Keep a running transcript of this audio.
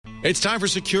It's time for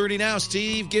Security Now.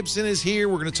 Steve Gibson is here.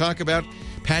 We're going to talk about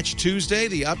Patch Tuesday,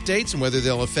 the updates, and whether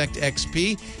they'll affect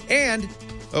XP. And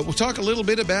we'll talk a little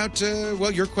bit about,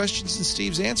 your questions and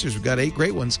Steve's answers. We've got 8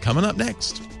 great ones coming up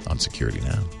next on Security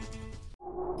Now.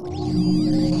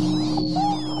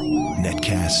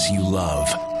 Netcasts you love.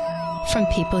 From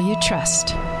people you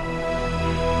trust.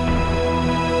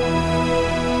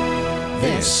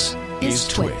 This is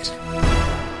Twit.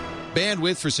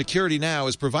 Bandwidth for Security Now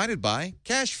is provided by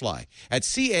CacheFly at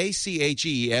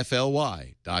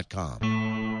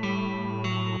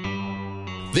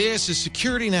CacheFly.com. This is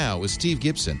Security Now with Steve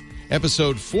Gibson,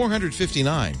 episode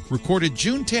 459, recorded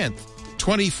June 10th,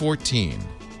 2014.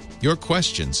 Your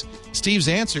questions, Steve's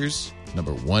answers,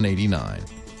 number 189.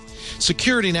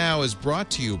 Security Now is brought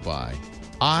to you by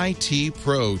IT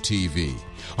Pro TV.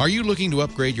 Are you looking to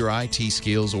upgrade your IT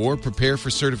skills or prepare for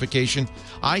certification?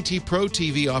 IT Pro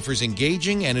TV offers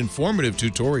engaging and informative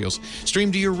tutorials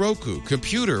streamed to your Roku,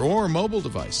 computer, or mobile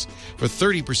device. For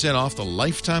 30% off the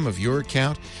lifetime of your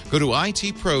account, go to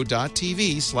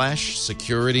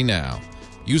itpro.tv/securitynow.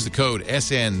 Use the code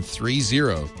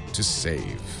SN30 to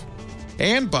save.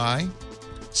 And by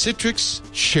Citrix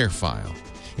ShareFile.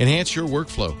 Enhance your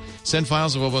workflow. Send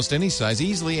files of almost any size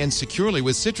easily and securely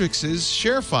with Citrix's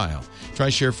ShareFile. Try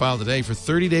ShareFile today for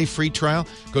 30-day free trial.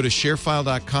 Go to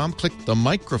sharefile.com, click the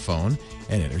microphone,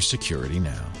 and enter Security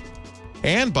Now.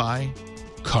 And by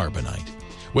Carbonite.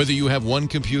 Whether you have one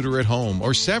computer at home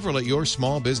or several at your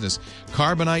small business,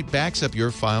 Carbonite backs up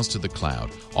your files to the cloud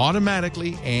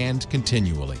automatically and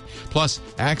continually. Plus,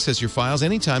 access your files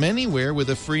anytime, anywhere with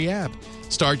a free app.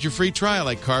 Start your free trial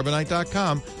at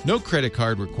Carbonite.com. No credit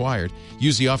card required.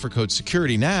 Use the offer code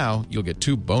SecurityNow. You'll get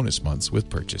 2 bonus months with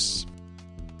purchase.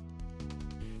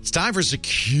 It's time for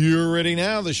Security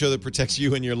Now, the show that protects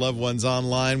you and your loved ones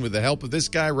online with the help of this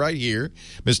guy right here,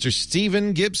 Mr.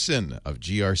 Stephen Gibson of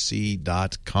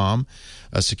grc.com,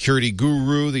 a security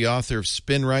guru, the author of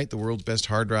SpinRite, the world's best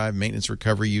hard drive maintenance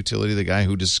recovery utility, the guy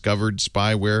who discovered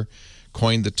spyware,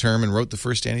 coined the term, and wrote the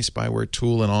first anti-spyware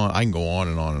tool, and on. I can go on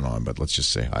and on and on, but let's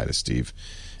just say hi to Steve,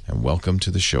 and welcome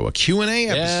to the show. A Q&A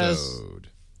episode.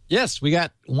 Yes, we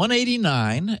got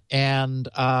 189, and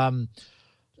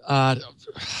I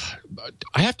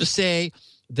have to say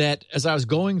that as I was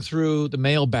going through the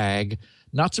mailbag,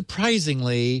 not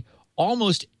surprisingly,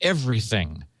 almost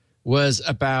everything was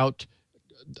about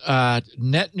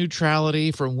net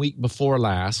neutrality from week before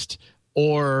last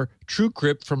or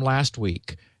TrueCrypt from last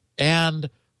week. And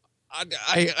there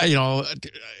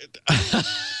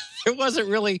wasn't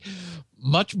really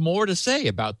much more to say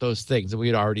about those things that we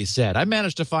had already said. I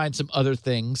managed to find some other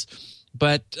things.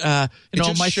 But, it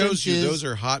just my shows you sense is, those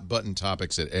are hot button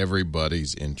topics that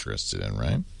everybody's interested in,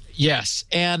 right? Yes.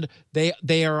 And they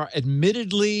are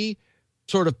admittedly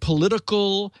sort of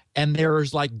political, and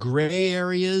there's like gray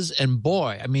areas. And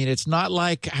boy, I mean, it's not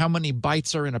like how many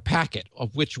bytes are in a packet,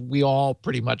 of which we all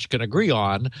pretty much can agree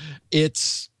on.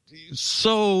 It's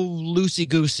so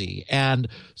loosey-goosey. And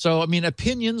so, I mean,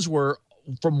 opinions were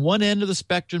from one end of the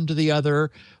spectrum to the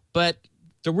other, but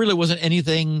there really wasn't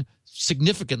anything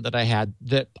significant that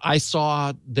I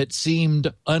saw that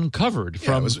seemed uncovered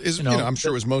from. I'm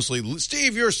sure it was mostly,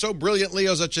 Steve, you're so brilliant,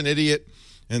 Leo's such an idiot,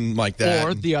 and like that.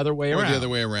 Or the other way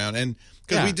around. And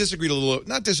because we disagreed a little,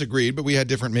 not disagreed, but we had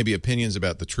different maybe opinions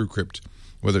about the TrueCrypt,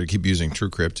 whether to keep using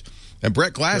TrueCrypt. And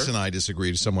Brett Glass and I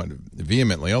disagreed somewhat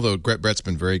vehemently, although Brett's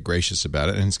been very gracious about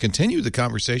it and has continued the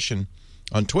conversation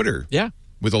on Twitter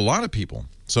with a lot of people.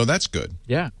 So that's good.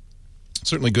 Yeah.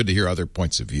 Certainly good to hear other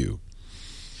points of view.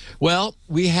 Well,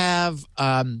 we have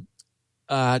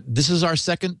this is our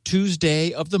second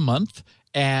Tuesday of the month,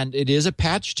 and it is a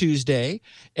Patch Tuesday,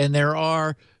 and there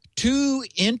are 2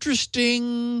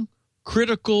 interesting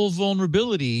critical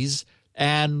vulnerabilities,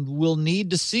 and we'll need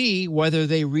to see whether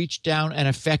they reach down and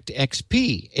affect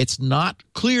XP. It's not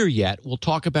clear yet. We'll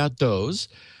talk about those.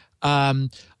 I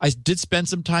did spend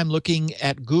some time looking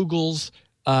at Google's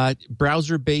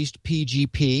browser-based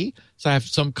PGP, so I have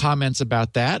some comments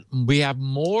about that. We have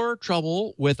more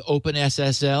trouble with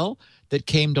OpenSSL that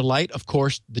came to light, of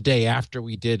course, the day after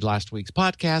we did last week's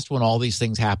podcast, when all these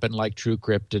things happened, like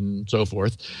TrueCrypt and so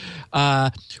forth.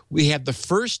 We had the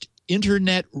first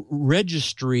internet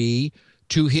registry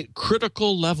to hit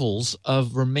critical levels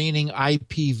of remaining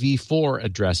IPv4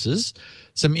 addresses,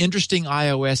 some interesting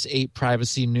iOS 8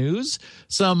 privacy news,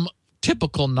 some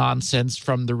typical nonsense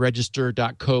from the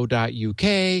register.co.uk,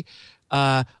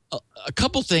 a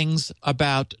couple things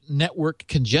about network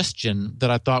congestion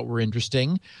that I thought were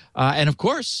interesting, and of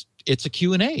course, it's a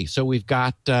Q&A, so we've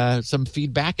got some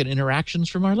feedback and interactions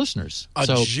from our listeners.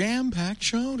 A jam-packed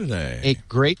show today. A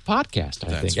great podcast,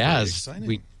 I think, very as exciting.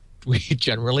 we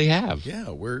generally have. Yeah,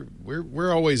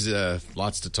 we're always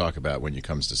lots to talk about when it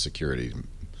comes to security.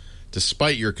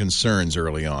 Despite your concerns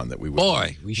early on that we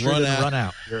would we sure run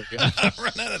out. Run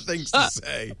out of things to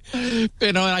say.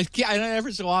 And I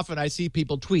every so often I see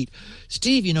people tweet,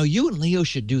 Steve, you and Leo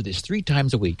should do this 3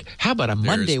 times a week. How about a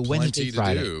Monday, Wednesday,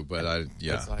 Friday? To do, but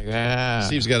It's like,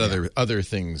 Steve's got other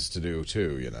things to do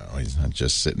too. He's not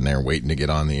just sitting there waiting to get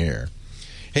on the air.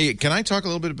 Hey, can I talk a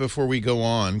little bit before we go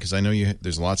on? Because I know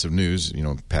there's lots of news,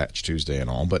 Patch Tuesday and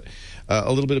all, but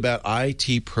a little bit about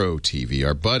IT Pro TV.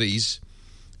 Our buddies.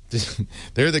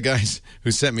 They're the guys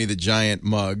who sent me the giant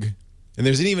mug. And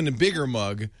there's an even bigger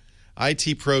mug.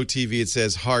 IT Pro TV, it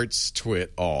says Hearts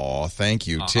Twit. Aw, thank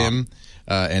you. Tim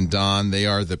and Don, they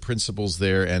are the principals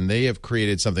there, and they have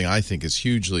created something I think is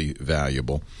hugely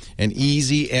valuable. An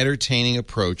easy, entertaining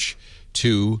approach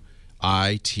to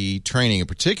IT training, in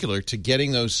particular to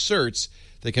getting those certs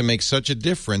that can make such a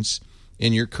difference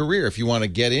in your career. If you want to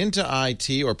get into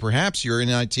IT, or perhaps you're in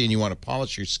IT and you want to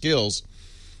polish your skills,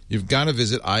 you've got to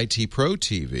visit IT Pro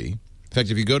TV. In fact,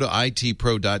 if you go to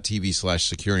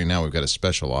itpro.tv/security now, we've got a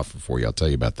special offer for you. I'll tell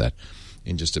you about that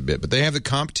in just a bit. But they have the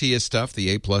CompTIA stuff,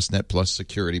 the A+, Net Plus,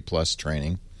 Security Plus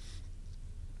training.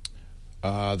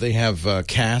 They have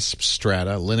CASP,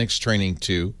 Strata, Linux training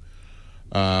too.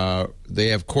 They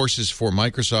have courses for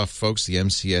Microsoft folks, the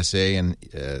MCSA and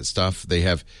stuff. They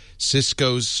have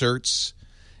Cisco's certs.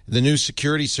 The new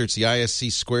security certs, the ISC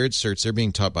squared certs, they're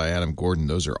being taught by Adam Gordon.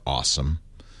 Those are awesome.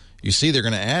 You see, they're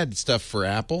going to add stuff for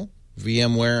Apple,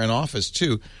 VMware, and Office,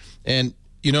 too. And,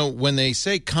 when they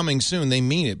say coming soon, they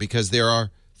mean it, because there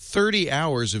are 30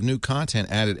 hours of new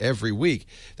content added every week.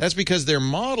 That's because their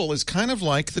model is kind of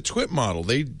like the Twit model.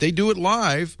 They do it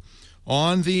live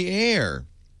on the air.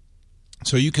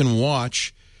 So you can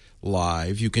watch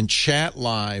live, you can chat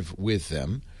live with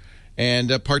them,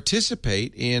 and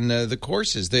participate in the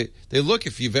courses. They look,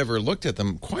 if you've ever looked at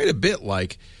them, quite a bit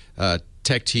like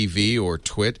Tech TV or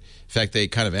Twit. In fact, they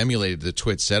kind of emulated the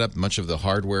Twit setup. Much of the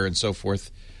hardware and so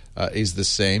forth is the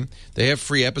same. They have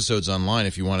free episodes online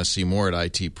if you want to see more at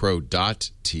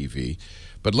itpro.tv.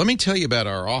 But let me tell you about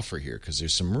our offer here, because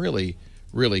there's some really,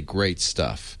 really great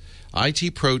stuff.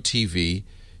 IT Pro TV,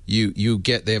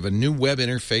 they have a new web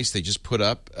interface. They just put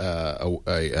up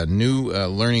a new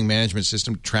learning management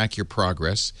system to track your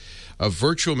progress. A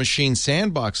virtual machine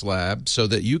sandbox lab, so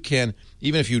that you can,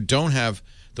 even if you don't have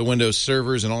the Windows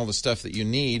servers and all the stuff that you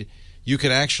need, you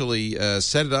can actually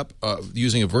set it up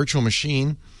using a virtual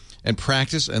machine and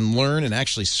practice and learn and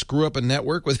actually screw up a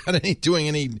network without doing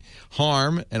any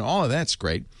harm, and all of that's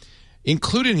great.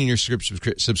 Included in your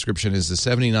subscription is the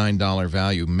 $79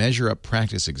 value Measure Up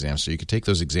practice exam, so you can take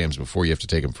those exams before you have to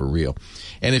take them for real.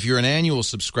 And if you're an annual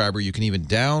subscriber, you can even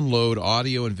download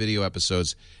audio and video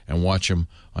episodes and watch them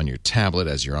on your tablet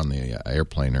as you're on the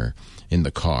airplane or in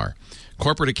the car.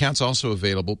 Corporate accounts also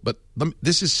available, but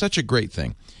this is such a great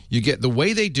thing. You get the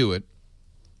way they do it,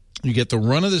 you get the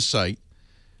run of the site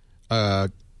for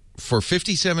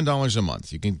 $57 a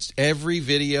month. You can every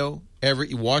video,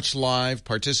 watch live,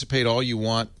 participate all you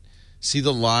want, see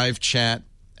the live chat,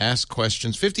 ask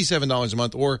questions. $57 a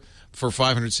month, or for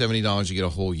 $570 you get a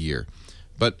whole year.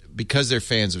 But because they're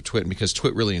fans of Twit, and because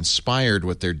Twit really inspired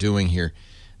what they're doing here,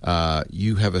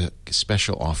 you have a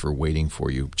special offer waiting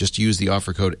for you. Just use the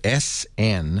offer code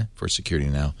SN for Security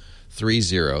Now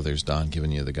 30. There's Don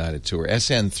giving you the guided tour.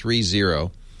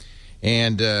 SN30.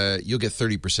 And you'll get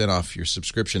 30% off your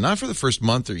subscription, not for the first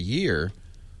month or year,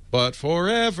 but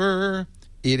forever.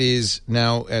 It is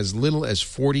now as little as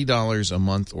 $40 a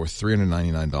month, or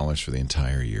 $399 for the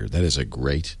entire year. That is a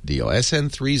great deal.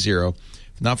 SN30,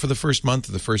 not for the first month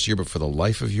or the first year, but for the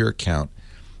life of your account.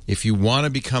 If you want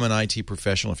to become an IT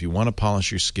professional, if you want to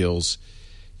polish your skills,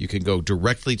 you can go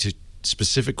directly to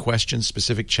specific questions,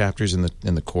 specific chapters in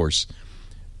the course.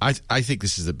 I think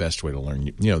this is the best way to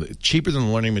learn. Cheaper than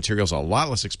the learning materials, a lot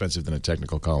less expensive than a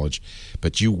technical college,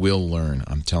 but you will learn,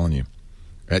 I'm telling you,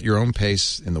 at your own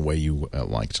pace in the way you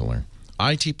like to learn.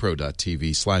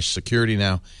 itpro.tv/security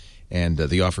now, and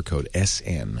the offer code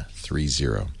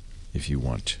SN30 if you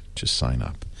want to sign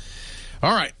up.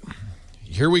 All right,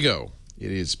 here we go.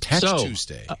 It is Patch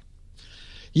Tuesday.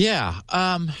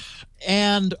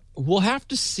 And we'll have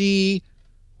to see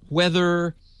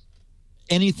whether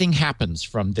anything happens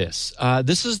from this.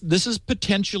 This is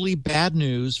potentially bad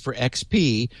news for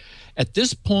XP. At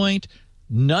this point,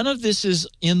 none of this is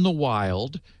in the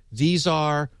wild. These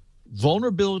are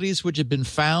vulnerabilities which have been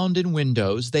found in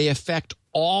Windows. They affect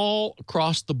all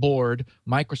across the board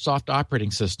Microsoft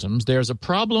operating systems. There's a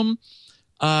problem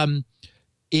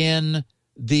in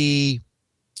the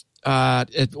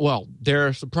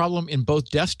there's a problem in both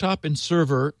desktop and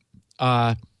server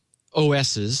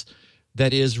OSs,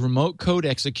 that is remote code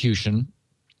execution,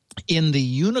 in the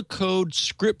Unicode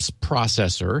scripts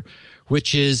processor,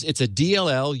 which it's a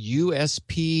DLL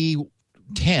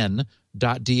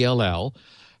USP10.DLL.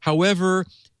 However,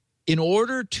 in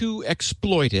order to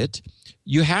exploit it,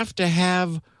 you have to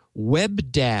have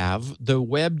WebDAV, the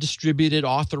Web Distributed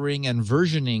Authoring and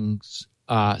Versioning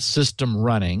system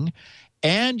running,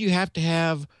 and you have to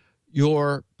have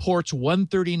your ports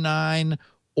 139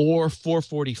 or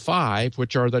 445,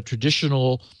 which are the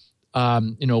traditional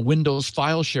Windows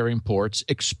file sharing ports,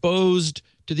 exposed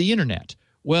to the internet.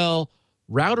 Well,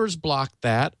 routers block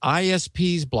that,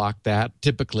 ISPs block that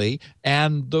typically,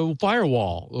 and the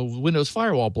Windows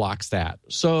firewall blocks that.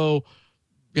 So,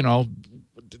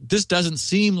 this doesn't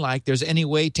seem like there's any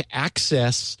way to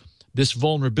access this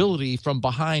vulnerability from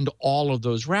behind all of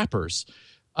those wrappers.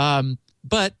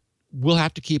 But we'll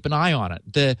have to keep an eye on it.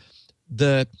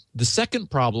 The second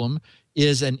problem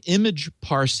is an image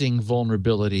parsing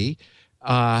vulnerability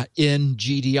in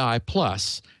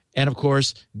GDI+. And, of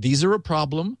course, these are a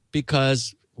problem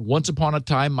because once upon a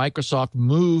time, Microsoft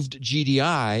moved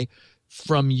GDI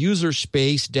from user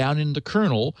space down in the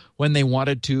kernel when they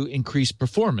wanted to increase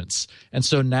performance. And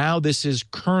so now this is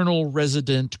kernel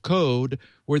resident code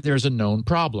where there's a known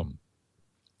problem.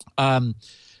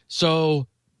 So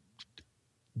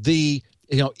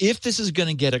if this is going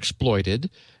to get exploited,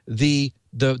 the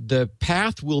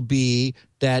path will be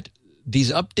that these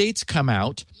updates come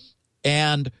out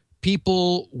and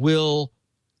people will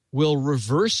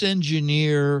reverse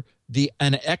engineer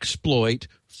an exploit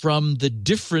from the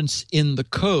difference in the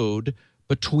code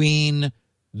between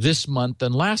this month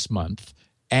and last month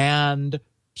and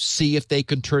see if they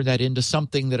can turn that into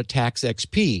something that attacks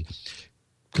XP.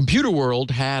 Computer World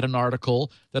had an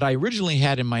article that I originally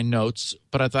had in my notes,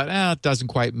 but I thought, it doesn't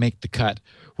quite make the cut,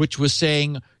 which was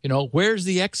saying, where's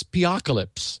the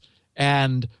XP-ocalypse?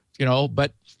 And,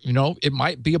 it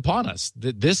might be upon us.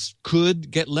 This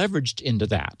could get leveraged into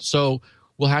that. So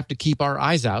we'll have to keep our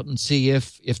eyes out and see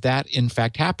if that in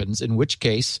fact happens, in which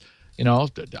case,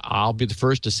 I'll be the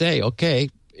first to say, okay,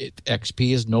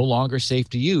 XP is no longer safe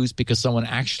to use because someone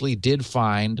actually did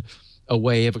find a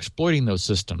way of exploiting those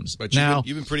systems. But you've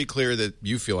been pretty clear that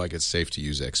you feel like it's safe to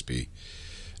use XP,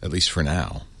 at least for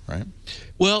now, right?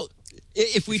 Well,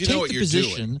 if we take the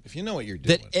position, if you know what you're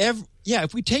doing,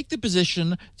 if we take the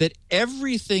position that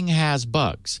everything has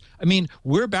bugs, I mean,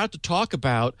 we're about to talk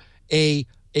about a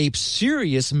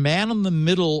serious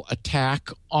man-in-the-middle attack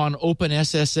on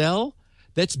OpenSSL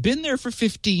that's been there for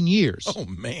 15 years. Oh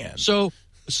man! So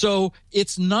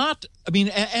it's not. I mean,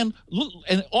 and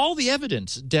all the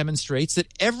evidence demonstrates that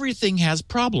everything has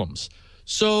problems.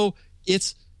 So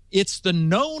it's the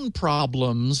known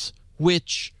problems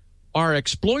which are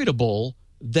exploitable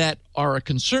that are a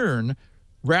concern,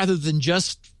 rather than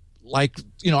just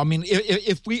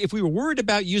if we were worried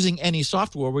about using any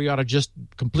software, we ought to just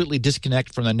completely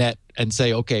disconnect from the net and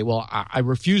say, okay, well, I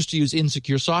refuse to use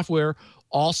insecure software.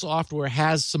 All software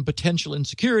has some potential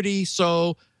insecurity,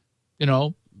 so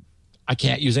I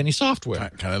can't use any software.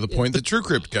 Kind of the point the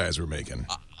TrueCrypt guys were making,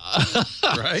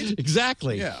 right?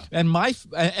 Exactly. Yeah. And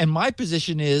my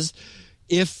position is,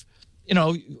 if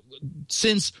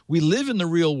since we live in the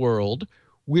real world,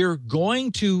 we're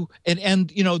going to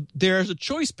and there's a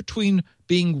choice between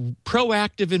being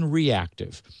proactive and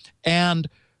reactive, and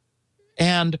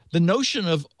the notion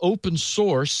of open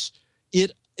source,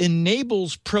 it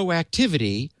enables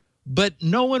proactivity, but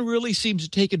no one really seems to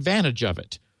take advantage of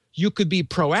it. You could be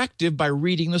proactive by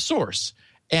reading the source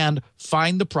and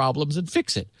find the problems and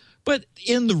fix it. But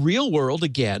in the real world,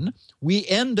 again, we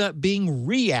end up being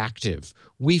reactive.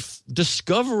 We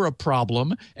discover a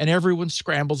problem and everyone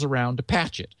scrambles around to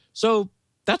patch it. So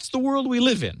that's the world we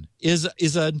live in,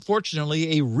 is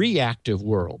unfortunately a reactive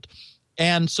world.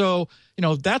 And so,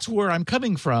 that's where I'm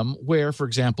coming from, where, for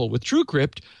example, with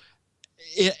TrueCrypt,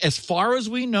 as far as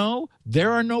we know,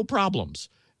 there are no problems.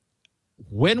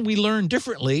 When we learn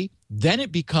differently, then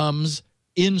it becomes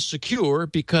insecure,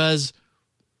 because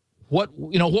what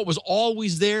was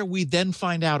always there, we then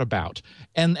find out about.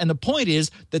 And the point is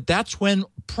that that's when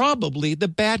probably the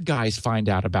bad guys find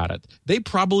out about it. They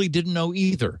probably didn't know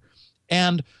either.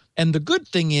 And the good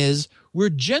thing is, we're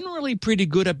generally pretty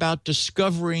good about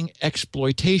discovering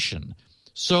exploitation.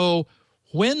 So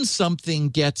when something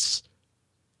gets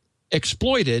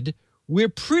exploited, we're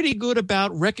pretty good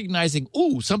about recognizing,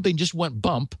 something just went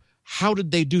bump. How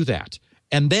did they do that?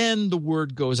 And then the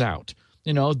word goes out.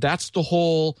 That's the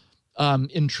whole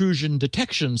intrusion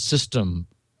detection system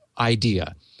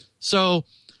idea. So,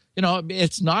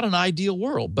 it's not an ideal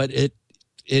world, but it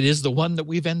is the one that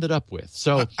we've ended up with.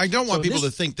 So I don't want people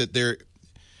to think that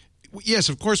yes,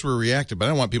 of course we're reactive, but I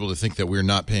don't want people to think that we're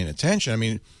not paying attention. I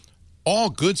mean, all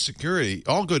good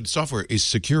software is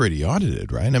security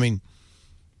audited, right? I mean,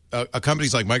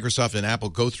 companies like Microsoft and Apple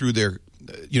go through their,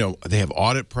 they have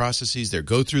audit processes. They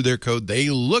go through their code. They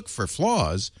look for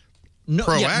flaws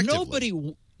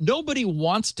proactively. Nobody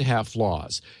wants to have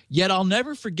flaws. Yet I'll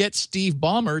never forget Steve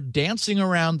Ballmer dancing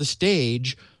around the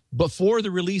stage before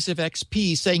the release of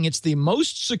XP saying it's the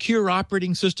most secure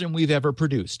operating system we've ever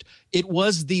produced. It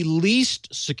was the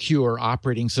least secure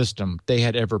operating system they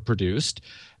had ever produced.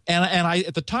 And I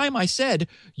at the time I said,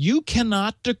 you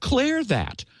cannot declare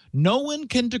that. No one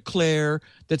can declare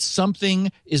that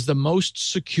something is the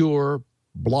most secure,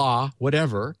 blah,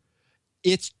 whatever.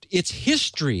 It's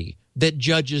history that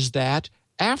judges that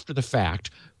after the fact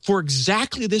for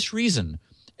exactly this reason.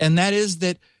 And that is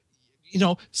that,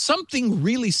 something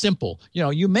really simple.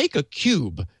 You make a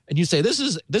cube and you say, this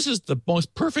is the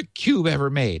most perfect cube ever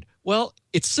made. Well,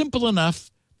 it's simple enough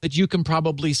that you can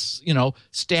probably,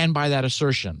 stand by that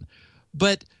assertion.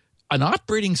 But an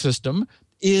operating system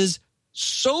is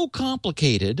so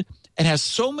complicated and has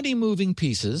so many moving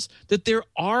pieces that there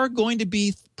are going to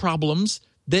be problems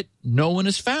that no one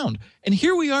has found. And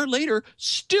here we are later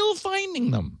still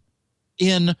finding them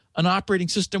in an operating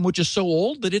system which is so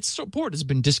old that its support has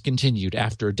been discontinued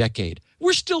after a decade.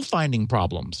 We're still finding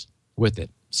problems with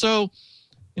it. So,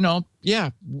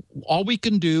 all we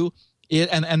can do is,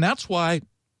 and that's why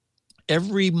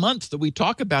every month that we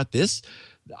talk about this,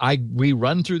 we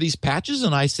run through these patches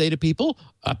and I say to people,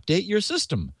 update your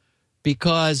system.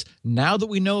 Because now that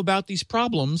we know about these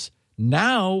problems,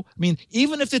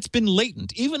 even if it's been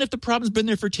latent, even if the problem's been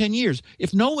there for 10 years,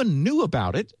 if no one knew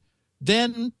about it,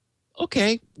 then,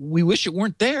 okay, we wish it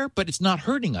weren't there, but it's not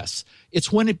hurting us.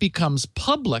 It's when it becomes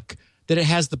public that it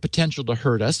has the potential to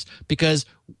hurt us because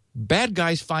bad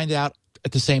guys find out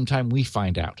at the same time we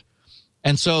find out.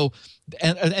 And so,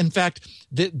 and in fact,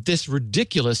 this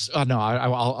ridiculous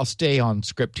I'll stay on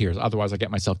script here, otherwise I get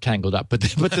myself tangled up. But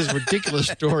this ridiculous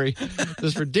story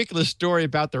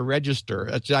about the register,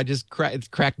 it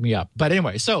cracked me up. But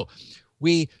anyway, so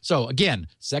again,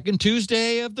 second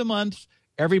Tuesday of the month,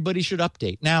 everybody should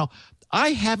update. Now, I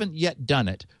haven't yet done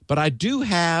it, but I do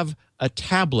have a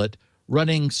tablet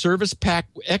running Service Pack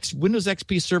Windows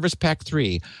XP Service Pack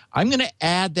 3. I'm going to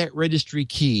add that registry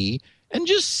key and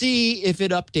just see if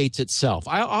it updates itself.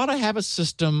 I ought to have a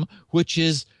system which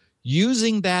is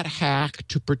using that hack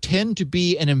to pretend to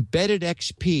be an embedded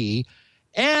XP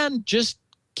and just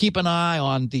keep an eye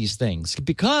on these things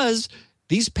because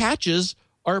these patches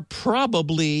are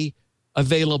probably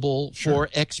available for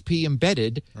XP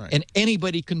embedded, and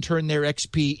anybody can turn their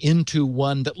XP into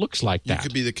one that looks like that. You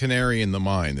could be the canary in the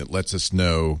mine that lets us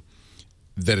know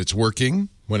that it's working,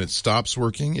 when it stops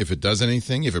working, if it does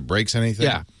anything, if it breaks anything.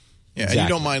 Yeah. Yeah, exactly. And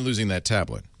you don't mind losing that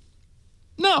tablet.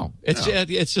 No, it's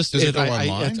just. Does it go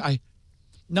online?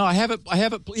 I have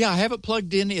it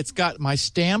plugged in. It's got my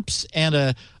stamps and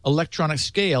a electronic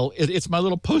scale. It's my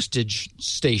little postage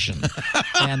station.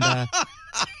 And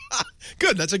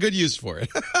good, that's a good use for it.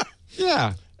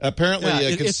 Yeah.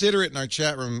 Apparently, Consider It in our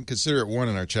chat room. Consider It One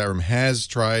in our chat room has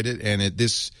tried it, and at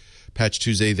this Patch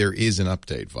Tuesday there is an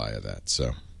update via that.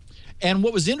 So. And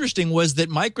what was interesting was that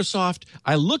Microsoft,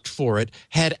 I looked for it,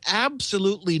 had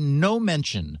absolutely no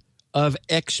mention of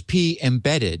XP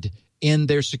embedded in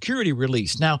their security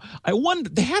release. Now, I wonder,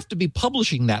 they have to be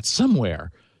publishing that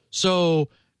somewhere. So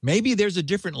maybe there's a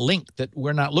different link that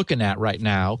we're not looking at right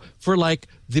now for like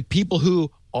the people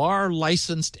who are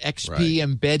licensed XP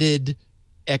embedded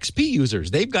XP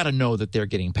users. They've got to know that they're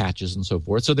getting patches and so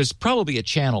forth. So there's probably a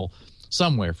channel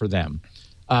somewhere for them.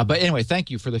 But anyway,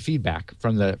 thank you for the feedback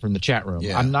from the chat room.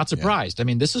 Yeah, I'm not surprised. Yeah. I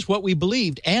mean, this is what we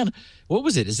believed. And what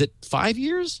was it? Is it 5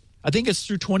 years? I think it's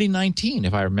through 2019,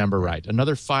 if I remember right.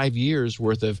 Another 5 years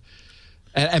worth of.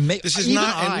 This is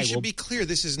not. And we should be clear.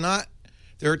 This is not.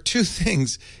 There are two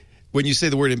things when you say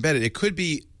the word embedded. It could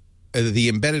be the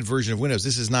embedded version of Windows.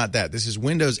 This is not that. This is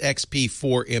Windows XP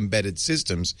for embedded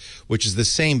systems, which is the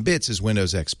same bits as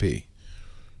Windows XP.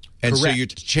 And correct. So you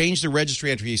change the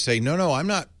registry entry. You say, no, I'm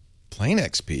not plain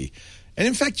XP. And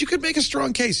in fact, you could make a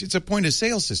strong case. It's a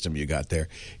point-of-sale system you got there.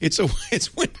 It's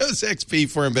Windows XP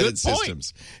for embedded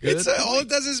systems. All it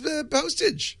does is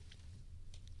postage.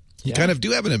 You kind of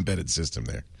do have an embedded system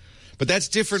there. But that's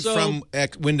different from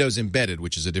Windows Embedded,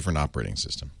 which is a different operating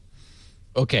system.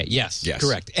 Okay, yes.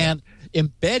 Correct. And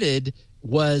embedded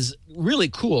was really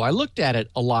cool. I looked at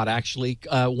it a lot, actually,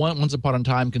 once upon a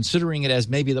time, considering it as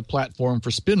maybe the platform for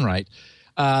SpinRite.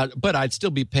 But I'd still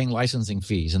be paying licensing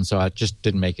fees, and so it just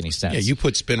didn't make any sense. Yeah, you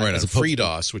put SpinRite on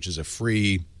FreeDOS, which is a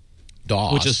free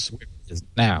DOS.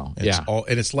 now. It's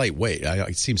and it's lightweight.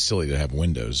 It seems silly to have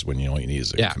Windows when all you need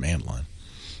is a command line.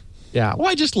 Yeah. Well,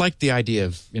 I just like the idea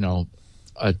of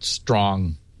a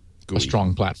strong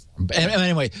platform. And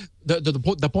anyway,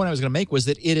 the point I was going to make was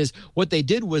that it is what they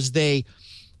did was they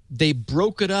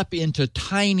broke it up into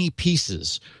tiny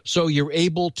pieces. So you're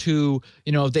able to,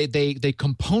 they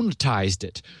componentized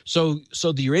it. So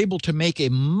that you're able to make a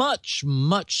much,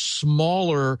 much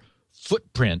smaller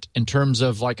footprint in terms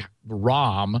of like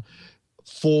ROM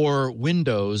for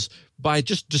Windows by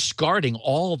just discarding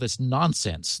all this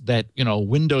nonsense that,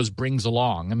 Windows brings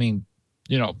along. I mean,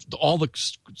 all the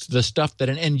stuff that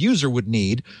an end user would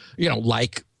need,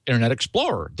 like Internet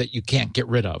Explorer that you can't get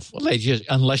rid of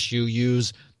unless you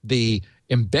use the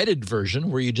embedded version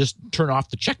where you just turn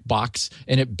off the checkbox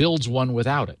and it builds one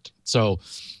without it. So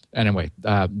anyway,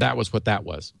 that was what that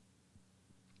was.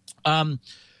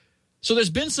 So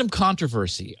there's been some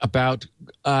controversy about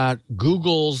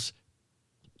Google's,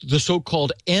 the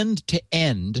so-called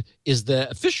end-to-end is the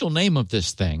official name of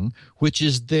this thing, which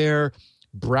is their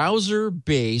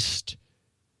browser-based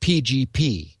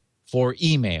PGP for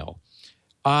email.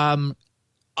 I'm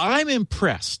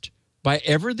impressed by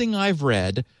everything I've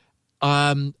read,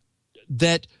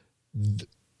 that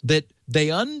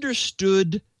they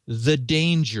understood the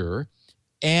danger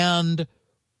and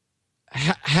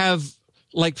have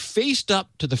faced up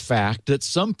to the fact that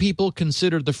some people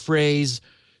consider the phrase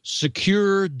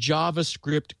secure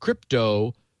JavaScript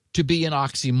crypto to be an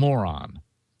oxymoron.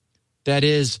 That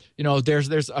is,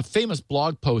 there's a famous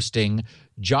blog posting,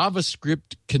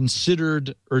 JavaScript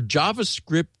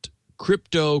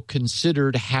crypto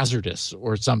considered hazardous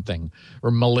or something, or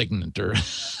malignant, or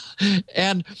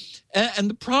and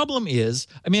the problem is,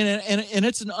 and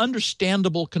it's an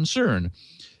understandable concern,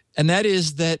 and that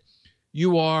is that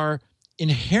you are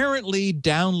inherently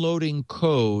downloading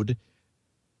code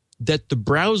that the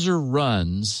browser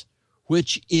runs,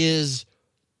 which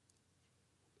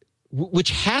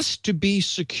has to be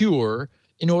secure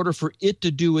in order for it to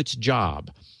do its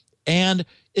job. And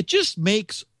it just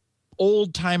makes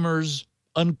old-timers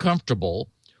uncomfortable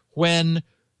when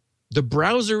the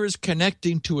browser is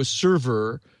connecting to a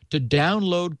server to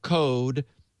download code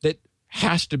that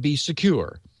has to be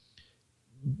secure.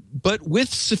 But with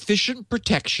sufficient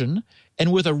protection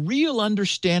and with a real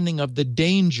understanding of the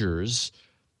dangers,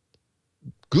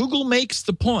 Google makes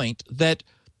the point that,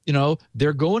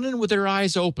 they're going in with their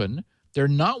eyes open, they're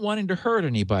not wanting to hurt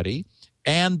anybody,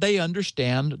 and they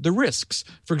understand the risks.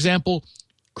 For example,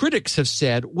 critics have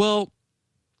said, well,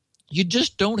 you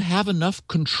just don't have enough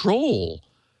control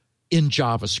in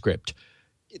JavaScript.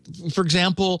 For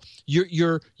example,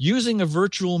 you're using a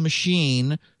virtual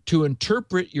machine to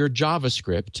interpret your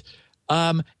JavaScript,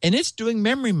 and it's doing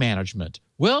memory management.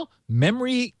 Well,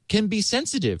 memory can be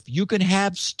sensitive. You can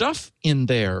have stuff in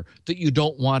there that you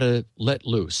don't want to let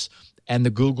loose. And the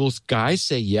Google's guys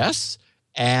say yes,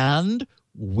 and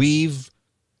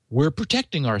we're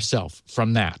protecting ourselves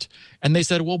from that. And they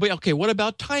said, well, okay, what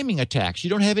about timing attacks?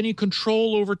 You don't have any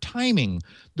control over timing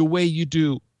the way you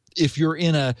do if you're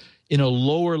in a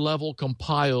lower level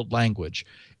compiled language.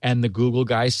 And the Google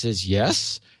guy says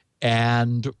yes,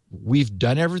 and we've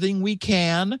done everything we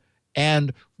can.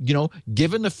 And,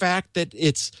 given the fact that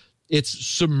it's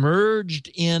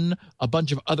submerged in a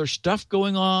bunch of other stuff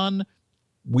going on,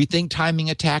 we think timing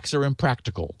attacks are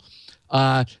impractical.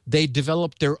 They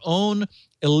developed their own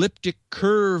elliptic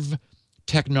curve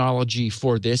technology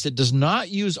for this. It does not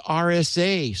use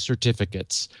RSA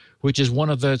certificates, which is one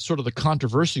of the sort of the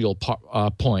controversial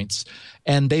points.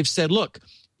 And they've said, look,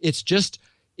 it's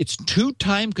too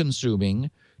time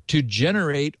consuming to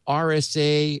generate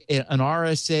an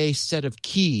RSA set of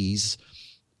keys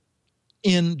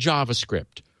in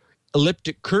JavaScript.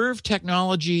 Elliptic curve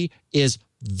technology is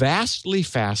vastly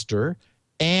faster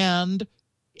and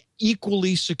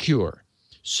equally secure.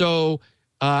 So,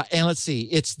 and let's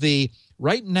see,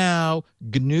 right now,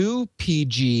 GNU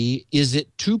PG is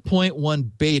at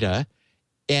 2.1 beta,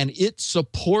 and it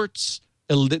supports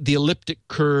the elliptic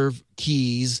curve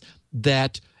keys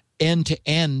that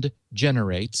end-to-end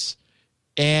generates.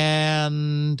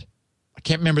 And I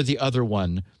can't remember the other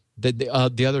one,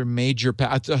 the other major.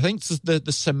 I think the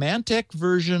Symantec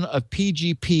version of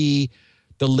PGP,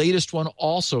 the latest one,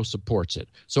 also supports it.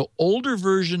 So older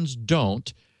versions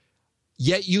don't,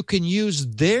 yet you can use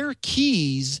their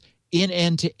keys in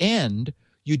end-to-end.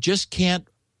 You just can't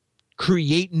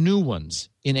create new ones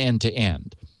in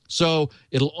end-to-end. So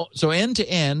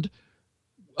end-to-end,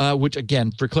 which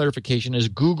again, for clarification, is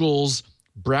Google's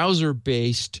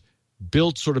browser-based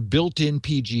built-in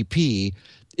PGP.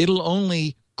 It'll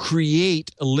only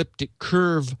create elliptic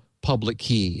curve public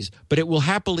keys, but it will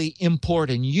happily import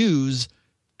and use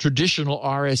traditional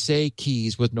RSA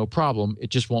keys with no problem. It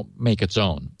just won't make its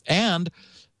own. And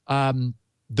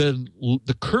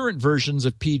the current versions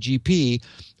of PGP,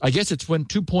 I guess it's when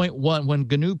 2.1, when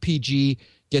GNU PG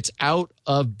gets out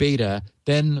of beta,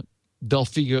 then they'll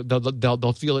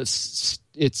feel it's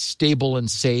stable and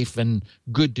safe and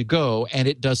good to go, and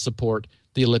it does support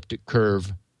the elliptic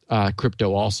curve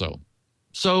crypto also.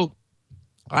 So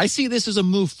I see this as a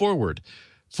move forward.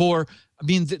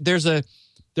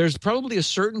 There's probably a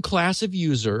certain class of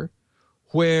user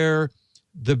where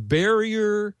the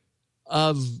barrier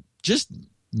of just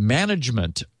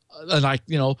management, like,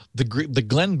 the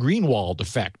Glenn Greenwald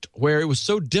effect, where it was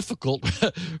so difficult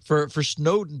for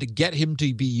Snowden to get him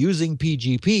to be using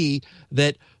PGP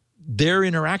that their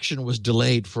interaction was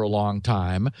delayed for a long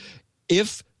time.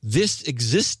 If this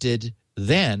existed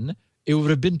then, it would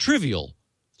have been trivial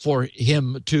for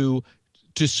him to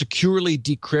securely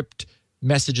decrypt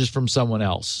messages from someone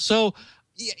else. So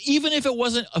even if it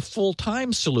wasn't a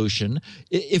full-time solution,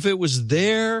 if it was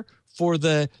there for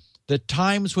the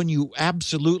times when you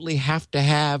absolutely have to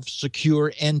have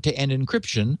secure end-to-end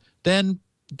encryption, then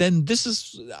this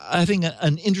is, I think,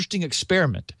 an interesting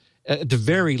experiment at the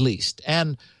very least.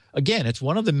 And again, it's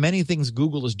one of the many things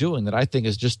Google is doing that I think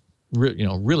is just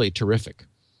really terrific.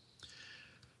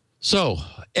 So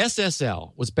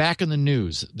SSL was back in the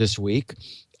news this week.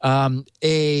 I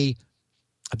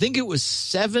think it was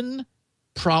 7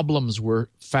 problems were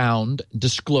found,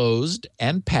 disclosed,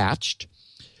 and patched.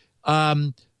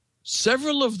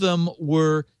 Several of them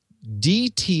were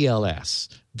DTLS.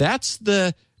 That's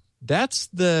the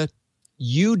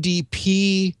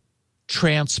UDP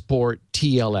transport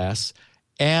TLS.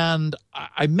 And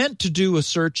I meant to do a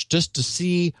search just to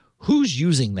see who's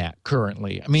using that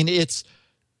currently. I mean, it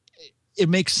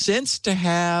makes sense to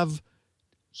have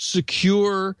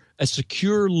a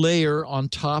secure layer on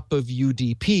top of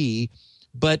UDP,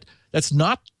 but that's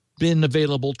not been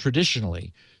available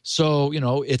traditionally. So,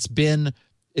 it's been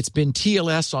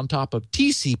TLS on top of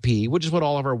TCP, which is what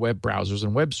all of our web browsers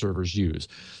and web servers use.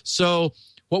 So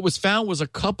what was found was a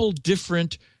couple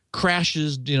different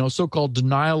crashes, so-called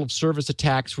denial of service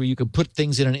attacks, where you can put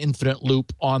things in an infinite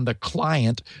loop on the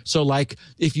client. So like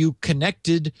if you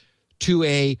connected to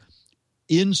a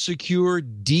insecure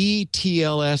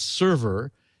DTLS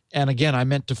server, and again, I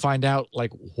meant to find out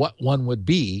like what one would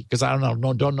be, because I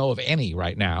don't know of any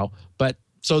right now. But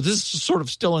so this is sort of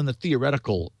still in the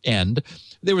theoretical end.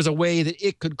 There was a way that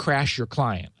it could crash your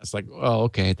client. It's like, oh,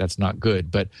 okay, that's not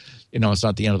good, but it's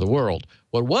not the end of the world.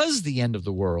 What was the end of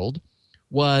the world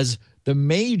was the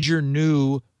major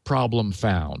new problem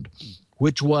found,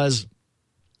 which was,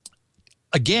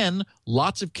 again,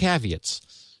 lots of caveats.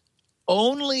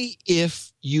 Only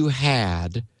if you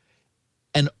had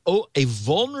a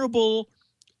vulnerable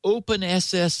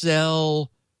OpenSSL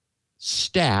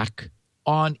stack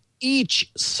on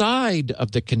each side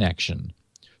of the connection.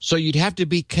 So you'd have to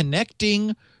be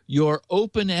connecting your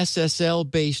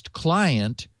OpenSSL-based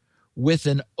client with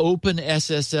an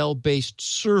OpenSSL-based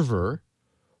server,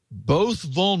 both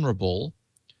vulnerable,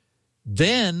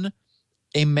 then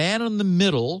a man in the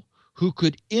middle who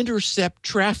could intercept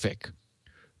traffic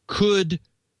could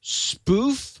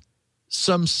spoof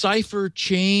some cipher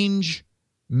change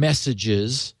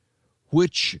messages,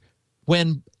 which,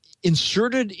 when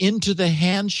inserted into the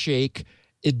handshake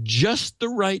at just the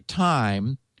right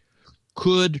time,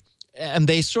 could, and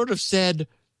they sort of said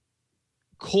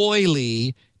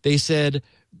coyly, they said,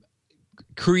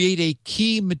 create a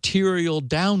key material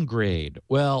downgrade.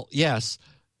 Well, yes,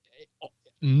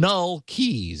 null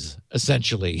keys,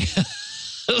 essentially.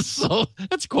 So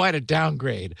that's quite a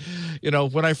downgrade.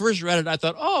 When I first read it, I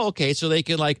thought, oh, okay, so they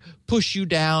could like push you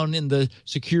down in the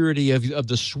security of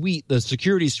the suite, the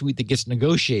security suite that gets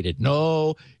negotiated.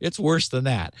 No, it's worse than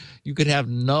that. You could have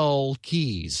null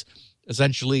keys,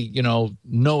 essentially, no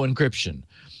encryption.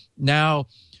 Now,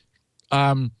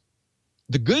 the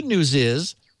good news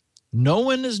is no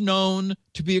one is known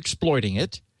to be exploiting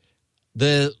it.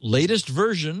 The latest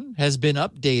version has been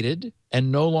updated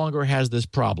and no longer has this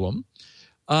problem.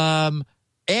 And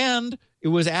it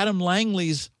was Adam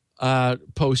Langley's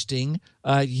posting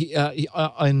on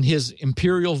his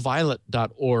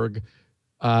imperialviolet.org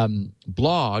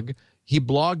blog. He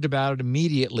blogged about it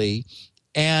immediately.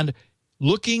 And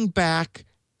looking back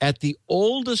at the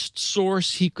oldest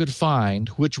source he could find,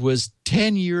 which was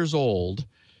 10 years old,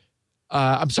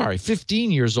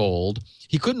 15 years old,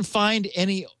 he couldn't find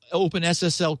any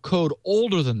OpenSSL code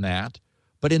older than that.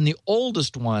 But in the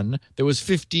oldest one that was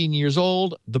 15 years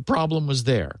old, the problem was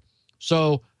there.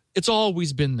 So it's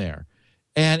always been there.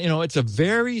 And, it's a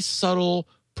very subtle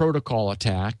protocol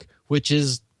attack, which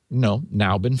is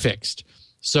now been fixed.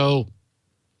 So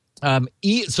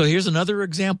so here's another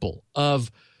example of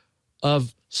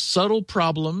subtle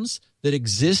problems that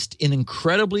exist in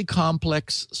incredibly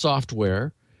complex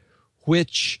software,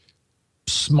 which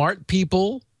smart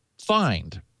people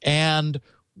find. And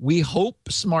we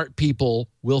hope smart people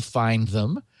will find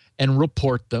them and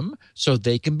report them so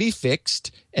they can be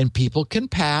fixed and people can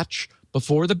patch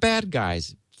before the bad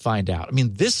guys find out. I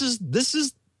mean, this is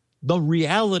the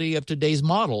reality of today's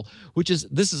model,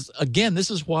 this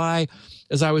is why,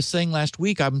 as I was saying last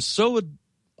week, I'm so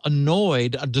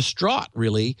annoyed, distraught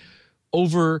really,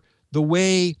 over the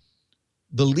way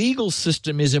the legal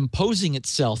system is imposing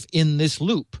itself in this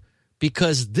loop,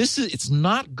 because it's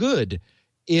not good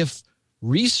if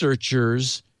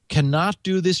researchers cannot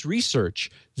do this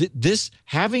research.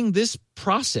 Having this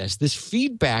process, this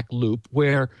feedback loop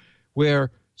where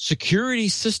security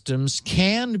systems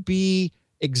can be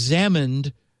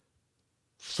examined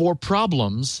for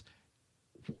problems,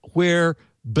 where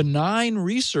benign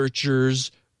researchers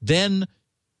then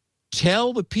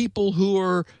tell the people who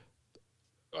are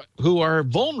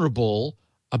vulnerable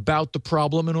about the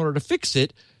problem in order to fix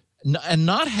it, and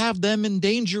not have them in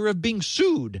danger of being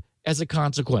sued as a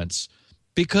consequence.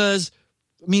 Because,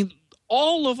 I mean,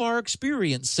 all of our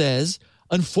experience says,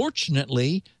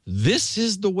 unfortunately, this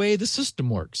is the way the system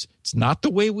works. It's not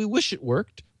the way we wish it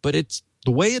worked, but it's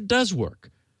the way it does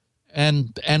work.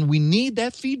 And we need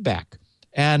that feedback.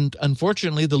 And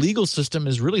unfortunately, the legal system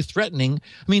is really threatening.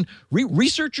 I mean,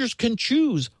 researchers can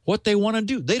choose what they want to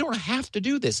do. They don't have to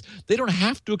do this. They don't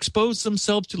have to expose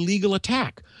themselves to legal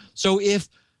attack. So if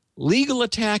legal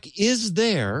attack is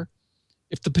there,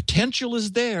 if the potential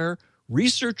is there,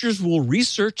 researchers will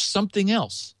research something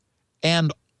else.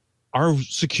 And our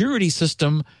security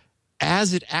system,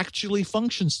 as it actually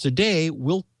functions today,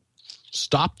 will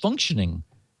stop functioning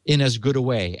in as good a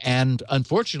way. And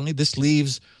unfortunately, this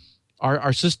leaves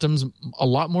our systems a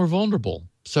lot more vulnerable.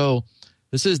 So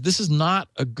this is not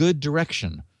a good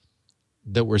direction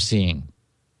that we're seeing.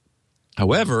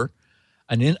 However,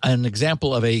 an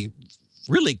example of a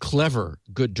really clever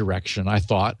good direction, I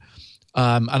thought,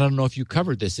 I don't know if you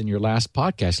covered this in your last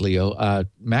podcast, Leo,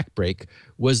 Mac Break,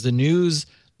 was the news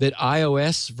that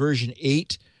iOS version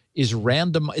 8 is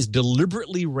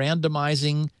deliberately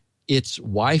randomizing its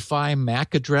Wi-Fi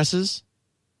MAC addresses.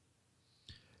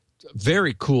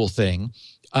 Very cool thing.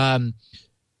 One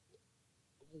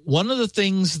of the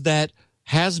things that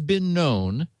has been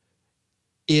known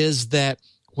is that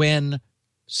when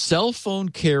cell phone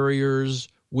carriers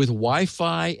with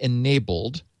Wi-Fi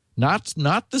enabled, not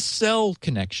the cell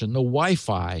connection, the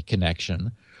Wi-Fi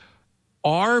connection,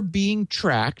 are being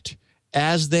tracked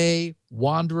as they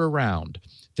wander around.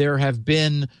 There have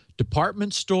been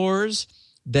department stores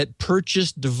that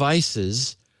purchase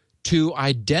devices to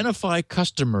identify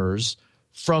customers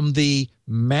from the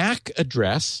MAC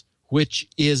address, which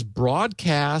is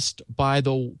broadcast by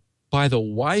the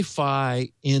Wi-Fi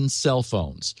in cell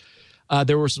phones.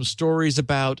 There were some stories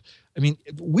about,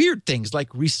 weird things like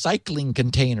recycling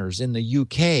containers in the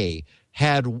UK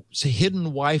had hidden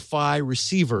Wi-Fi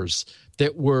receivers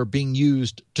that were being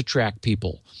used to track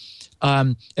people.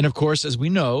 And of course, as we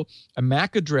know, a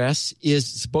MAC address is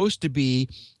supposed to be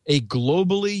a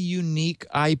globally unique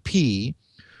IP,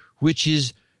 which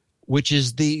is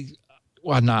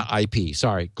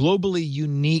globally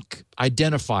unique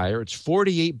identifier. It's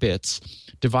 48 bits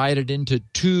divided into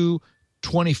two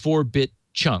 24-bit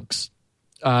chunks.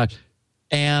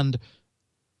 And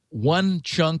one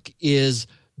chunk is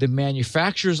the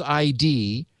manufacturer's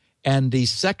ID, and the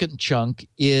second chunk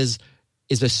is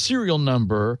a serial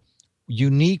number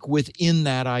unique within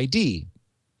that ID.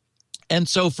 And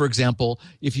so, for example,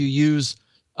 if you use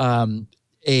a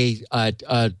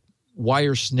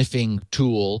wire sniffing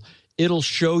tool, it'll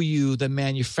show you the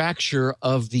manufacturer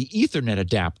of the Ethernet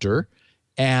adapter,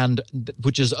 and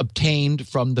which is obtained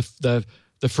from the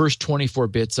first 24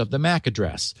 bits of the MAC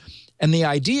address. And the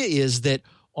idea is that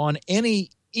on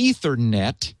any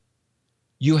Ethernet,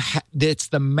 it's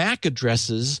the MAC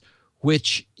addresses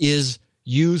which is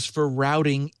used for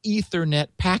routing Ethernet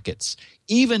packets.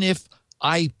 Even if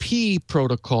IP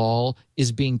protocol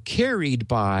is being carried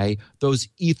by those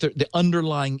the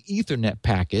underlying Ethernet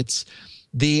packets,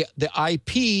 the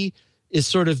IP is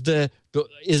sort of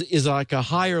is like a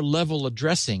higher level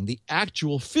addressing. The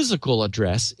actual physical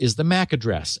address is the MAC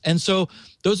address. And so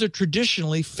those are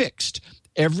traditionally fixed.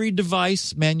 Every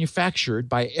device manufactured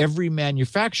by every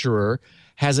manufacturer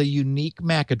has a unique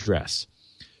MAC address.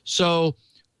 So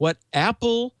what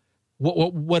a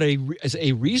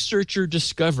researcher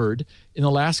discovered in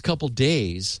the last couple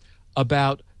days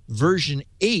about version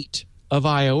 8 of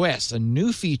iOS, a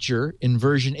new feature in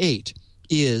version 8,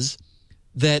 is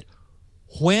that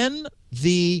when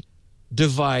the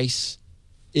device,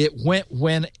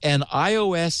 when an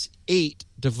iOS 8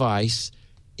 device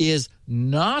is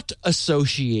not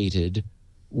associated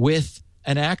with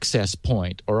an access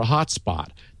point or a hotspot,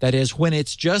 that is, when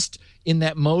it's just in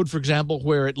that mode, for example,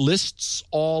 where it lists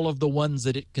all of the ones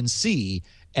that it can see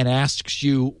and asks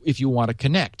you if you want to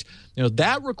connect.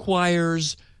 That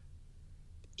requires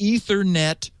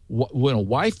Ethernet,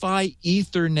 Wi-Fi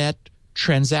Ethernet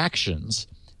transactions,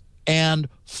 and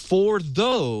for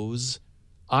those,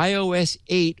 iOS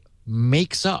 8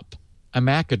 makes up a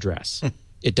MAC address.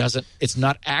 It doesn't. It's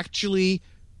not actually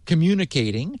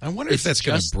communicating. I wonder if that's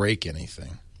going to break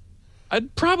anything.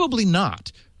 Probably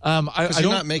not. Because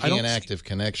you're not making an active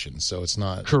connection, so it's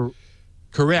not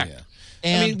correct. Yeah.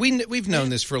 And, we've known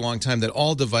this for a long time, that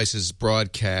all devices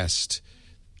broadcast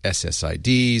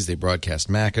SSIDs, they broadcast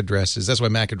MAC addresses. That's why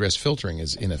MAC address filtering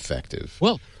is ineffective.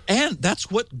 Well, and that's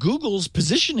what Google's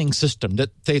positioning system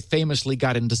that they famously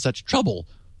got into such trouble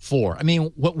for. I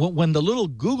mean, when the little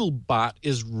Google bot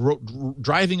is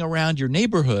driving around your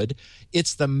neighborhood,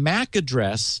 it's the MAC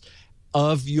address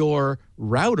of your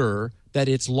router that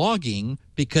it's logging,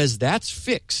 because that's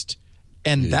fixed.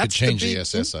 And that's could change the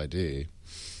SSID.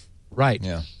 Right.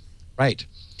 Yeah. Right.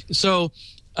 So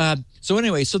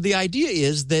anyway, so the idea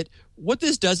is that what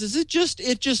this does is it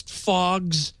just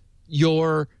fogs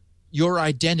your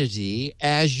identity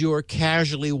as you're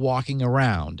casually walking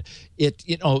around.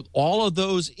 All of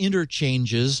those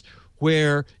interchanges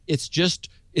where it's just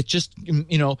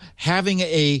having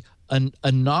a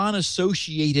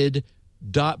non-associated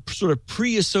sort of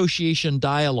pre-association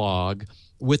dialogue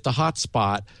with the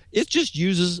hotspot. It just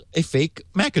uses a fake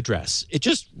MAC address. It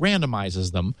just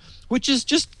randomizes them, which is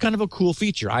just kind of a cool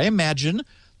feature. I imagine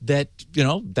that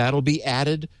that'll be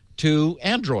added to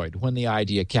Android when the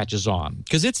idea catches on,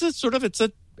 because it's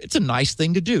a nice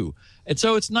thing to do. And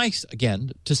so it's nice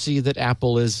again to see that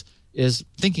Apple is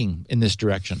thinking in this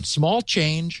direction. Small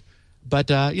change,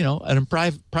 but an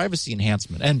privacy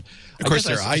enhancement. And of course,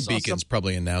 their iBeacon's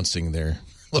probably announcing their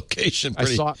location.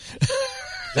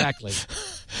 Exactly.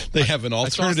 They have an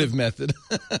alternative method.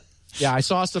 Yeah, I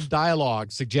saw some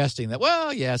dialogue suggesting that,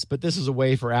 well, yes, but this is a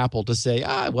way for Apple to say,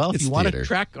 if you want to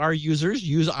track our users,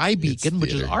 use iBeacon,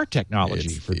 which is our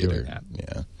technology for doing that.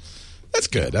 Yeah, that's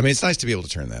good. I mean, it's nice to be able to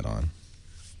turn that on.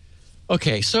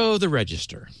 Okay, so the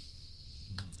register.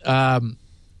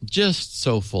 Just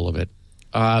so full of it.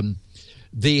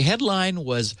 The headline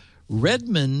was,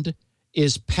 Redmond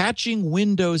is patching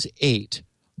Windows 8,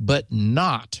 but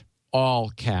not, all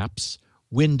caps,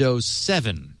 Windows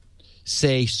 7,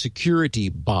 say security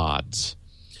bods.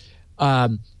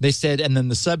 They said, and then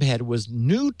the subhead was,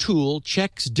 new tool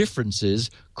checks differences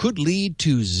could lead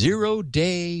to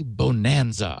zero-day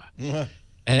bonanza. And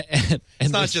it's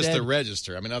not just the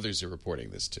register. I mean, others are reporting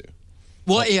this too.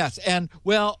 Well, yes. And,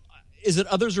 is it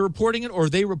others are reporting it, or are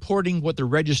they reporting what the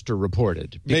register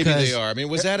reported? Maybe they are. I mean,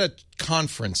 it was at a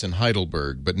conference in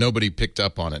Heidelberg, but nobody picked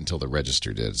up on it until the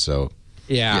register did. So,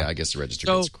 yeah I guess the register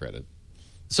gets credit.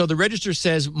 So the register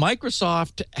says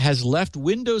Microsoft has left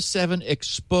Windows 7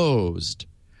 exposed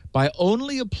by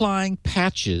only applying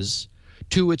patches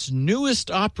to its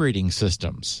newest operating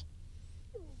systems.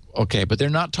 Okay, but they're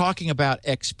not talking about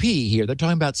XP here. They're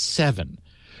talking about 7.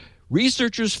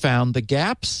 Researchers found the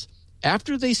gaps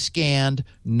after they scanned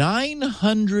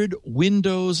 900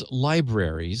 Windows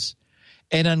libraries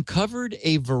and uncovered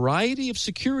a variety of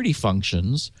security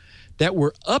functions that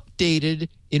were updated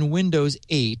in Windows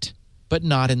 8 but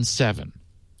not in 7.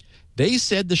 They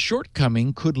said the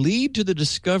shortcoming could lead to the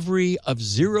discovery of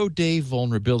zero-day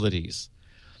vulnerabilities.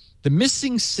 The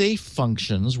missing safe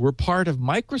functions were part of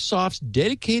Microsoft's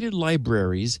dedicated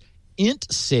libraries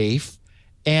IntSafe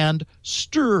and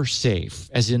StirSafe,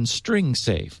 as in string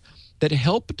safe, that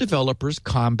help developers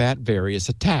combat various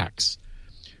attacks.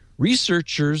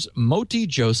 Researchers Moti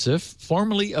Joseph,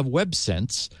 formerly of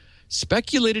WebSense,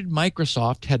 speculated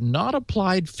Microsoft had not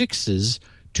applied fixes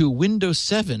to Windows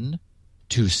 7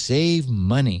 to save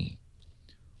money.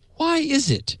 Why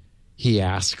is it, he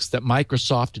asks, that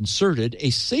Microsoft inserted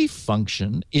a safe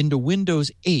function into Windows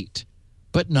 8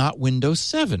 but not Windows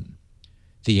 7?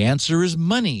 The answer is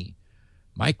money.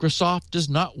 Microsoft does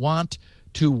not want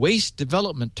to waste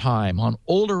development time on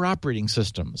older operating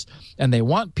systems, and they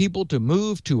want people to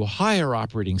move to higher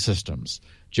operating systems,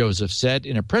 Joseph said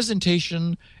in a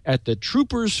presentation at the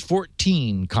Troopers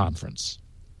 14 conference.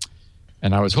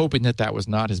 And I was hoping that was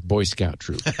not his Boy Scout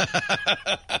troop.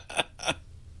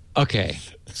 Okay,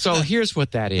 so here's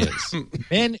what that is.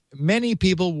 Many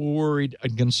people were worried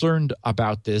and concerned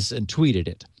about this and tweeted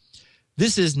it.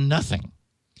 This is nothing.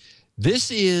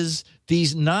 This is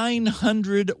these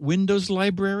 900 Windows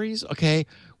libraries. Okay,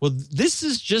 well, this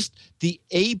is just the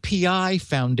API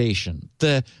foundation,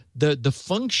 the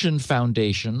function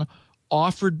foundation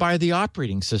offered by the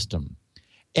operating system.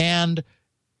 And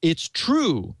it's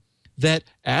true that,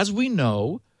 as we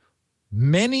know,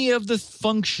 many of the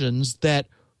functions that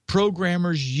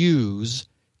programmers use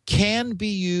can be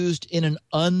used in an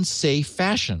unsafe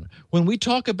fashion. When we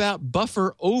talk about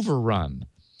buffer overrun,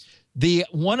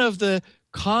 one of the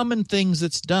common things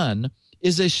that's done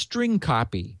is a string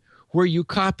copy, where you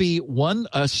copy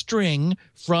a string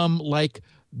from like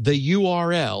the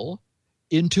URL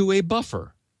into a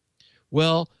buffer.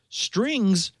 Well,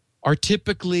 strings are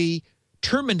typically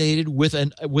terminated with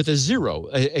a zero,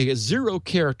 a zero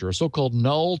character, a so-called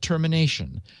null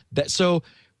termination. So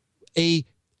a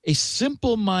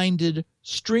simple-minded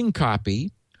string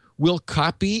copy will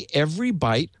copy every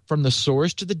byte from the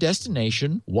source to the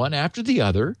destination, one after the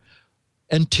other,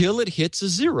 until it hits a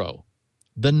zero,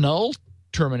 the null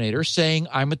terminator saying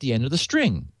I'm at the end of the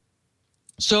string.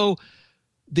 So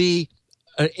a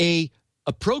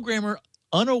programmer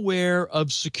unaware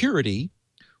of security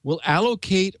will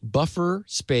allocate buffer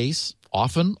space,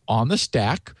 often on the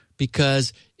stack,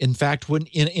 because in fact, when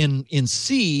in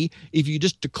C, if you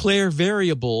just declare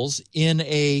variables in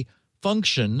a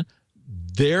function,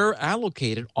 they're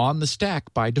allocated on the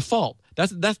stack by default.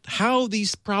 That's how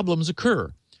these problems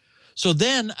occur. So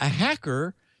then a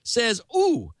hacker says,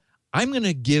 ooh, I'm going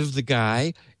to give the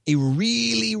guy a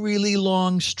really, really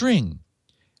long string,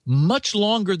 much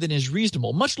longer than is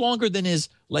reasonable, much longer than is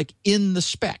like in the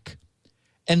spec.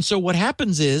 And so what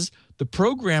happens is the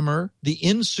programmer, the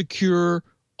insecure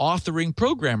authoring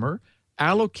programmer,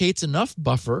 allocates enough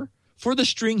buffer for the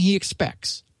string he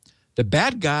expects. The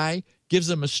bad guy gives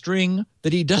him a string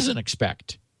that he doesn't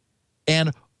expect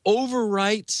and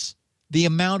overwrites the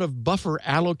amount of buffer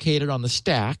allocated on the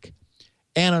stack.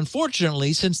 And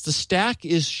unfortunately, since the stack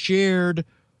is shared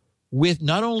with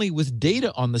not only with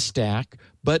data on the stack,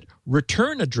 but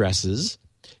return addresses,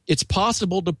 it's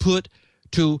possible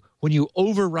when you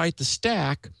overwrite the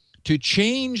stack, to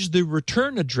change the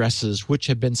return addresses which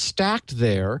have been stacked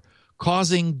there,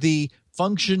 causing the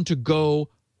function to go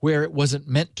where it wasn't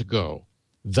meant to go.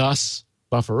 Thus,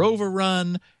 buffer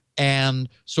overrun and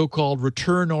so-called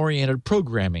return-oriented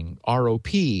programming,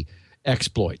 ROP,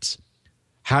 exploits.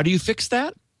 How do you fix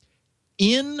that?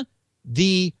 In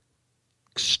the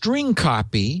string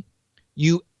copy,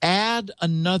 you add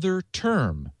another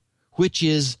term, which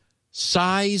is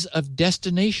size of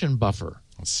destination buffer.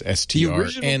 It's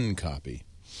strn copy.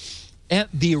 And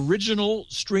the original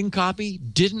string copy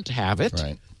didn't have it.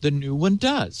 Right. The new one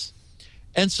does.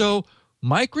 And so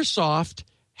Microsoft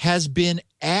has been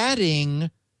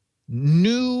adding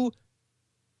new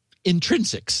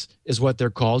intrinsics, is what they're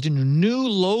called, new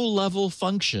low-level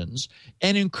functions,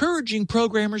 and encouraging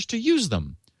programmers to use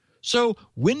them. So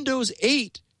Windows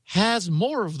 8 has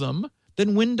more of them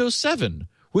than Windows 7,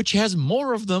 which has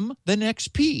more of them than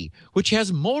XP, which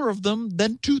has more of them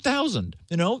than 2000.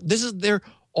 They're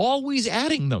always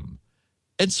adding them.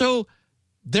 And so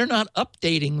they're not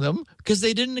updating them because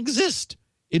they didn't exist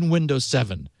in Windows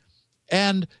 7.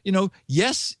 And,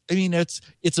 yes, I mean,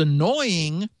 it's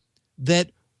annoying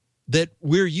that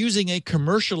we're using a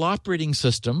commercial operating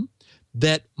system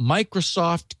that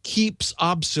Microsoft keeps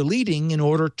obsoleting in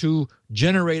order to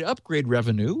generate upgrade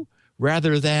revenue,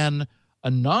 rather than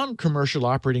a non-commercial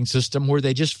operating system where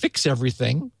they just fix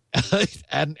everything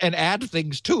and add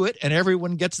things to it and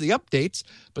everyone gets the updates.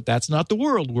 But that's not the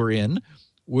world we're in.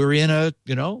 We're in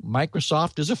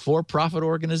Microsoft is a for-profit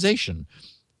organization.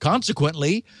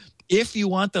 Consequently, if you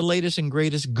want the latest and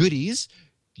greatest goodies,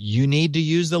 you need to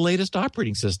use the latest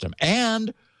operating system.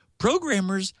 And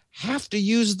programmers have to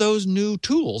use those new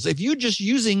tools. If you're just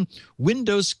using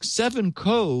Windows 7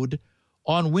 code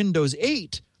on Windows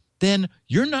 8, then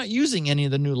you're not using any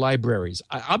of the new libraries.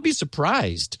 I'll be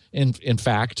surprised, in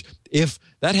fact, if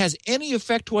that has any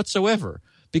effect whatsoever.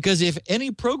 Because if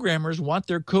any programmers want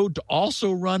their code to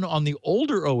also run on the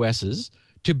older OSs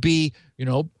to be,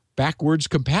 backwards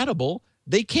compatible,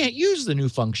 they can't use the new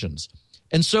functions.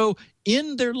 And so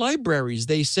in their libraries,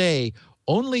 they say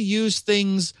only use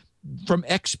things from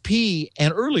XP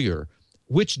and earlier,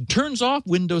 which turns off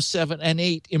Windows 7 and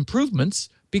 8 improvements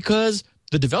because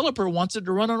the developer wants it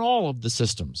to run on all of the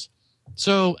systems.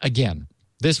 So again,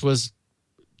 this was,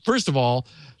 first of all,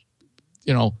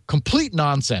 complete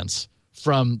nonsense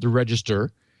from the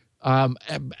register,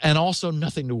 and also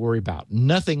nothing to worry about.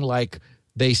 Nothing like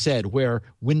they said where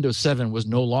Windows 7 was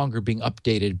no longer being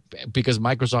updated because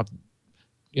Microsoft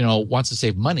wants to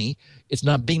save money. It's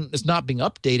not being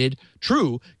updated.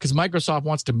 True, because Microsoft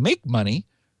wants to make money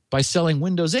by selling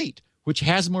Windows 8, which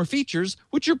has more features,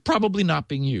 which are probably not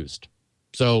being used.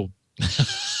 So,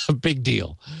 a big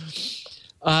deal.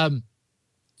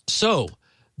 So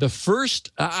the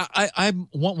first, I'm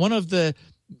one of the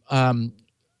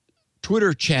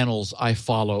Twitter channels I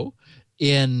follow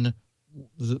in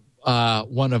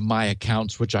one of my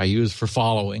accounts, which I use for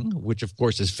following, which of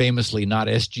course is famously not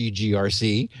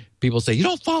SGGRC. People say, you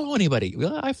don't follow anybody.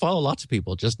 Well, I follow lots of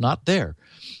people, just not there.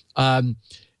 It's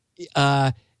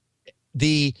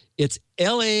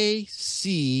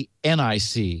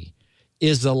LACNIC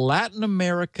is the Latin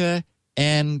America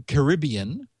and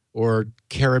Caribbean, or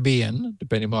Caribbean,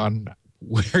 depending on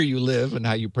where you live and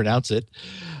how you pronounce it,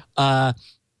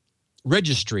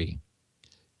 registry.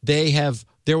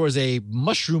 There was a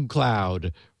mushroom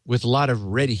cloud with a lot of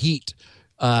red heat,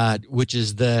 which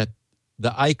is the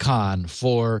icon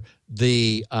for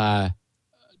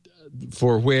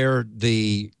where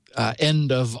the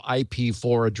end of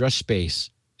IP4 address space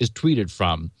is tweeted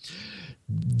from.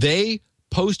 They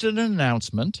posted an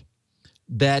announcement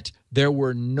that there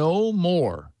were no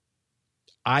more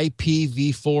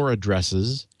IPv4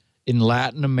 addresses in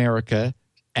Latin America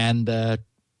and the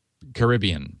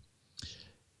Caribbean.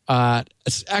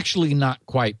 It's actually not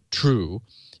quite true.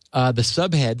 The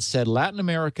subhead said Latin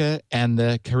America and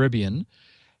the Caribbean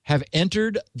have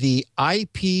entered the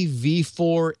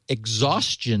IPv4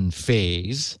 exhaustion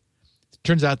phase.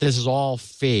 Turns out this is all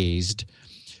phased.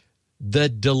 The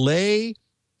delay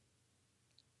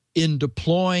in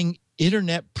deploying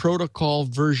Internet Protocol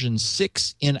version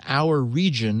 6 in our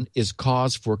region is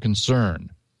cause for concern.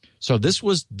 So this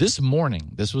was this morning.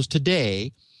 This was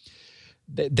today.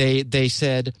 They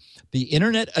said the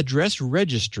Internet Address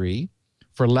Registry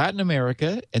for Latin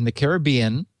America and the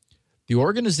Caribbean, the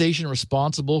organization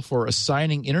responsible for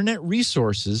assigning Internet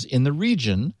resources in the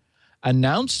region,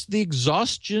 announced the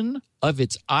exhaustion of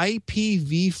its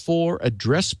IPv4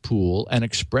 address pool and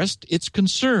expressed its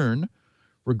concern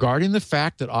regarding the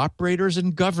fact that operators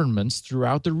and governments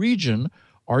throughout the region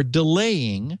are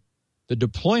delaying the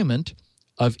deployment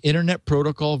of Internet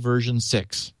Protocol version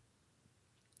 6.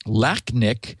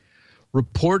 LACNIC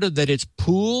reported that its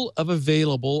pool of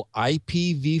available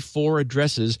IPv4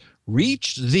 addresses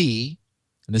reached and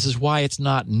this is why it's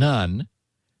not none,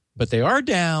 but they are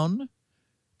down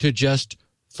to just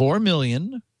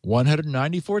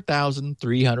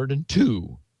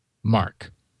 4,194,302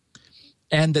 mark.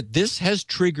 And that this has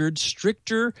triggered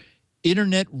stricter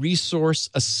Internet resource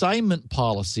assignment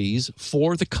policies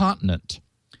for the continent.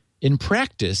 In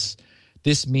practice,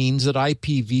 this means that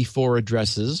IPv4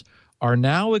 addresses are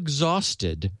now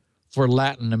exhausted for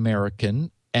Latin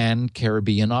American and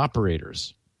Caribbean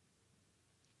operators.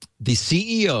 The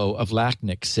CEO of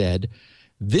LACNIC said,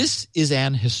 "This is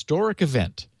an historic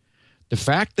event. The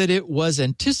fact that it was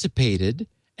anticipated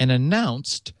and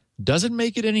announced doesn't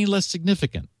make it any less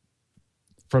significant.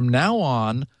 From now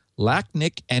on,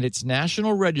 LACNIC and its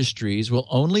national registries will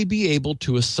only be able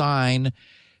to assign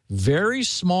very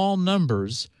small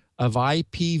numbers of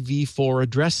IPv4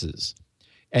 addresses,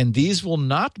 and these will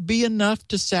not be enough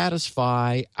to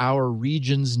satisfy our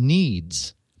region's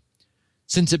needs.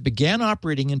 Since it began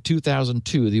operating in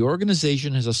 2002, the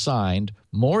organization has assigned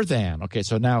more than,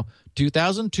 so now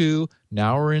 2002,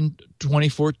 now we're in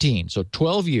 2014, so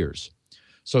 12 years.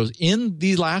 So in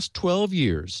the last 12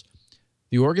 years,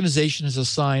 the organization has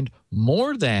assigned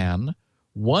more than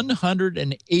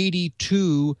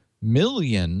 182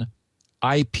 million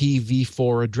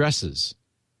IPv4 addresses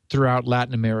throughout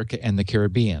Latin America and the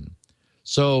Caribbean.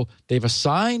 So they've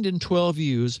assigned in 12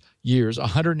 years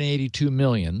 182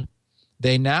 million.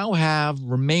 They now have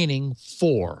remaining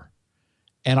 4.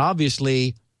 And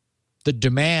obviously, the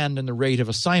demand and the rate of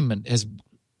assignment has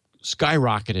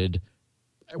skyrocketed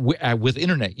with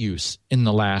Internet use in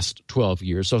the last 12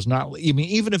 years. So it's not,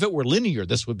 even if it were linear,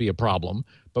 this would be a problem,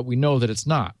 but we know that it's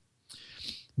not.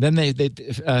 Then they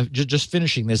just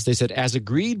finishing this, they said, as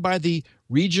agreed by the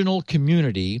regional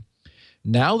community,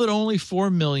 now that only 4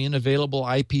 million available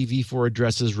IPv4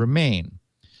 addresses remain,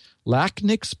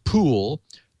 LACNIC's pool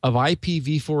of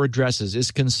IPv4 addresses is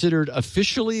considered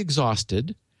officially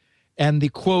exhausted, and the,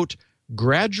 quote,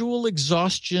 gradual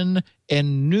exhaustion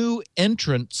and new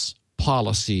entrance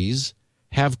policies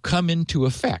have come into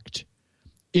effect,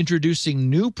 introducing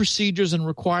new procedures and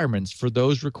requirements for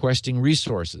those requesting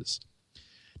resources.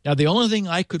 Now, the only thing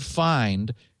I could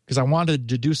find, because I wanted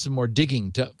to do some more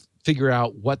digging to figure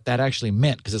out what that actually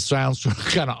meant, because it sounds sort of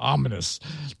kind of ominous,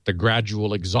 the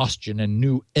gradual exhaustion and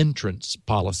new entrance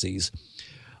policies.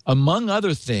 Among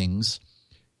other things,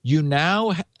 you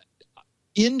now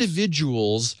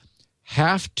individuals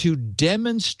have to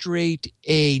demonstrate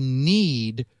a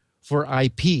need for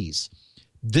IPs.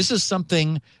 This is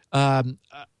something,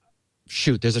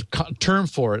 there's a term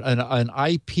for it, an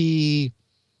IP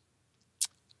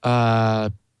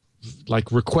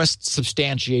like request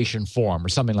substantiation form or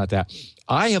something like that.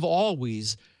 I have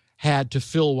always had to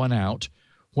fill one out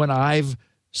when I've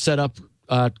set up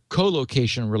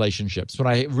co-location relationships. When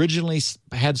I originally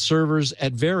had servers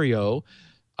at Vario,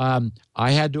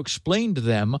 I had to explain to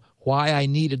them why I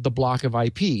needed the block of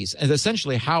IPs and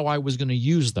essentially how I was going to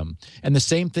use them. And the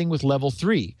same thing with level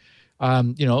 3.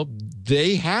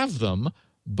 They have them,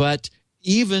 but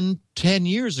even 10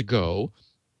 years ago,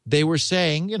 they were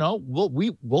saying,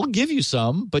 we'll give you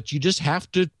some, but you just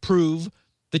have to prove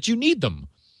that you need them.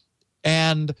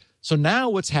 And so now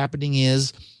what's happening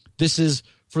is this is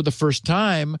for the first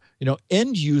time,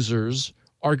 end users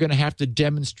are going to have to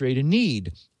demonstrate a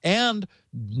need. And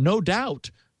no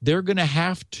doubt they're going to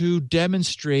have to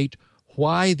demonstrate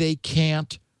why they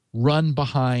can't run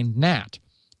behind NAT.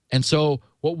 And so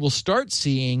what we'll start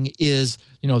seeing is,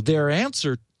 their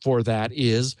answer for that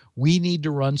is we need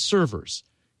to run servers.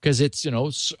 Because it's,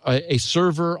 a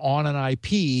server on an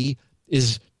IP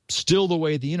is still the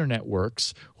way the internet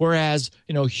works, whereas,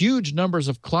 huge numbers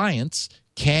of clients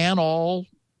can all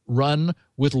run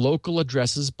with local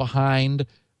addresses behind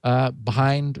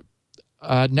network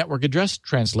address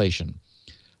translation.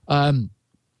 And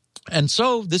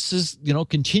so this is,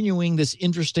 continuing this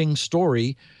interesting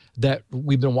story that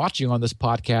we've been watching on this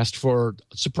podcast for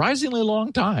a surprisingly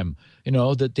long time,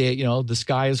 that the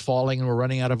sky is falling and we're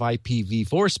running out of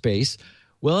IPv4 space.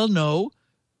 Well, no.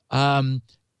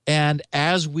 And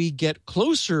as we get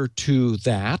closer to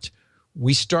that,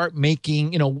 we start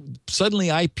making, suddenly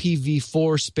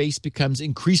IPv4 space becomes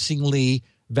increasingly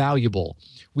valuable.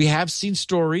 We have seen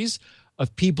stories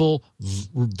of people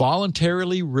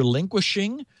voluntarily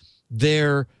relinquishing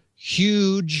their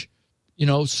huge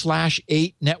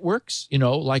 /8 networks,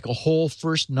 like a whole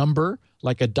first number,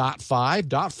 like a .5.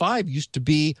 .5 used to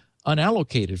be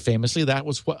unallocated. Famously, that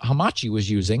was what Hamachi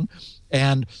was using.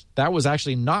 And that was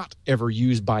actually not ever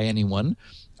used by anyone.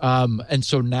 And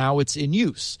so now it's in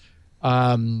use.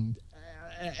 And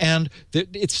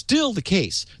it's still the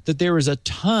case that there is a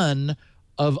ton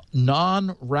of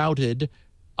non-routed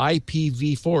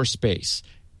IPv4 space.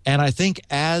 And I think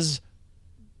as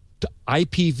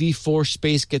IPv4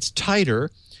 space gets tighter,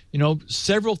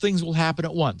 several things will happen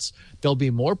at once. There'll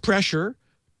be more pressure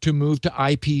to move to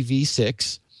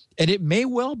IPv6, and it may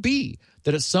well be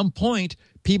that at some point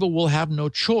people will have no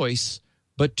choice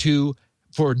but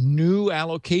for new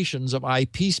allocations of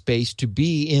IP space to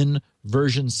be in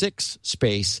version 6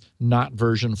 space, not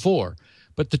version 4.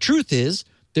 But the truth is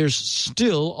there's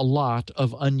still a lot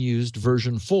of unused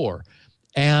version 4.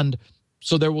 And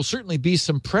so there will certainly be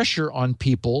some pressure on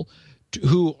people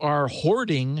who are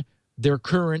hoarding their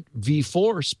current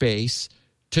V4 space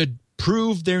to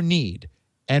prove their need.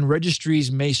 And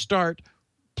registries may start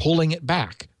pulling it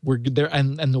back.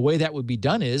 And the way that would be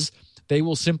done is they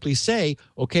will simply say,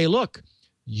 okay, look,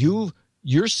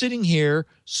 you're sitting here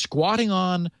squatting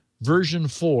on version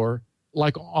 4,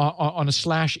 like on a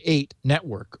 /8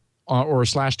 network. Or a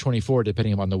 /24,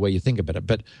 depending on the way you think about it.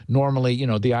 But normally,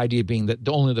 the idea being that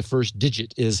only the first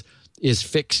digit is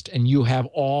fixed and you have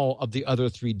all of the other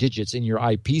 3 digits in your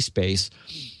IP space.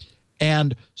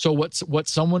 And so what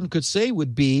someone could say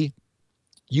would be,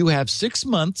 you have 6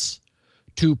 months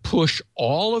to push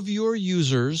all of your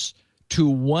users to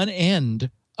one end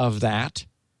of that,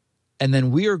 and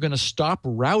then we are going to stop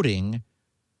routing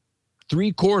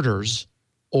 3/4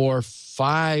 or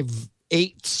 5/8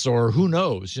 or who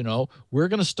knows, we're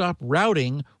going to stop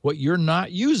routing what you're not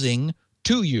using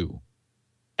to you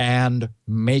and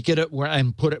make it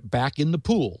and put it back in the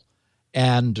pool.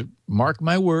 And mark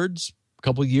my words, a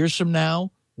couple of years from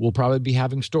now, we'll probably be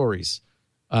having stories,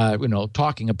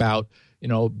 talking about,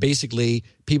 basically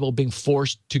people being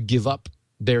forced to give up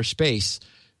their space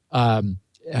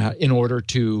in order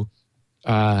to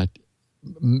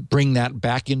bring that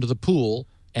back into the pool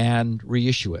and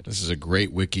reissue it. This is a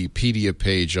great Wikipedia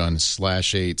page on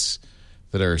 /8s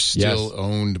that are still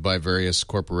owned by various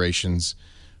corporations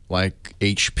like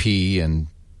HP and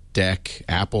DEC.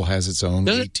 Apple has its own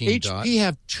 18 dot. HP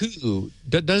have 2.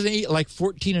 Doesn't it, like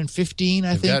 14 and 15,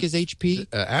 I think, is HP?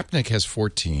 Apnic has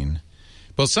 14.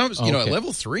 Well, some,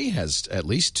 level 3 has at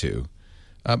least 2.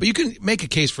 But you can make a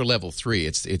case for level 3.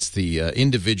 It's the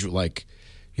individual, like,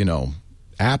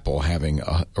 Apple having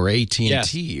or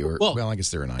AT&T or I guess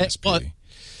they're an ISP.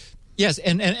 Yes,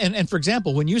 and for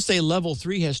example, when you say level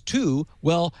 3 has 2,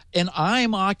 well, and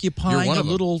I'm occupying one a of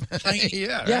them. little tiny,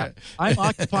 Right. I'm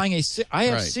occupying I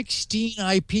have Right. 16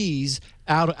 IPs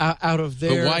out of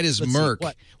there. But why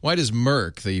does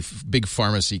Merck, the big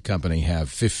pharmacy company, have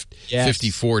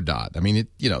 54 dot? I mean,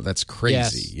 that's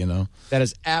crazy. Yes. That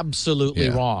is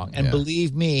absolutely wrong. And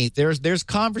believe me, there's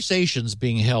conversations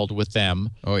being held with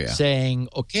them. Oh, yeah. Saying,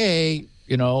 okay,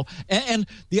 and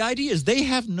the idea is they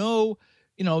have no.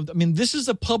 This is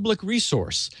a public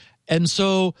resource, and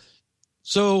so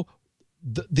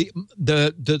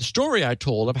the story I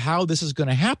told of how this is going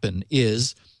to happen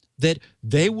is that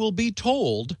they will be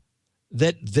told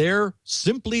that they're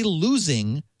simply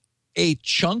losing a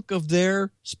chunk of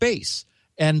their space,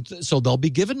 and so they'll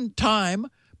be given time,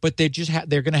 but they're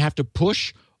going to have to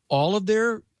push all of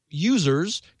their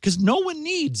users because no one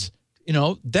needs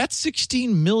that's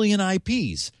 16 million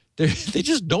IPs. They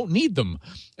just don't need them.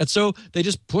 And so they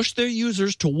just push their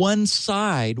users to one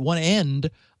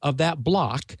end of that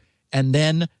block, and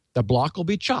then the block will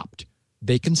be chopped.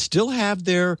 They can still have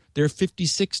their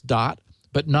 56 dot,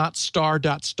 but not star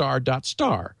dot star dot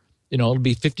star. It'll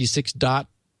be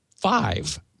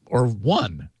 56.5 or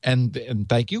 1. And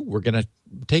thank you. We're going to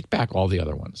take back all the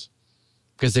other ones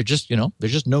because there's just no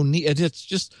need. It's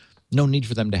just no need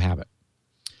for them to have it.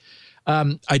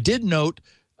 I did note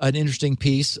an interesting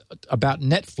piece about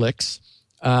Netflix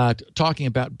talking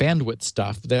about bandwidth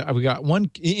stuff. We got one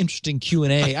interesting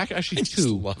Q&A, actually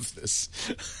two. I love this.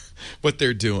 What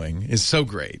they're doing is so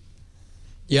great.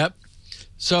 Yep.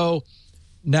 So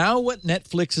now what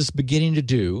Netflix is beginning to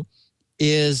do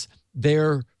is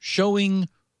they're showing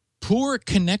poor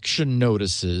connection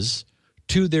notices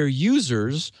to their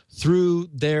users through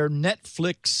their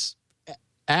Netflix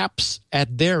apps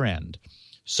at their end.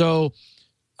 So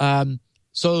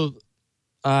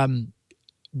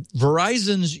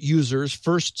Verizon's users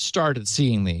first started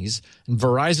seeing these, and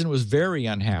Verizon was very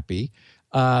unhappy.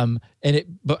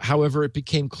 However, it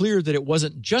became clear that it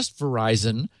wasn't just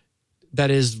Verizon.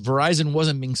 That is, Verizon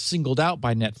wasn't being singled out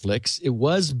by Netflix. It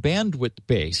was bandwidth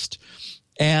based.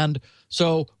 And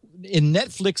so in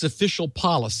Netflix official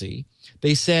policy,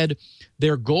 they said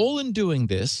their goal in doing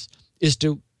this is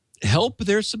to help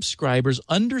their subscribers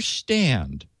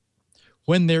understand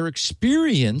when their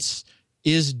experience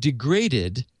is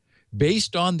degraded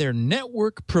based on their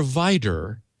network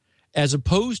provider as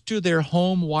opposed to their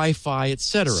home Wi-Fi,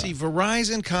 etc. See,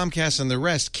 Verizon, Comcast, and the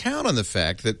rest count on the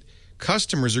fact that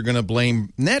customers are going to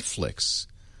blame Netflix.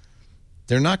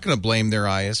 They're not going to blame their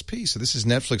ISP. So this is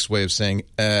Netflix's way of saying,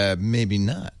 maybe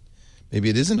not. Maybe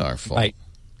it isn't our fault. Right.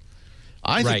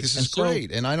 I think this is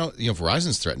great. And I don't,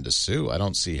 Verizon's threatened to sue. I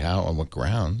don't see how, on what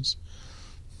grounds.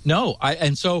 No,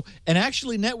 and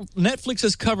actually Netflix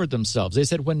has covered themselves. They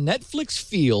said when Netflix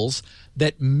feels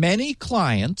that many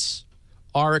clients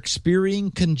are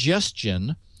experiencing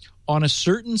congestion on a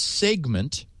certain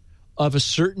segment of a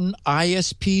certain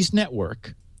ISP's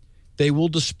network, they will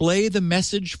display the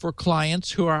message for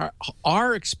clients who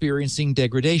are experiencing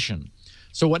degradation.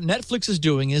 So what Netflix is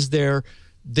doing is they're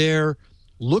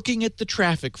looking at the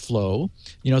traffic flow.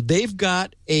 They've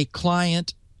got a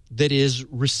client that is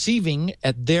receiving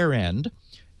at their end,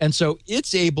 and so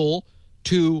it's able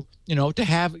to to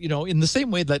have in the same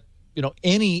way that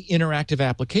any interactive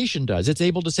application does. It's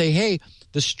able to say, hey,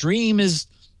 the stream is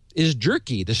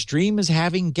jerky, the stream is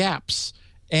having gaps,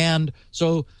 and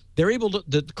so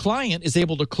the client is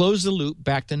able to close the loop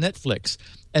back to Netflix,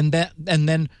 and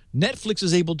then Netflix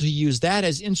is able to use that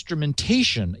as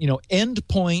instrumentation,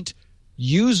 endpoint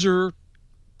user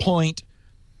point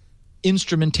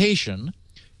instrumentation,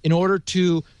 in order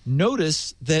to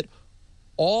notice that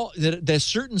a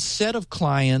certain set of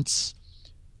clients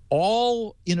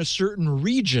all in a certain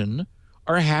region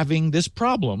are having this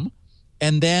problem,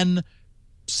 and then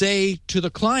say to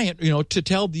the client, to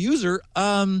tell the user,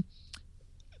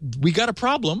 we got a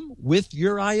problem with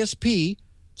your ISP,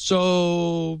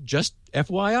 so just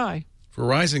FYI.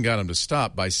 Verizon got them to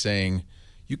stop by saying,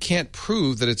 you can't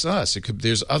prove that it's us.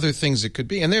 There's other things it could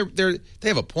be. And they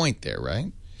have a point there,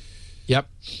 right? Yep.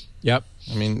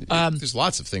 I mean, there's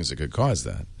lots of things that could cause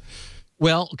that.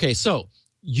 Well, okay, so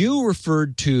you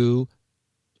referred to,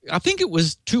 I think it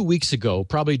was 2 weeks ago,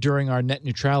 probably during our net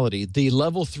neutrality, the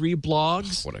level 3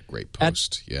 blogs. What a great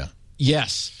post, yeah.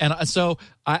 Yes, and so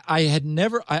I had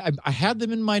never, I had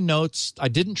them in my notes. I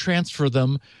didn't transfer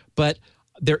them, but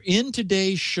they're in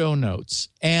today's show notes.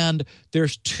 And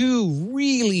there's 2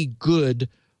 really good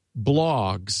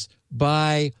blogs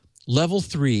by level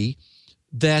 3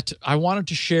 that I wanted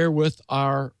to share with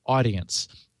our audience.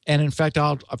 And in fact,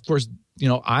 I'm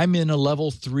in a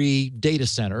level 3 data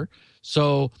center.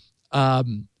 So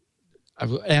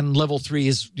and level 3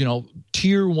 is,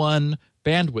 tier 1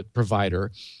 bandwidth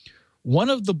provider. One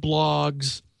of the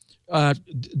blogs,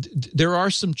 there are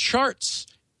some charts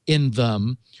in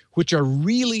them which are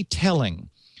really telling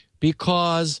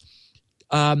because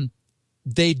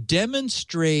they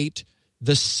demonstrate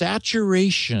the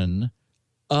saturation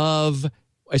of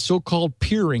a so-called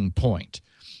peering point.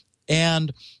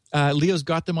 And Leo's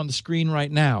got them on the screen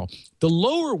right now. The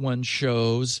lower one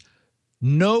shows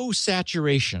no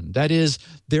saturation. That is,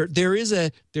 there's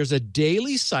a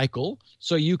daily cycle,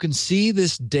 so you can see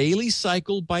this daily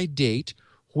cycle by date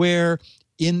where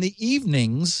in the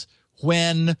evenings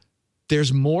when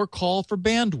there's more call for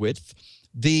bandwidth,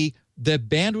 the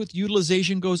bandwidth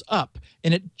utilization goes up,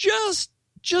 and it just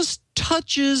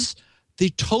touches the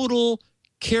total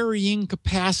carrying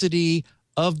capacity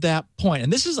of that point.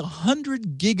 And this is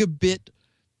 100 gigabit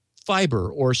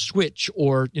fiber or switch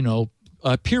or,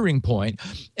 a peering point.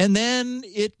 And then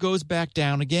it goes back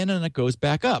down again and it goes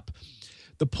back up.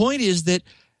 The point is that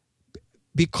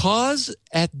because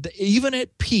even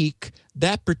at peak,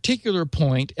 that particular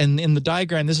point, and in the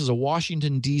diagram, this is a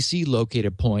Washington, D.C.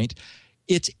 located point,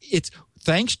 it's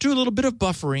thanks to a little bit of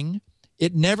buffering,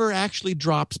 it never actually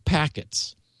drops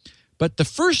packets. But the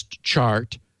first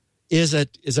chart is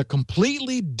a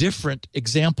completely different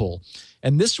example.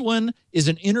 And this one is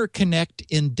an interconnect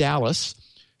in Dallas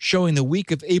showing the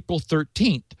week of April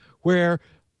 13th, where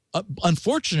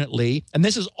unfortunately, and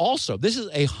this is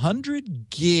a 100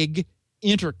 gig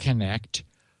interconnect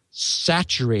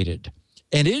saturated.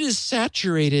 And it is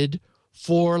saturated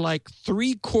for like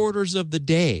 3/4 of the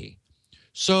day.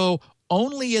 So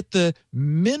only at the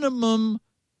minimum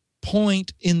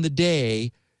point in the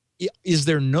day is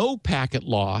there no packet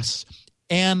loss.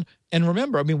 And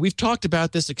remember, we've talked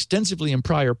about this extensively in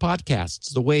prior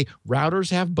podcasts, the way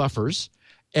routers have buffers.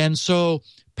 And so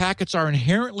packets are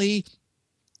inherently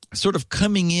sort of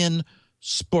coming in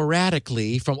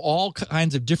sporadically from all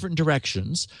kinds of different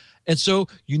directions. And so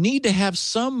you need to have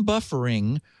some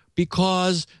buffering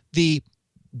because the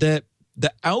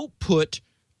output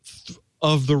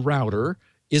of the router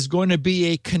is going to be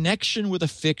a connection with a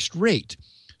fixed rate.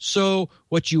 So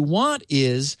what you want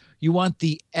is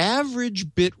the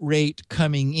average bit rate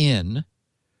coming in.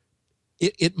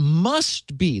 It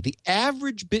must be, the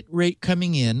average bit rate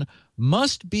coming in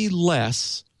must be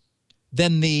less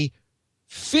than the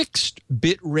fixed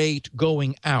bit rate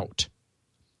going out.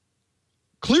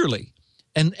 Clearly.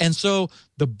 And so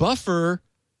the buffer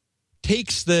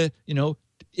takes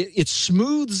it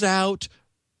smooths out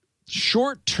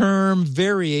short-term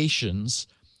variations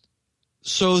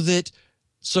so that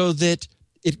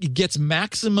it gets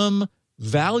maximum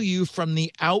value from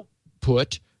the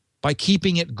output by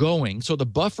keeping it going. So the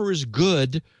buffer is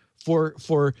good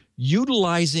for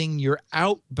utilizing your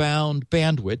outbound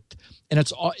bandwidth,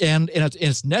 and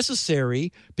it's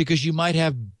necessary because you might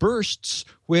have bursts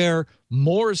where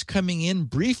more is coming in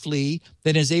briefly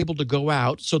than is able to go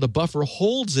out. So the buffer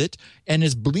holds it and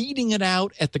is bleeding it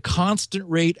out at the constant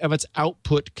rate of its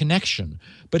output connection.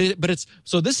 But it's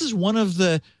so this is one of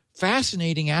the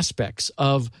fascinating aspects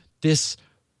of this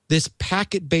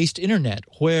packet-based internet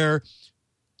where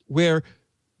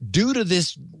due to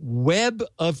this web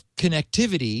of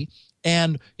connectivity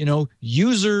and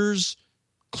users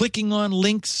clicking on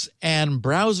links and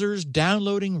browsers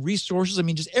downloading resources,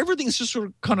 just everything's just sort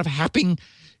of kind of happening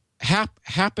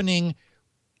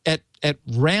at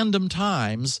random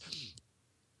times.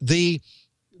 The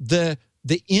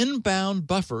inbound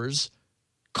buffers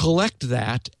collect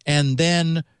that and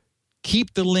then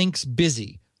keep the links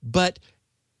busy.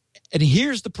 And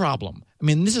here's the problem.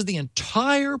 This is the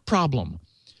entire problem.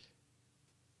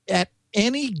 At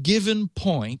any given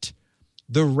point,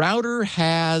 the router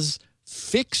has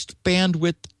fixed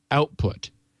bandwidth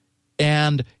output.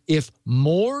 And if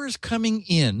more is coming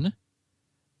in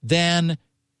than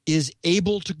is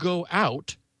able to go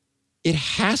out, it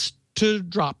has to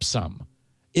drop some.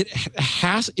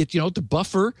 The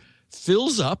buffer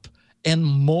fills up and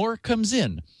more comes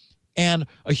in. And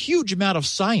a huge amount of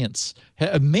science,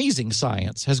 amazing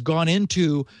science, has gone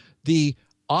into the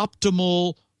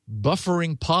optimal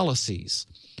buffering policies.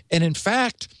 And in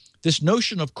fact, this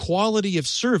notion of quality of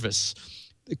service,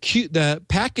 the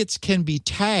packets can be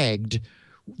tagged.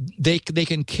 They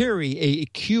can carry a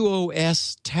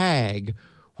QoS tag,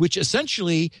 which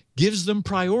essentially gives them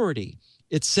priority.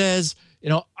 It says,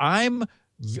 I'm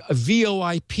a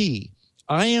VoIP.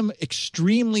 I am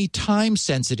extremely time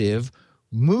sensitive.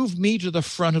 Move me to the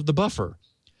front of the buffer.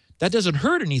 That doesn't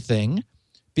hurt anything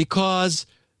because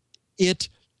it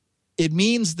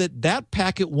means that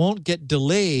packet won't get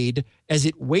delayed as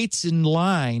it waits in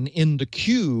line in the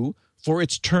queue for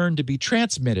its turn to be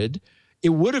transmitted. it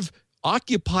would have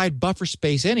occupied buffer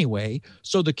space anyway,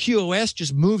 so the QoS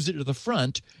just moves it to the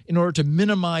front in order to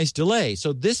minimize delay.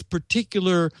 So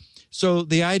the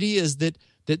idea is that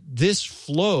this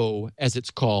flow, as it's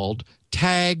called,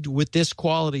 tagged with this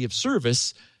quality of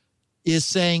service, is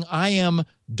saying, I am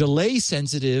delay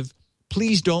sensitive,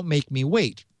 please don't make me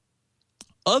wait.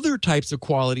 Other types of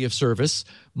quality of service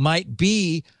might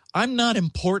be, I'm not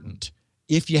important.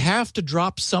 If you have to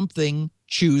drop something,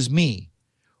 choose me.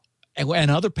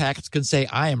 And other packets can say,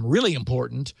 I am really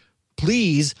important.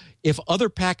 Please, if other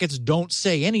packets don't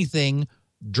say anything,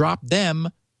 drop them,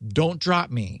 don't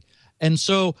drop me. And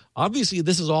so obviously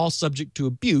this is all subject to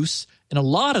abuse. And a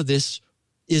lot of this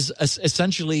is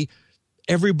essentially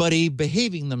everybody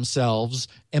behaving themselves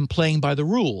and playing by the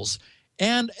rules.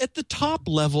 And at the top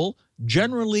level,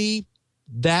 generally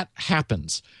that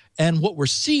happens. And what we're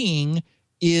seeing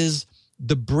is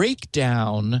the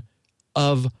breakdown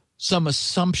of some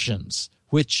assumptions,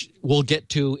 which we'll get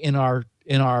to in our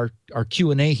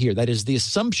Q&A here. That is the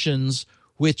assumptions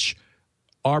which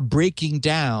are breaking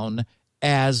down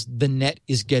as the net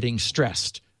is getting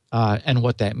stressed, and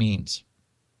what that means.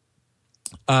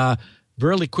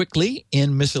 Really quickly,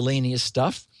 in miscellaneous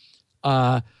stuff,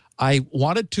 I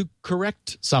wanted to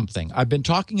correct something. I've been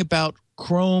talking about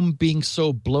Chrome being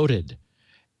so bloated,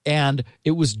 and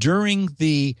it was during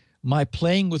my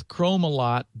playing with Chrome a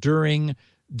lot during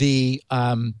the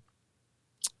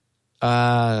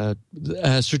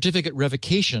certificate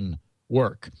revocation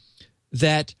work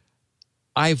that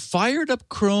I fired up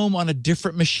Chrome on a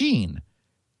different machine,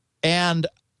 and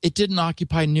it didn't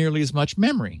occupy nearly as much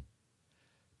memory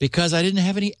because I didn't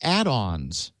have any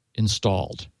add-ons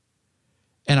installed.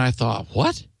 And I thought,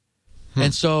 what?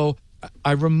 And so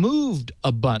I removed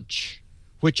a bunch,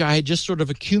 which I had just sort of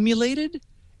accumulated,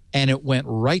 and it went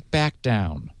right back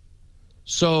down.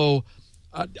 So,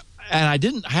 and I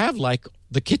didn't have like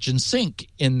the kitchen sink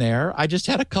in there. I just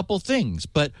had a couple things,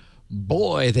 but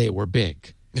boy, they were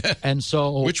big. And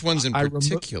so which ones in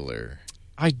particular?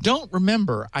 I don't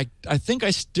remember. I think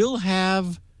I still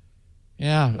have.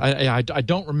 Yeah, I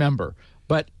don't remember.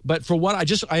 But for what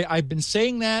I've been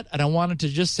saying that, and I wanted to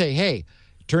just say, hey,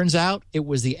 turns out it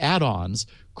was the add-ons.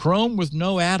 Chrome with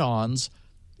no add-ons.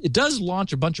 It does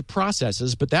launch a bunch of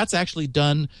processes, but that's actually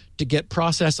done to get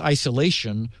process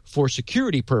isolation for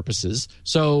security purposes.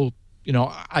 So,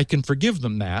 I can forgive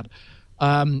them that.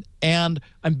 And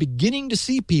I'm beginning to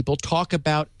see people talk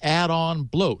about add-on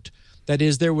bloat. That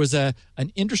is, there was an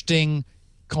interesting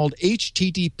called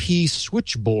HTTP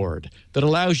switchboard that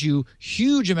allows you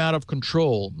huge amount of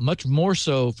control, much more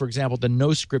so, for example, than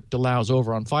NoScript allows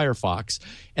over on Firefox.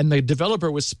 And the developer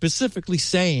was specifically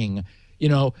saying,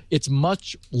 it's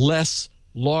much less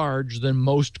large than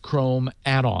most Chrome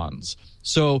add-ons.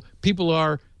 So people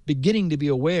are beginning to be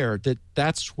aware that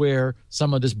that's where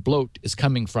some of this bloat is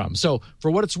coming from. So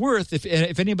for what it's worth,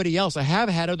 if anybody else, I have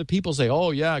had other people say,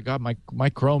 oh, yeah, God, my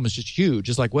Chrome is just huge.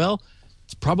 It's like, well,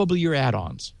 it's probably your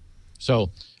add-ons.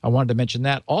 So I wanted to mention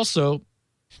that. Also,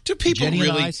 do people Jenny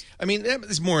really? I mean, that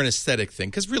is more an aesthetic thing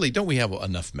because really, don't we have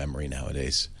enough memory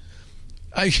nowadays?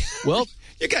 Well,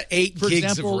 you got 8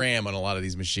 gigs of RAM on a lot of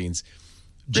these machines.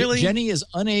 Really, Jenny is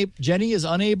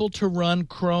unable to run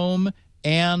Chrome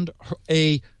and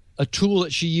a tool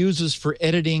that she uses for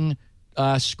editing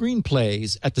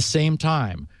screenplays at the same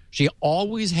time. She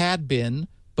always had been,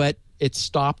 but it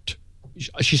stopped.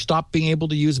 She stopped being able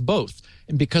to use both.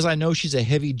 And because I know she's a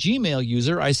heavy Gmail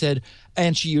user, I said,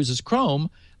 and she uses Chrome,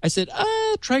 I said,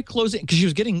 try closing, because she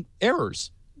was getting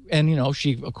errors. And,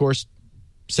 she, of course,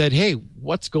 said, hey,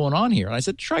 what's going on here? And I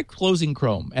said, try closing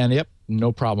Chrome. And, yep,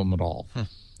 no problem at all.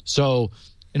 So,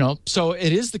 so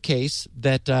it is the case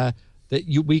that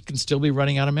we can still be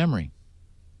running out of memory.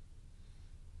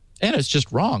 And it's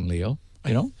just wrong, Leo,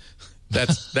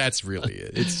 That's really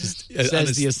it. It's just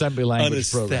says the assembly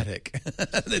language unaesthetic.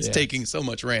 That's taking so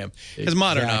much RAM. Because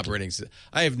modern operating system,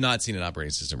 I have not seen an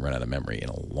operating system run out of memory in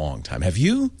a long time. Have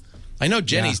you? I know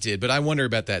Jenny's did, but I wonder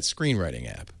about that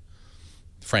screenwriting app.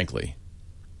 Frankly,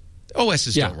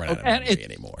 OSs don't run out of memory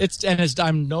anymore.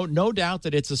 I'm no doubt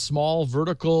that it's a small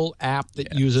vertical app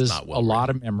that uses a lot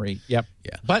of memory. Yep.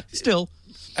 Yeah. But still,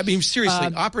 I mean,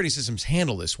 seriously, operating systems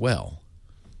handle this well.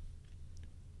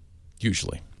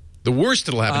 Usually. The worst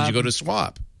that'll happen is you go to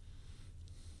swap,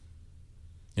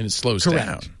 and it slows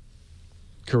down.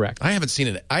 Correct. I haven't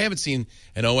seen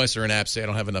an OS or an app say I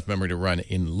don't have enough memory to run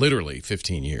in literally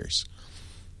 15 years.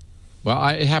 Well,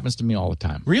 it happens to me all the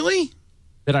time. Really?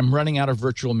 That I'm running out of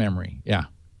virtual memory. Yeah.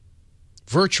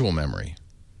 Virtual memory.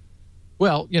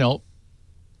 Well,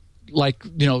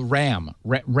 RAM.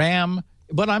 RAM,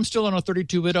 but I'm still on a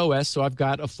 32-bit OS, so I've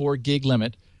got a 4 gig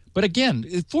limit. But again,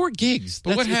 4 gigs.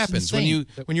 But what happens when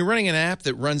you're running an app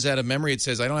that runs out of memory? It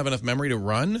says, I don't have enough memory to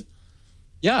run?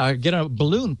 Yeah, again, a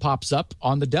balloon pops up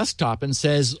on the desktop and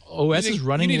says, OS is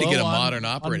running low. You need to get a modern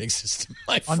operating system,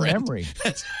 my friend. On memory.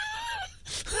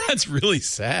 That's really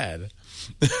sad.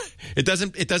 It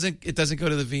doesn't go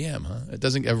to the VM, huh? It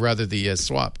doesn't, rather the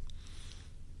swap.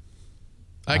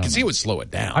 I can see it would slow it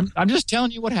down. I'm just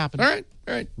telling you what happened. All right.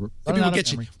 Maybe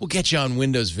we'll get you on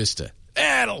Windows Vista.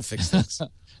 That'll fix things.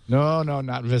 No,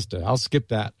 not Vista. I'll skip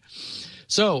that.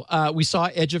 So we saw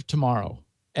Edge of Tomorrow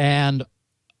and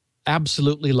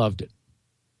absolutely loved it.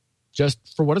 Just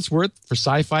for what it's worth, for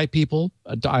sci-fi people,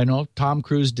 I know Tom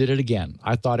Cruise did it again.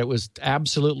 I thought it was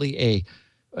absolutely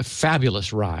a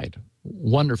fabulous ride.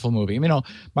 Wonderful movie. You know,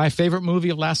 my favorite movie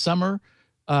of last summer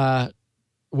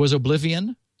was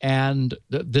Oblivion, and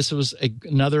this was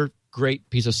another great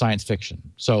piece of science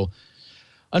fiction. So,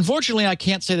 unfortunately, I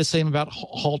can't say the same about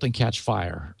Halt and Catch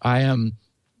Fire. I am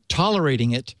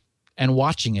tolerating it and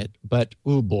watching it, but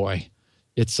oh boy,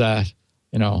 it's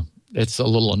it's a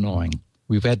little annoying.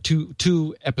 We've had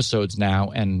two episodes now,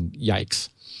 and yikes.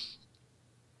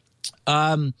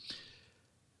 And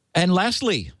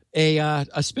lastly, a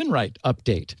SpinRite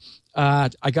update.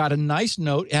 I got a nice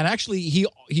note, and actually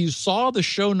he saw the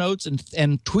show notes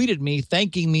and tweeted me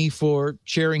thanking me for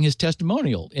sharing his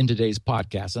testimonial in today's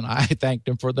podcast, and I thanked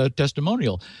him for the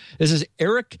testimonial. This is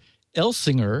Eric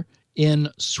Elsinger in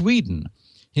Sweden.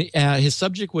 His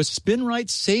subject was SpinRite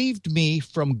saved me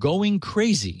from going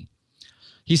crazy.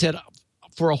 He said,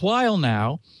 for a while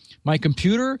now, my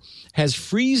computer has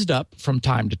freezed up from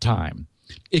time to time.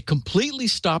 It completely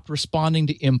stopped responding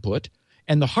to input,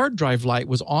 and the hard drive light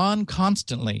was on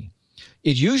constantly.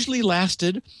 It usually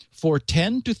lasted for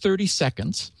 10 to 30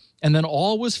 seconds, and then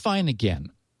all was fine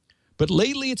again. But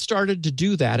lately it started to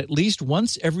do that at least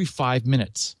once every 5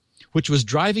 minutes, which was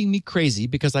driving me crazy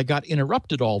because I got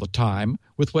interrupted all the time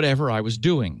with whatever I was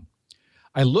doing.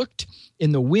 I looked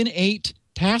in the Win8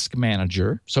 Task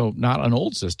Manager, so not an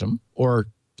old system, or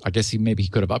I guess he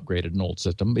could have upgraded an old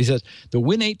system. He says the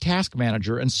Win8 Task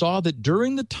Manager and saw that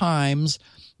during the times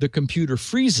the computer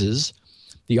freezes,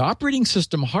 the operating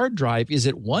system hard drive is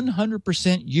at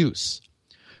 100% use,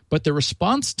 but the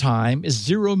response time is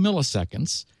 0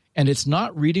 milliseconds, and it's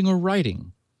not reading or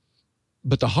writing.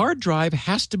 But the hard drive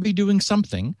has to be doing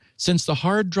something since the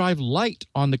hard drive light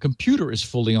on the computer is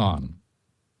fully on.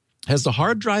 Has the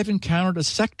hard drive encountered a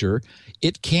sector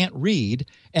it can't read,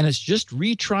 and it's just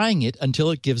retrying it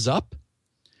until it gives up?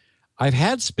 I've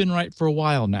had SpinRite for a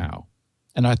while now,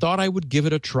 and I thought I would give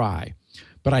it a try,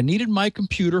 but I needed my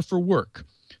computer for work,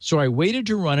 so I waited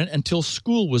to run it until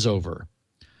school was over.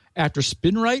 After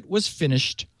SpinRite was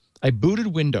finished, I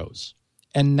booted Windows,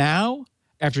 and now,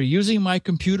 after using my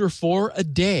computer for a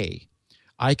day,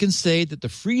 I can say that the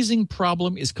freezing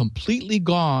problem is completely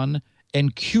gone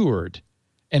and cured,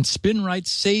 and SpinRite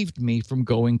saved me from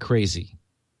going crazy.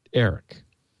 Eric.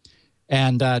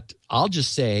 And I'll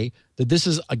just say that this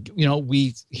is,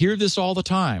 we hear this all the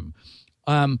time.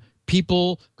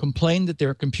 People complain that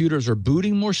their computers are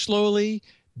booting more slowly.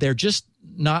 They're just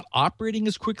not operating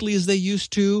as quickly as they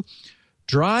used to.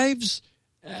 Drives,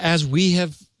 as we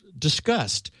have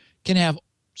discussed, can have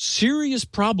serious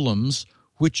problems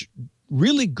which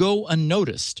really go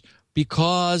unnoticed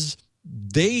because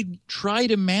they try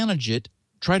to manage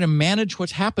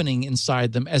what's happening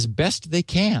inside them as best they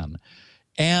can.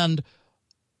 And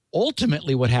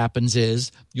ultimately what happens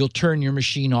is you'll turn your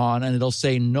machine on and it'll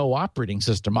say no operating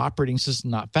system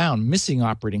not found, missing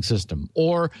operating system,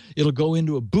 or it'll go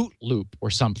into a boot loop or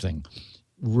something.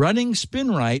 Running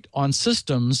SpinRite on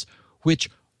systems which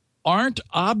aren't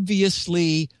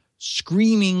obviously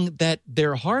screaming that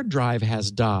their hard drive has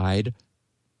died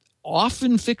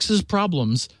often fixes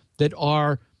problems that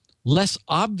are less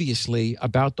obviously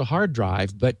about the hard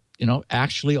drive, but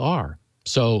actually are.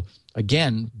 So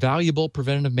again, valuable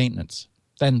preventative maintenance.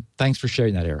 Then thanks for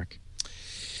sharing that, Eric.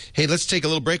 Hey, let's take a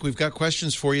little break. We've got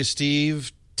questions for you,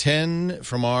 Steve. 10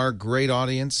 from our great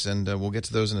audience, and we'll get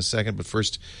to those in a second. But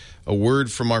first, a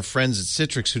word from our friends at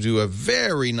Citrix, who do a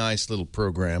very nice little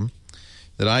program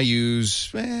that I use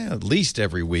at least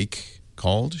every week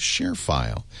called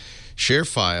ShareFile.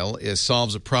 ShareFile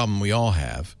solves a problem we all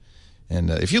have. And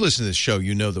if you listen to this show,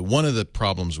 you know that one of the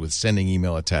problems with sending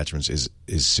email attachments is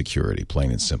security, plain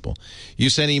and simple. You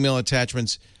send email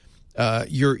attachments,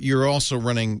 you're also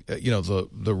running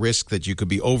the risk that you could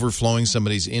be overflowing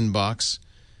somebody's inbox.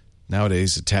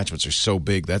 Nowadays, attachments are so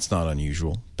big, that's not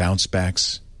unusual. Bounce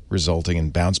backs, resulting in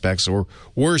bounce backs, or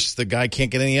worse, the guy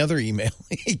can't get any other email.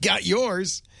 He got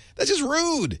yours. That's just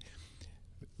rude.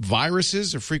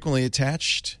 Viruses are frequently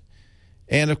attached.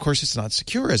 And, of course, it's not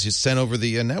secure as it's sent over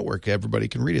the network. Everybody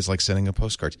can read it. It's like sending a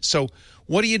postcard. So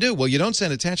what do? Well, you don't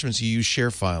send attachments. You use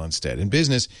ShareFile instead. In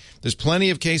business, there's plenty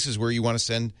of cases where you want to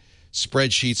send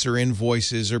spreadsheets or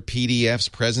invoices or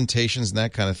PDFs, presentations, and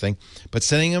that kind of thing. But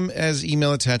sending them as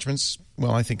email attachments,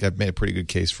 well, I think I've made a pretty good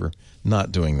case for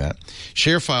not doing that.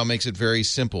 ShareFile makes it very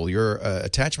simple. Your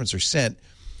attachments are sent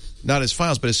not as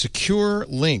files, but as secure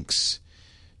links.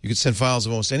 You can send files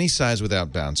of almost any size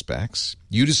without bounce backs.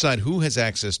 You decide who has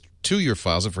access to your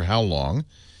files and for how long.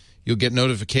 You'll get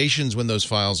notifications when those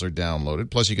files are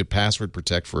downloaded. Plus, you could password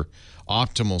protect for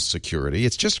optimal security.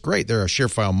 It's just great. There are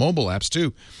ShareFile mobile apps,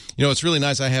 too. You know, it's really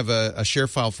nice. I have a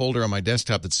ShareFile folder on my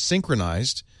desktop that's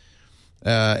synchronized.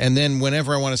 And then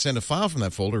whenever I want to send a file from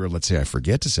that folder, or let's say I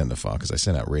forget to send a file because I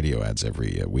send out radio ads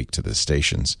every week to the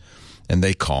stations, and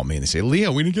they call me and they say,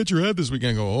 Leo, we didn't get your ad this week.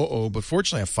 And I go, uh-oh. But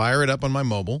fortunately, I fire it up on my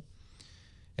mobile,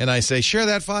 and I say, share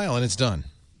that file, and it's done.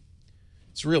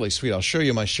 It's really sweet. I'll show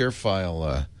you my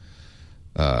ShareFile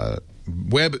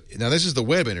web. Now, this is the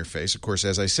web interface. Of course,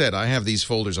 as I said, I have these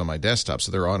folders on my desktop,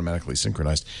 so they're automatically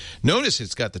synchronized. Notice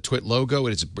it's got the TWIT logo.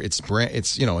 It's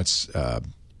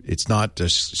not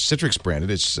Citrix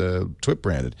branded. It's TWIT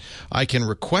branded. I can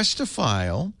request a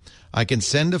file. I can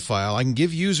send a file. I can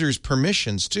give users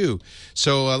permissions, too.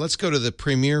 So let's go to the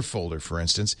Premier folder, for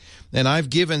instance. And I've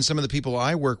given some of the people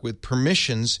I work with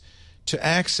permissions to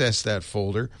access that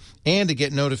folder and to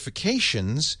get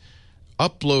notifications,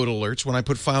 upload alerts when I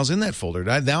put files in that folder.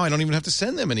 Now I don't even have to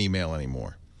send them an email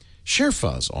anymore.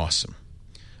 ShareFile is awesome.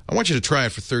 I want you to try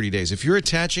it for 30 days. If you're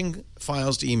attaching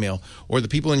files to email, or the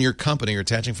people in your company are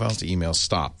attaching files to email,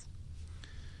 stop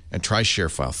and try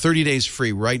ShareFile. 30 days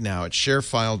free right now at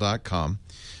sharefile.com.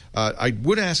 I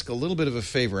would ask a little bit of a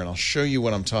favor, and I'll show you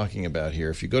what I'm talking about here.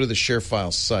 If you go to the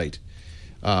ShareFile site,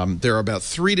 there are about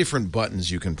 3 different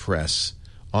buttons you can press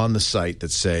on the site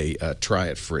that say, try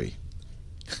it free.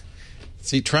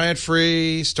 See, try it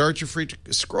free, start your free,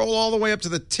 scroll all the way up to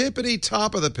the tippity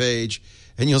top of the page,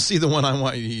 and you'll see the one I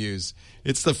want you to use.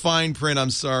 It's the fine print. I'm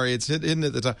sorry. It's hidden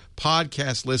at the top.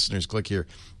 Podcast listeners, click here.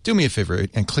 Do me a favor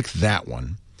and click that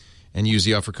one and use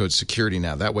the offer code security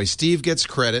now. That way Steve gets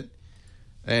credit,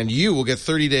 and you will get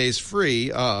 30 days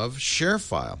free of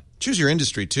ShareFile. Choose your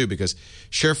industry, too, because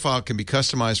ShareFile can be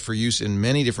customized for use in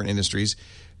many different industries,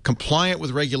 compliant with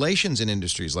regulations in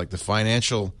industries like the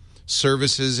financial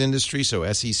services industry,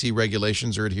 so SEC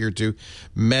regulations are adhered to,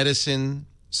 medicine,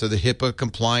 so the HIPAA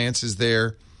compliance is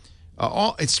there.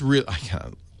 It's real.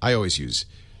 I always use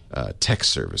tech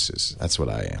services. That's what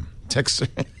I am.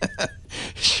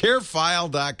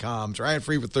 Sharefile.com. Try it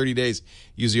free for 30 days.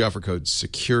 Use the offer code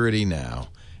security now,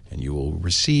 and you will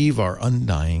receive our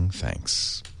undying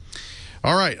thanks.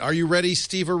 All right. Are you ready,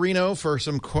 Steve Areno, for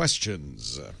some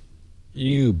questions?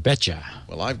 You betcha.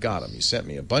 Well, I've got them. You sent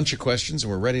me a bunch of questions,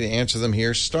 and we're ready to answer them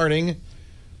here, starting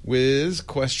with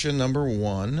question number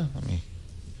 1. Let me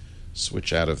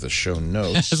switch out of the show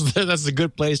notes. That's a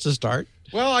good place to start.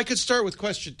 Well, I could start with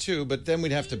question 2, but then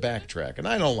we'd have to backtrack, and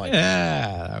I don't like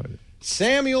that.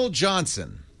 Samuel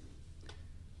Johnson,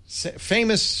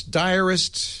 famous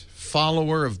diarist,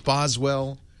 follower of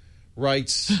Boswell,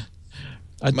 writes...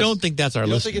 I don't think that's our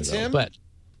listener, you don't think it's him? But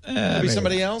maybe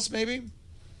somebody else, maybe?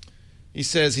 He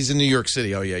says he's in New York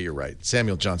City. Oh, yeah, you're right.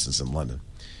 Samuel Johnson's in London.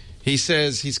 He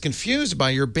says he's confused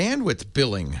by your bandwidth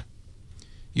billing.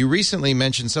 You recently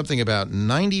mentioned something about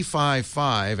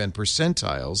 95.5 and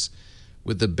percentiles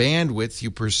with the bandwidth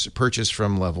you purchase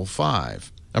from level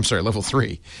 5. I'm sorry, level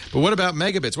 3. But what about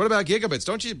megabits? What about gigabits?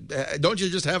 Don't you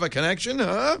just have a connection,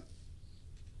 huh?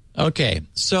 Okay,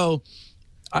 so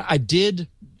I did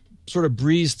sort of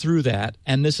breeze through that,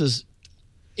 and this is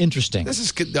interesting. This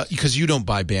is because you don't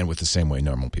buy bandwidth the same way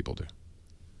normal people do.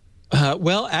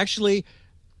 Well, actually,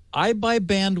 I buy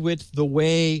bandwidth the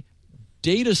way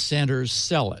data centers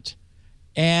sell it.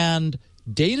 And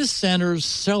data centers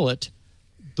sell it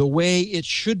the way it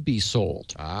should be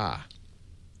sold.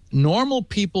 Normal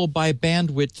people buy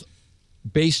bandwidth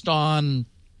based on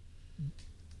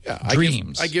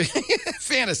dreams. I give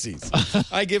fantasies.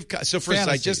 So for instance,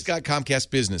 I just got Comcast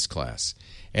Business Class,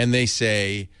 and they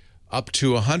say up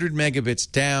to 100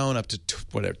 megabits down, up to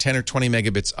 10 or 20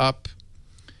 megabits up,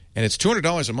 and it's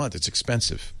 $200 a month. It's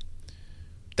expensive.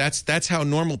 That's how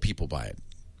normal people buy it.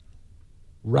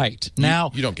 Right.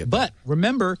 Now, you don't get that. But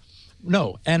remember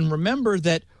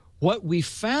that what we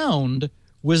found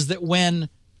was that when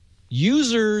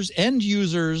end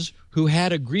users who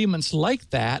had agreements like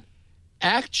that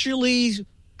actually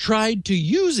tried to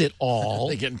use it all,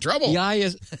 they get in trouble. The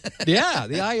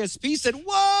ISP said,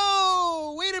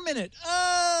 "Whoa, wait a minute.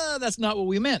 That's not what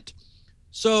we meant."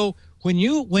 So when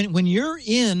you're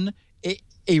in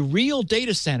a real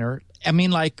data center, I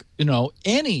mean, like,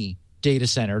 any data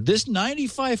center, this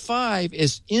 95.5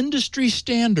 is industry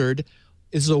standard,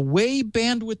 is the way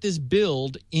bandwidth is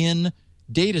billed in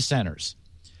data centers.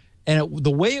 And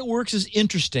the way it works is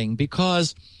interesting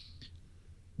because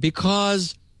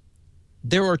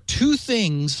there are two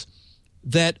things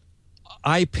that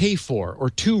I pay for,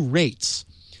 or two rates.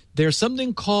 There's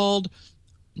something called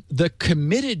the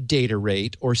committed data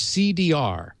rate, or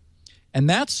CDR. And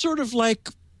that's sort of like,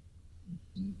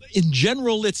 in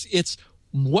general, it's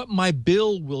what my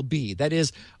bill will be. That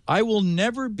is, I will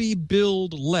never be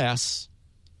billed less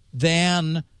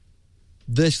than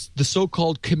the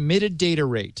so-called committed data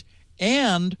rate.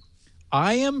 And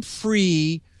I am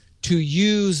free to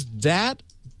use that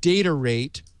data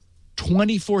rate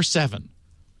 24/7,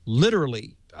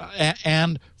 literally.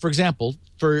 And for example,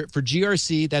 for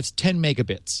GRC, that's 10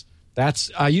 megabits.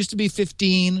 I used to be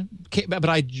 15, but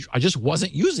I just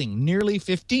wasn't using nearly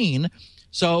 15,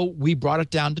 so we brought it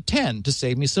down to 10 to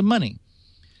save me some money.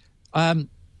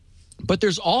 But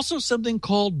there's also something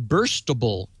called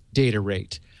burstable data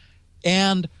rate,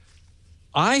 and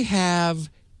I have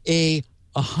a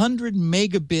 100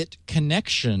 megabit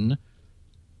connection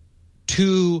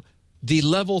to the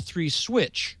level 3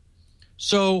 switch.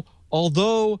 So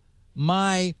although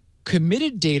my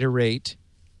committed data rate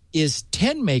is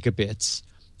 10 megabits,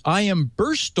 I am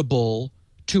burstable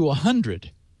to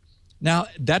 100. Now,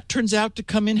 that turns out to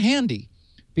come in handy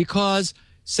because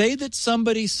say that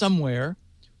somebody somewhere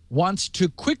wants to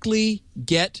quickly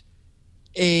get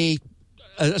a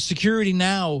Security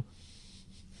Now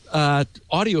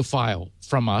audio file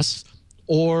from us,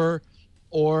 or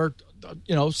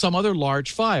some other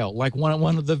large file like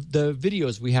one of the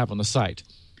videos we have on the site.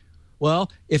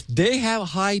 Well, if they have a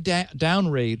high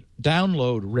download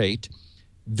rate,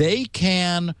 they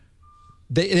can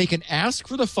ask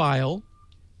for the file,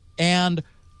 and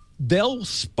they'll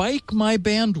spike my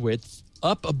bandwidth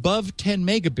up above 10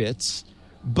 megabits,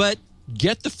 but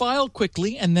get the file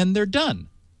quickly, and then they're done.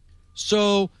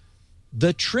 So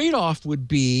the trade-off would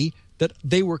be that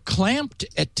they were clamped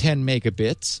at 10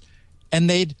 megabits, and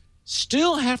they'd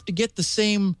still have to get the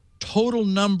same total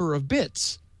number of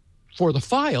bits for the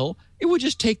file. It would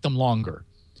just take them longer.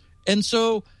 And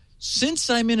so since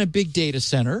I'm in a big data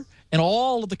center and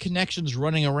all of the connections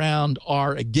running around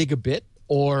are a gigabit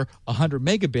or 100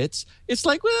 megabits, it's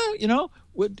like, well,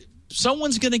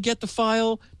 someone's going to get the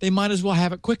file. They might as well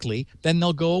have it quickly. Then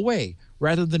they'll go away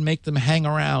rather than make them hang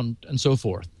around and so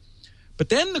forth. But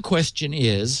then the question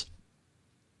is,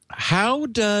 how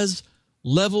does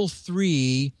level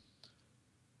 3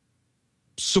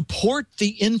 support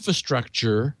the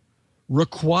infrastructure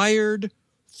required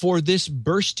for this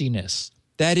burstiness?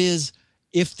 That is,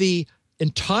 if the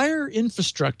entire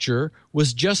infrastructure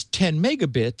was just 10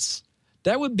 megabits,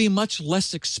 that would be much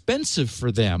less expensive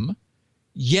for them,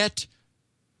 yet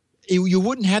you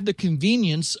wouldn't have the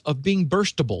convenience of being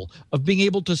burstable, of being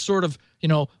able to sort of,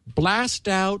 blast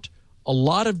out a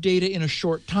lot of data in a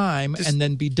short time and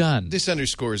then be done. This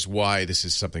underscores why this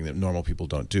is something that normal people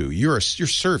don't do. You're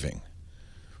serving.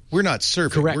 We're not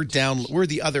serving. Correct. We're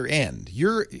the other end.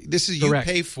 You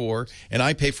pay for, and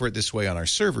I pay for it this way on our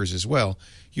servers as well.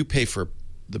 You pay for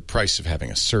the price of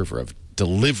having a server, of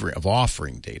delivering, of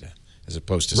offering data, as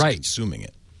opposed to consuming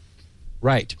it.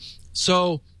 Right.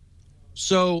 So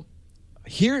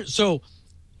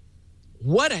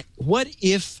what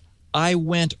if I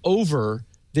went over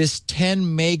this 10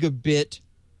 megabit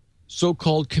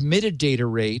so-called committed data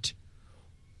rate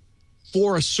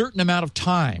for a certain amount of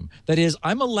time? That is,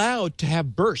 I'm allowed to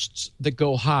have bursts that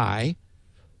go high,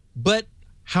 but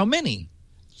how many?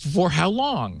 For how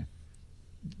long?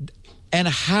 And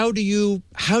how do you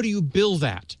bill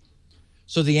that?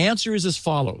 So the answer is as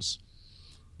follows.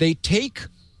 They take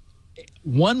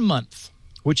 1 month,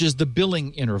 which is the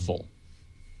billing interval,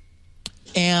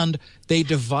 and they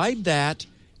divide that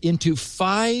into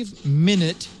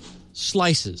 5-minute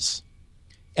slices,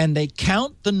 and they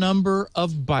count the number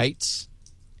of bytes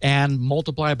and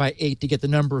multiply by 8 to get the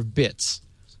number of bits.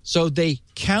 So they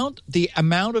count the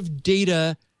amount of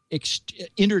data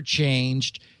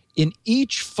interchanged in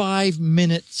each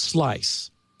 5-minute slice.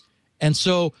 And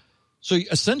so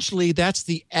essentially that's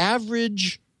the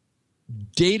average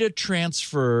data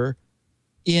transfer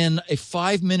in a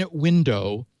 5-minute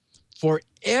window for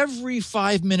every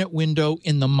 5-minute window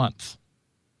in the month.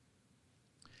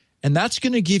 And that's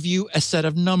going to give you a set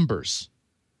of numbers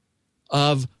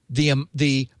of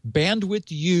the bandwidth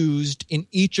used in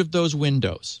each of those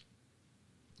windows.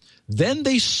 Then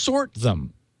they sort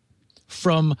them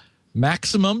from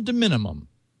maximum to minimum.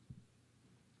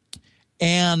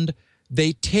 And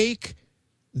they take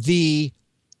the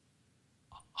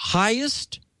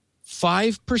highest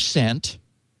 5%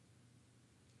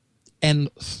 and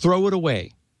throw it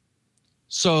away.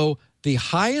 So the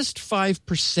highest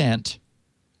 5%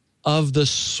 of the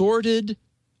sorted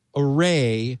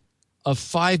array of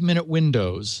 5-minute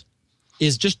windows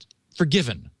is just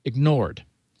forgiven, ignored.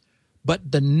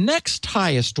 But the next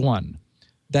highest one,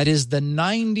 that is the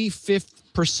 95th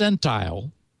percentile,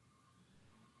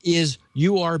 is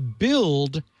you are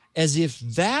billed as if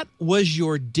that was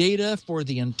your data for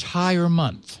the entire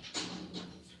month.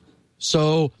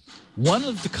 So one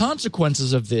of the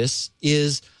consequences of this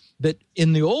is that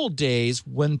in the old days,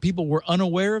 when people were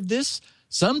unaware of this,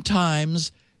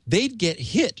 sometimes they'd get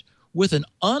hit with an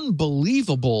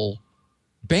unbelievable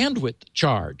bandwidth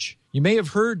charge. You may have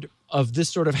heard of this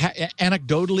sort of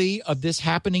anecdotally of this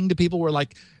happening to people where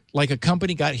like a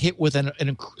company got hit with an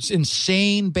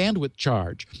insane bandwidth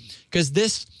charge because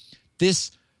the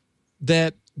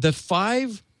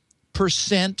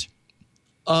 5%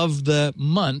 of the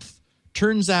month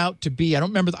turns out to be, I don't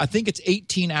remember, I think it's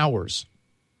 18 hours.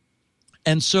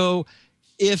 And so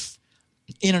if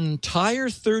in an entire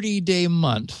 30-day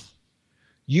month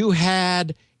you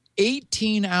had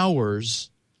 18 hours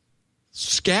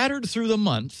scattered through the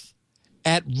month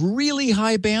at really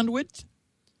high bandwidth,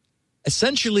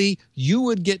 essentially you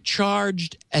would get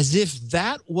charged as if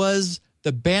that was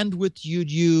the bandwidth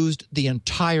you'd used the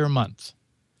entire month.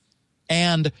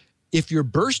 And if your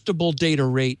burstable data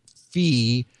rate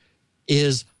fee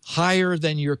is higher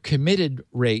than your committed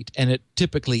rate, and it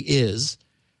typically is,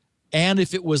 and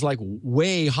if it was like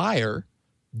way higher,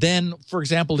 then, for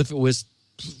example, if it was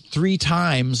 3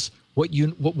 times what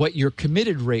your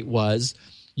committed rate was,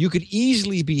 you could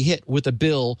easily be hit with a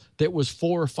bill that was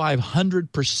 400 or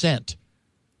 500%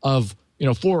 of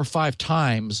 4 or 5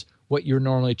 times what you're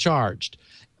normally charged.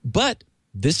 But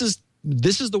this is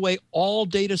the way all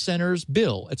data centers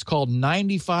bill. It's called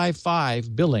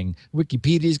 95.5 billing.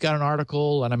 Wikipedia's got an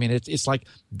article, and I mean it's like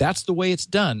that's the way it's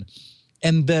done.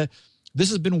 And this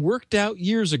has been worked out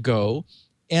years ago,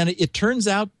 and it turns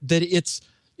out that it's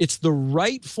the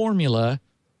right formula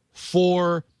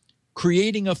for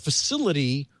creating a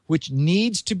facility which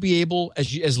needs to be able,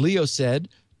 as Leo said,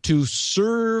 to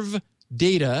serve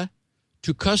data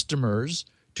to customers,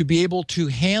 to be able to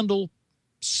handle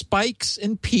spikes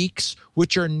and peaks,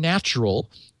 which are natural.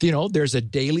 There's a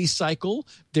daily cycle.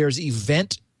 There's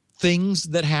event things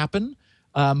that happen.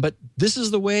 But this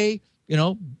is the way,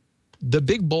 the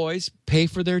big boys pay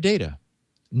for their data.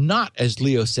 Not, as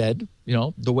Leo said,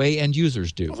 the way end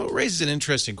users do. Although it raises an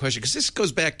interesting question, because this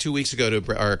goes back 2 weeks ago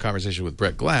to our conversation with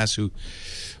Brett Glass, who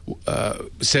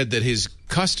said that his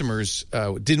customers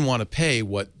didn't want to pay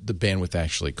what the bandwidth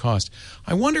actually cost.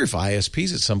 I wonder if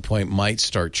ISPs at some point might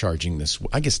start charging this.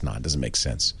 I guess not. It doesn't make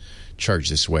sense. Charge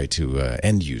this way to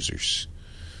end users.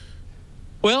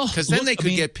 Well, because then they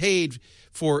could get paid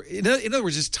for. In other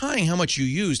words, it's tying how much you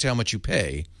use to how much you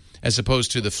pay, as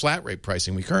opposed to the flat rate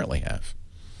pricing we currently have.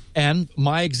 And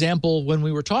my example when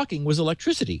we were talking was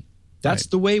electricity. That's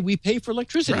right. The way we pay for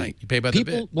electricity. Right. You pay by the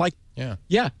bit.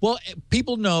 Yeah. Well,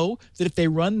 people know that if they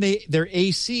run their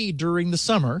AC during the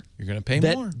summer, you're going to pay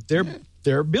more.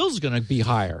 Their bill's going to be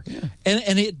higher. Yeah.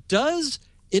 And it does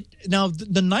it. Now,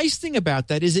 the nice thing about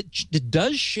that is it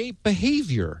does shape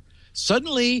behavior.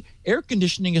 Suddenly, air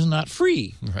conditioning is not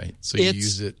free. Right. So you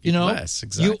use it less.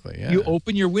 Exactly. You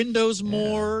open your windows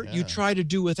more. Yeah. You try to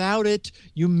do without it.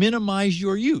 You minimize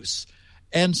your use.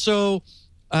 And so,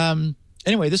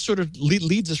 anyway, this sort of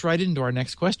leads us right into our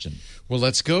next question. Well,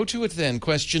 let's go to it then.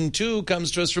 Question 2 comes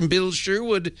to us from Bill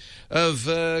Sherwood of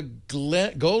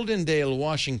Goldendale,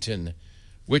 Washington,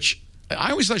 which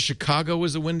I always thought Chicago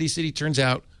was the windy city. Turns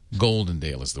out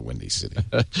Goldendale is the windy city.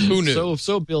 Who knew?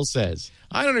 So Bill says.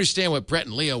 I don't understand what Brett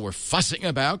and Leo were fussing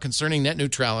about concerning net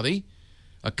neutrality.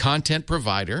 A content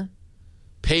provider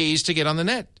pays to get on the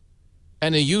net,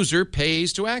 and a user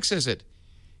pays to access it.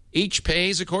 Each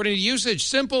pays according to usage.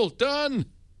 Simple. Done.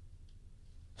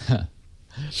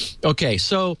 Okay,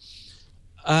 so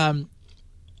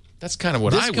that's kind of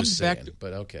what I was saying,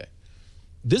 but okay.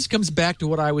 This comes back to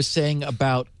what I was saying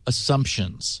about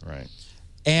assumptions. Right.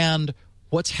 And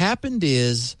what's happened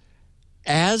is,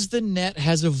 as the net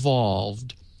has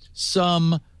evolved,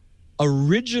 some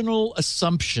original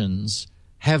assumptions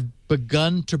have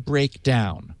begun to break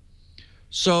down.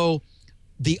 So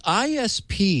the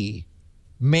ISP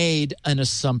made an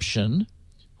assumption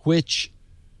which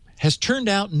has turned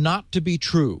out not to be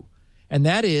true, and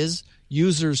that is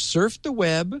users surf the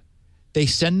web, they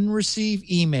send and receive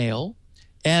email,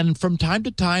 and from time to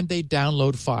time they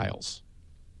download files.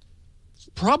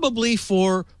 Probably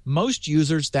for most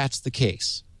users, that's the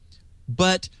case.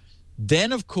 But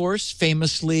then, of course,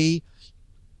 famously,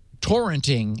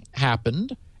 torrenting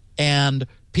happened, and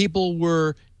people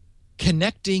were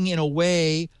connecting in a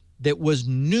way that was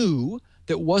new,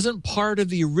 that wasn't part of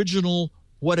the original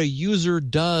what a user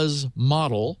does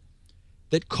model,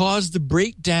 that caused the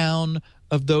breakdown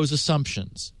of those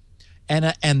assumptions.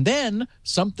 And then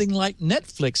something like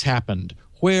Netflix happened,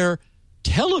 where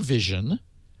television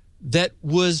that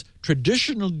was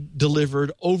traditionally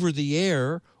delivered over the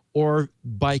air or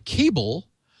by cable,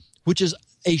 which is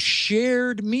a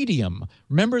shared medium.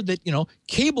 Remember that,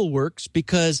 cable works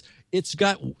because it's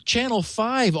got channel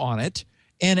 5 on it,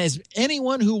 and as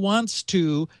anyone who wants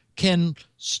to can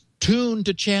tune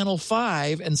to channel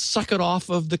 5 and suck it off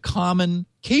of the common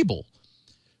cable.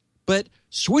 But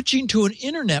switching to an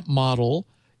internet model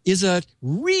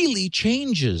really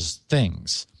changes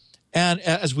things. And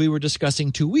as we were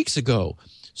discussing 2 weeks ago.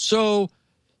 So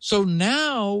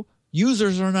now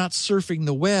users are not surfing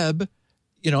the web,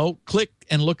 click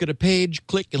and look at a page,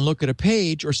 click and look at a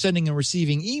page, or sending and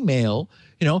receiving email.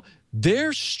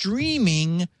 They're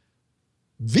streaming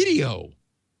video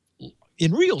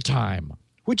in real time,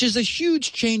 which is a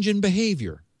huge change in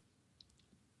behavior.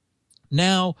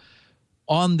 Now,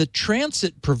 on the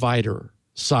transit provider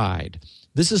side,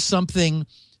 this is something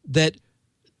that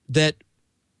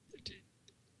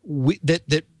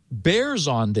bears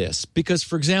on this, because,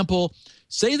 for example,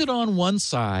 say that on one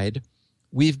side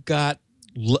we've got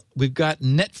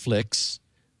Netflix,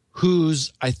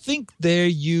 whose I think they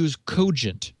use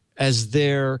Cogent as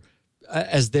their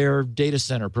data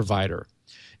center provider,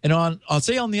 and I'll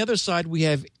say on the other side we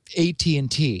have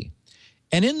AT&T,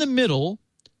 and in the middle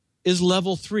is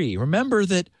level 3. Remember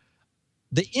that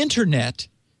the internet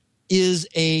is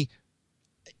a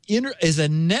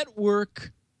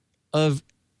network of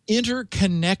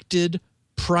interconnected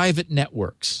private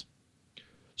networks.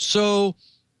 So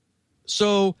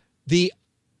the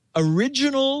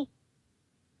original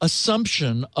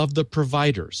assumption of the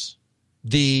providers,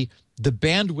 the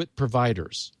bandwidth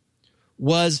providers,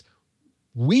 was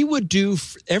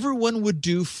everyone would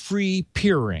do free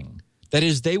peering. That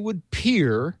is, they would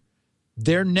peer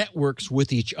their networks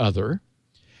with each other.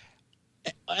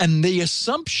 And the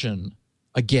assumption,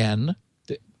 again,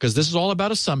 because this is all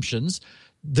about assumptions,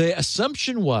 the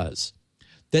assumption was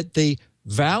that the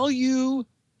value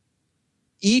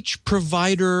each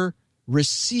provider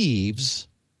receives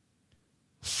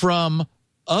from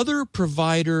other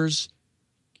providers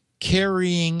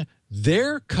carrying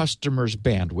their customers'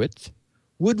 bandwidth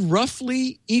would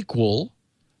roughly equal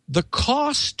the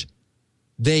cost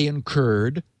they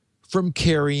incurred from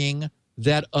carrying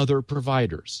that other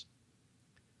providers.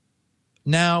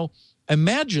 Now,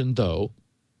 imagine, though,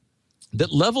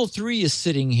 that level 3 is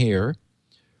sitting here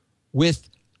with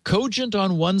Cogent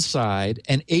on one side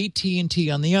and AT&T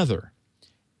on the other.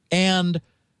 And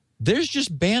there's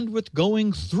just bandwidth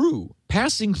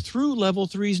passing through level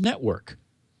 3's network.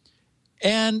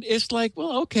 And it's like,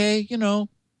 well, okay,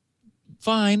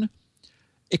 fine.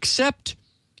 Except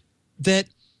that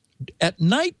at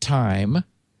nighttime,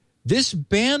 this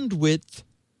bandwidth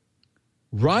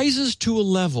rises to a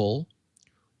level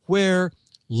where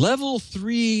level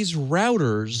 3's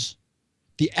routers,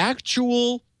 the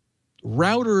actual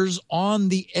routers on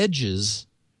the edges,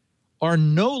 are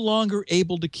no longer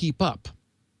able to keep up,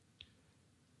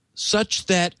 such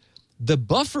that the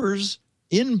buffers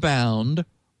inbound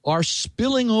are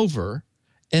spilling over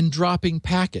and dropping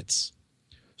packets.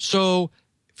 So,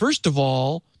 first of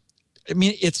all,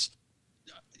 there's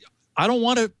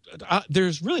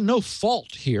really no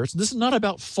fault here. This is not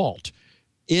about fault.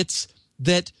 It's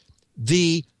that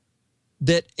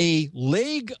a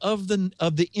leg of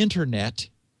the internet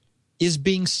is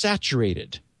being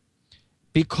saturated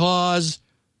because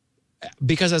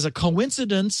as a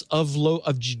coincidence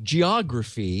of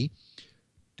geography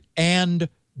and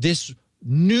this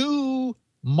new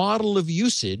model of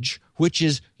usage, which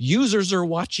is users are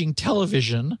watching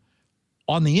television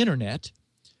on the internet,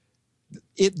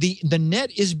 the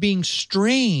net is being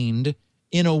strained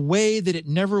in a way that it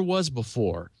never was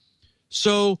before.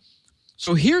 So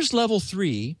here's level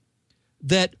 3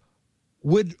 that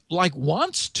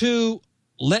wants to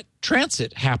let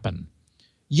transit happen,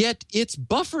 yet its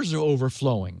buffers are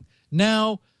overflowing.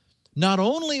 Now, not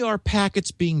only are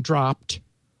packets being dropped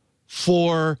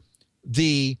for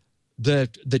the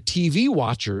TV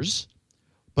watchers,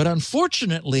 but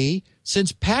unfortunately,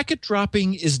 since packet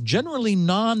dropping is generally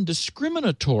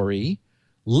non-discriminatory,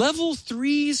 level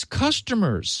 3's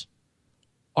customers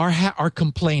are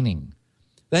complaining.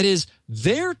 That is,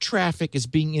 their traffic is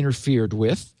being interfered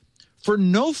with for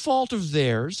no fault of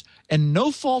theirs and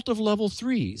no fault of level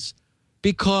 3's,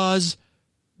 because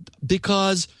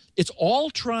it's all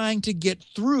trying to get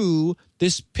through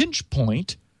this pinch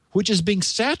point, which is being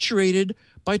saturated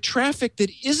by traffic that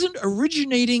isn't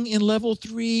originating in level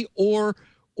 3 or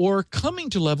coming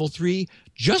to level 3,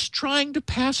 just trying to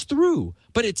pass through.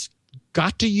 But it's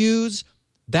got to use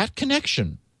that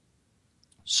connection.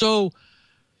 So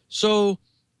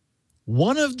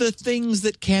one of the things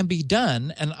that can be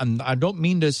done, and I don't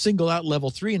mean to single out level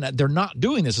 3, and they're not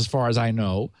doing this as far as I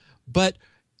know, but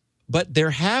there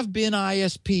have been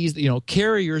ISPs,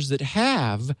 carriers that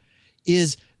have,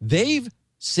 is they've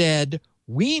said,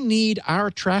 we need our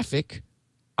traffic,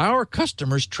 our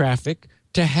customers' traffic,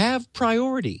 to have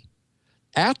priority.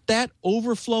 At that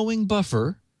overflowing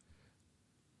buffer,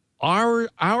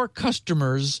 our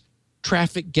customers'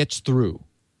 traffic gets through.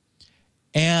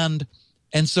 And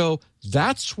so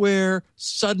that's where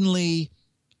suddenly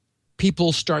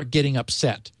people start getting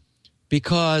upset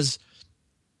because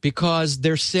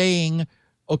they're saying,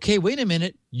 okay, wait a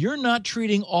minute, you're not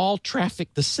treating all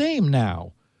traffic the same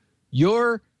now.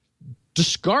 You're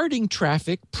discarding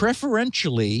traffic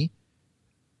preferentially,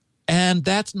 and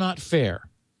that's not fair.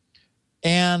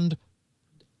 And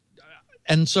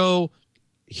so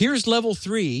here's level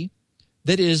 3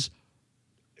 that is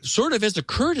sort of as a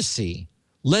courtesy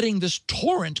letting this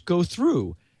torrent go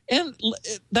through. And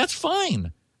that's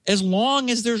fine as long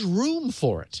as there's room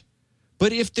for it.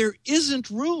 But if there isn't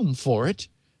room for it,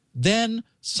 then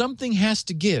something has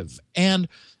to give. And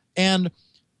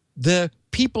the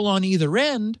people on either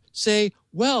end say,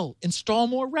 well, install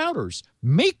more routers,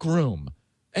 make room.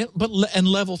 And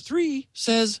level 3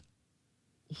 says,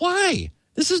 why?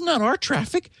 This is not our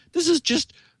traffic. This is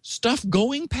just stuff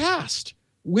going past.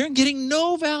 We're getting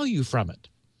no value from it.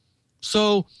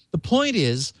 So the point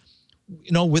is,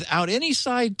 without any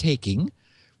side taking,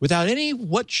 without any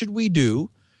what should we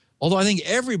do, although I think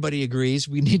everybody agrees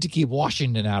we need to keep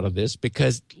Washington out of this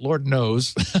because Lord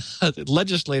knows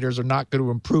legislators are not going to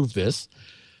improve this.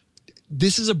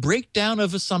 This is a breakdown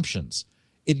of assumptions.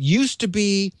 It used to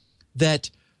be that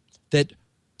the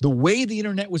way the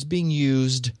internet was being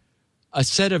used, a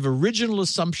set of original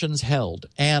assumptions held,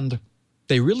 and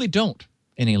they really don't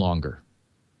any longer.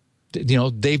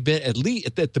 They've been, at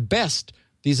least at the best,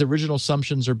 these original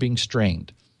assumptions are being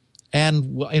strained.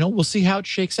 And, we'll see how it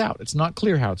shakes out. It's not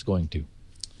clear how it's going to.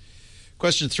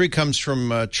 Question 3 comes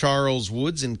from Charles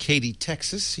Woods in Katy,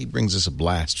 Texas. He brings us a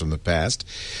blast from the past.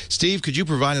 Steve, could you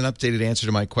provide an updated answer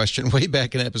to my question way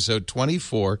back in episode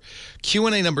 24,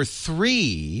 Q&A number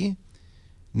 3,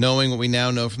 knowing what we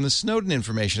now know from the Snowden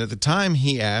information? At the time,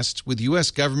 he asked, with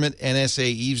U.S. government, NSA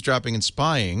eavesdropping and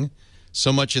spying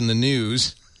so much in the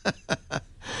news...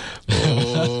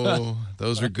 Oh,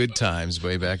 those were good times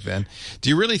way back then. Do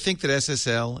you really think that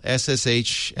SSL,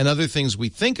 SSH, and other things we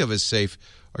think of as safe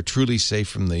are truly safe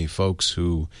from the folks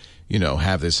who,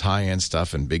 have this high-end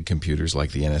stuff and big computers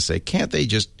like the NSA? Can't they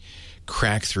just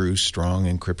crack through strong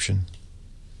encryption?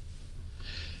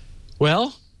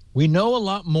 Well, we know a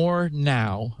lot more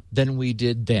now than we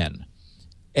did then.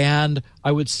 And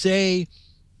I would say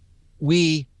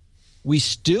we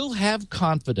still have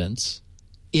confidence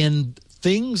in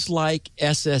things like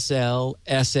SSL,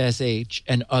 SSH,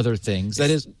 and other things. That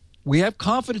is, we have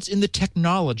confidence in the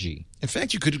technology. In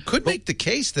fact, you could make the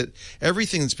case that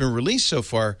everything that's been released so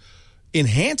far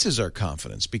enhances our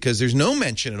confidence because there's no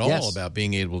mention at all about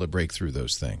being able to break through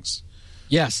those things.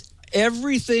 Yes.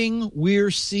 Everything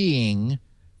we're seeing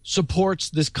supports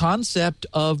this concept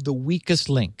of the weakest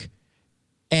link.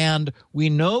 And we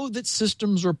know that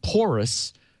systems are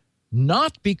porous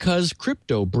not because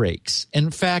crypto breaks.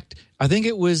 In fact, I think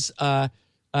it was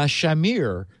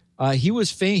Shamir. He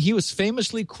was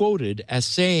famously quoted as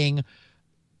saying,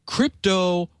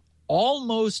 "Crypto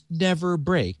almost never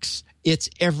breaks. It's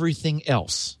everything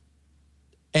else."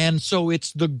 And so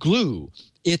it's the glue,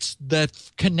 it's the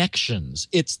connections,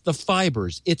 it's the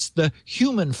fibers, it's the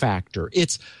human factor.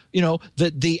 It's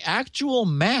the actual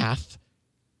math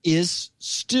is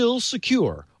still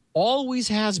secure. Always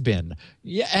has been.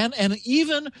 Yeah, and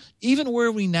even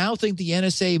where we now think the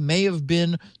NSA may have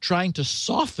been trying to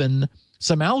soften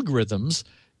some algorithms,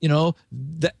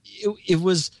 it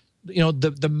was,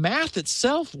 the math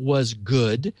itself was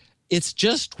good. It's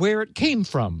just where it came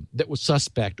from that was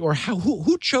suspect, or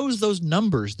who chose those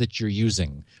numbers that you're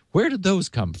using? Where did those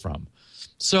come from?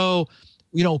 So,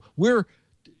 we've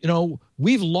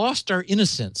lost our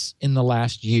innocence in the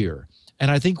last year. And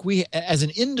I think we, as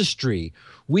an industry,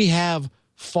 we have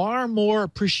far more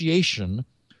appreciation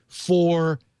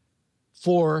for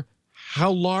how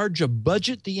large a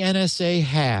budget the NSA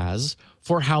has,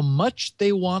 for how much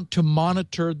they want to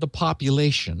monitor the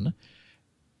population,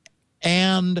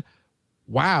 and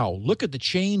wow, look at the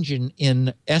change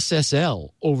in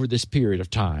SSL over this period of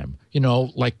time.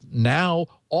 Like now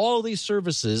all these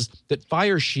services that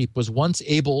Firesheep was once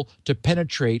able to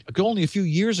penetrate only a few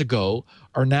years ago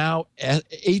are now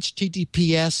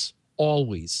HTTPS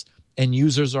always, and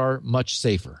users are much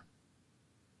safer.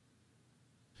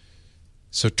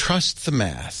 So trust the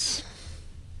math.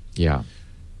 Yeah.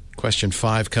 Question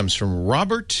 5 comes from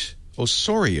Robert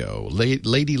Osorio,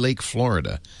 Lady Lake,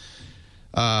 Florida.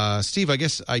 Steve, I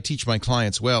guess I teach my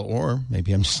clients well, or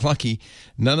maybe I'm just lucky.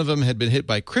 None of them had been hit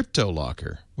by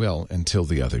CryptoLocker. Well, until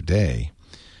the other day.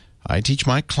 I teach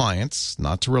my clients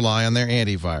not to rely on their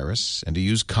antivirus and to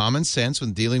use common sense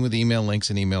when dealing with email links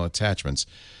and email attachments.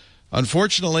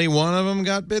 Unfortunately, one of them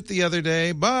got bit the other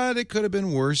day, but it could have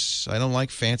been worse. I don't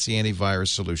like fancy antivirus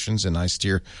solutions, and I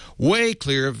steer way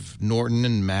clear of Norton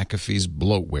and McAfee's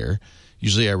bloatware.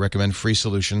 Usually I recommend free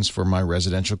solutions for my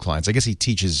residential clients. I guess he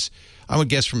teaches, I would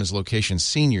guess from his location,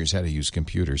 seniors how to use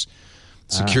computers.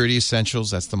 Security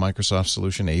Essentials, that's the Microsoft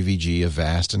solution. AVG,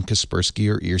 Avast, and Kaspersky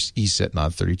or ESET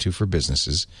Nod 32 for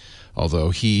businesses.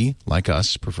 Although he, like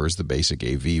us, prefers the basic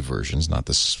AV versions, not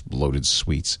the loaded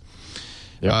suites.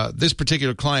 Yep. This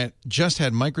particular client just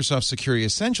had Microsoft Security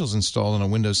Essentials installed on a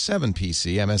Windows 7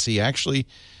 PC. MSE actually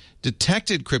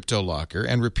detected CryptoLocker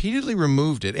and repeatedly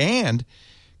removed it and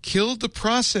killed the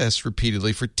process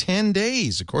repeatedly for 10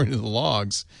 days, according to the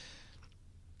logs.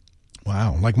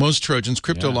 Wow. Like most Trojans,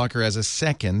 CryptoLocker has a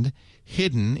second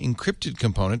hidden encrypted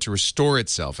component to restore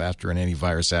itself after an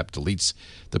antivirus app deletes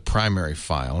the primary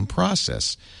file and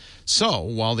process. So,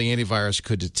 while the antivirus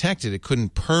could detect it, it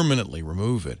couldn't permanently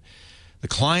remove it. The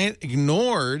client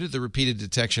ignored the repeated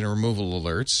detection and removal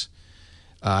alerts.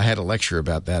 I had a lecture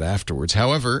about that afterwards.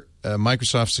 However,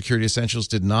 Microsoft Security Essentials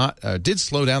did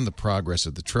slow down the progress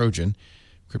of the Trojan.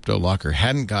 CryptoLocker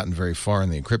hadn't gotten very far in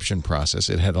the encryption process.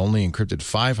 It had only encrypted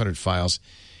 500 files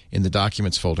in the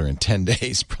documents folder in 10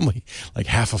 days, probably like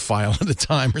half a file at a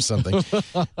time or something.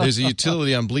 There's a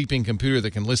utility on Bleeping Computer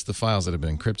that can list the files that have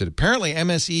been encrypted. Apparently,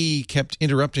 MSE kept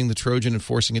interrupting the Trojan and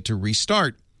forcing it to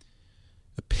restart.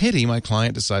 A pity my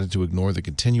client decided to ignore the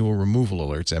continual removal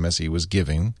alerts MSE was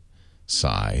giving.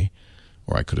 Sigh.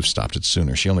 Or I could have stopped it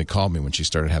sooner. She only called me when she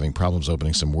started having problems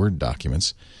opening some Word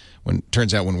documents.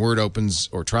 Turns out when Word opens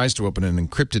or tries to open an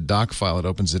encrypted doc file, it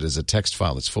opens it as a text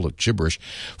file that's full of gibberish.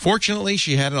 Fortunately,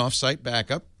 she had an off-site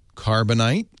backup,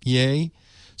 Carbonite, yay.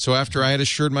 So after I had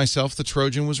assured myself the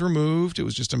Trojan was removed, it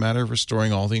was just a matter of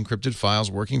restoring all the encrypted files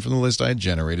working from the list I had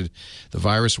generated. The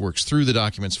virus works through the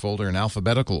documents folder in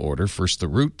alphabetical order, first the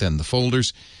root, then the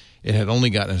folders. It had only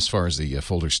gotten as far as the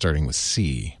folder starting with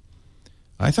C.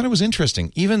 I thought it was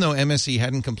interesting. Even though MSE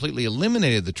hadn't completely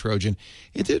eliminated the Trojan,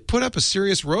 it did put up a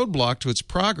serious roadblock to its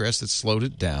progress that slowed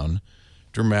it down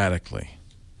dramatically.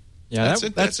 Yeah,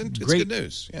 that's great. Good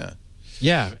news. Yeah.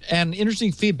 Yeah, and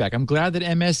interesting feedback. I'm glad that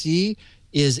MSE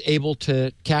is able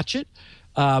to catch it.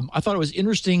 I thought it was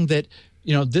interesting that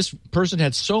this person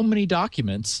had so many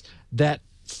documents that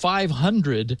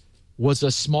 500 was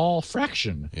a small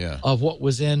fraction of what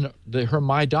was in her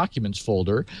My Documents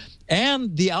folder.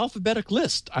 And the alphabetical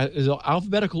list, the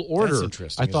alphabetical order,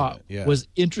 I thought was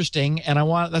interesting. And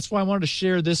that's why I wanted to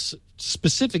share this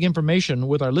specific information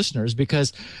with our listeners,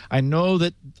 because I know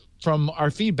that from our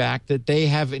feedback that they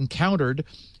have encountered,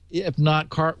 if not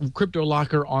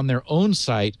CryptoLocker on their own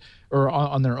site or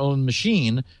on their own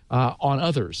machine, on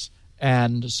others.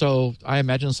 And so I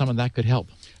imagine some of that could help.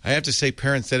 I have to say,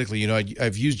 parenthetically,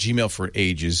 I've used Gmail for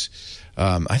ages.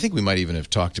 I think we might even have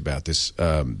talked about this,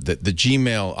 that the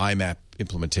Gmail IMAP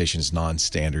implementation is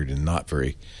non-standard and not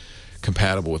very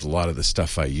compatible with a lot of the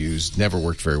stuff I use. Never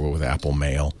worked very well with Apple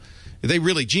Mail.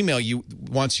 Gmail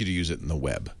wants you to use it in the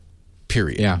web,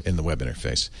 period, in the web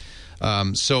interface.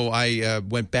 So I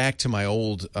went back to my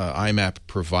old IMAP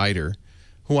provider,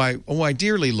 who I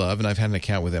dearly love, and I've had an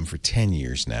account with them for 10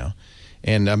 years now.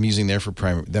 And I'm using them for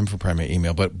primary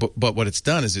email. But what it's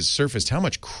done is it's surfaced how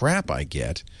much crap I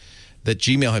get that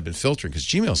Gmail had been filtering, because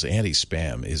Gmail's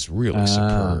anti-spam is really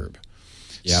superb.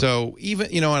 Yep. So even,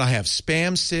 and I have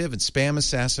Spam Sieve and Spam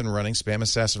Assassin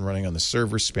running on the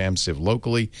server, Spam Sieve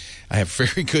locally. I have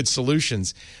very good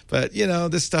solutions. But,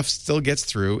 this stuff still gets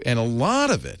through. And a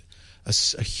lot of it, a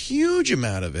huge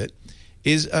amount of it,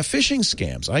 is phishing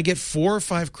scams. I get 4 or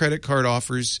 5 credit card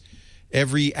offers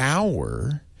every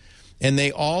hour. And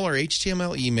they all are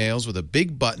HTML emails with a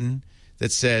big button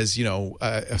that says,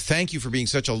 thank you for being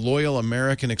such a loyal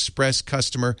American Express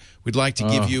customer. We'd like to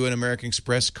give you an American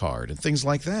Express card and things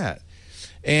like that.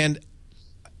 And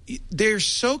they're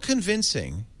so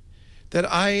convincing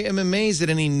that I am amazed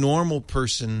that any normal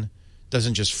person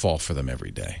doesn't just fall for them every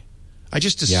day. I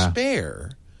just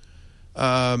despair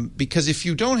because if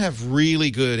you don't have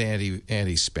really good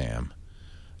anti-spam,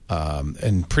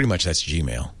 and pretty much that's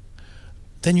Gmail,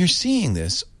 then you're seeing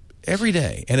this every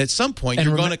day. And at some point,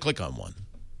 you're going to click on one.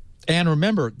 And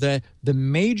remember, the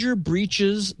major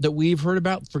breaches that we've heard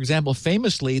about, for example,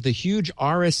 famously, the huge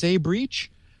RSA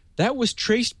breach, that was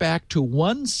traced back to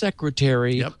one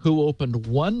secretary who opened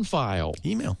one file.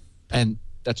 Email. And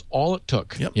that's all it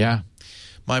took. Yep. Yeah.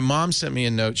 My mom sent me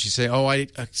a note. She said, I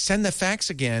send the fax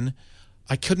again.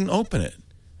 I couldn't open it.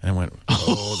 And I went,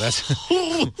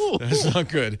 that's not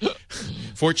good.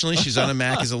 Fortunately, she's on a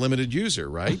Mac as a limited user,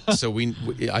 right? So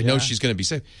I know she's going to be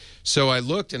safe. So I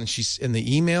looked, and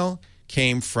the email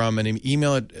came from an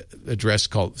email address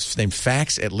named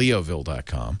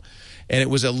fax@leoville.com, and it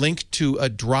was a link to a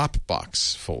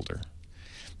Dropbox folder.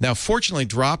 Now, fortunately,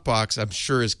 Dropbox, I'm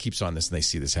sure, keeps on this, and they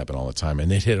see this happen all the time,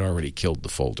 and it had already killed the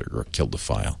folder or killed the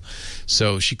file.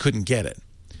 So she couldn't get it.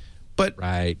 But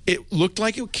it looked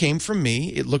like it came from me.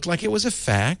 It looked like it was a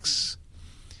fax.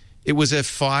 It was a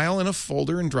file in a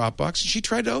folder in Dropbox, and she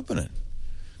tried to open it.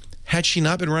 Had she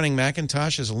not been running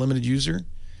Macintosh as a limited user,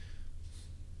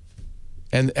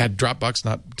 and had Dropbox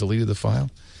not deleted the file?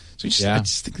 So I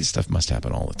just think this stuff must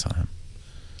happen all the time.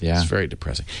 Yeah. It's very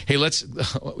depressing. Hey,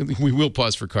 we will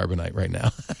pause for Carbonite right now.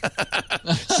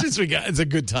 Since it's a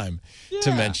good time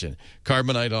to mention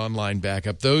Carbonite Online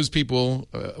Backup. Those people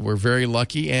were very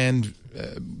lucky and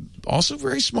also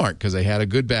very smart because they had a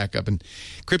good backup. And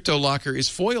CryptoLocker is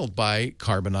foiled by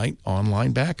Carbonite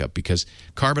Online Backup because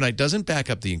Carbonite doesn't back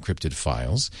up the encrypted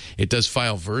files. It does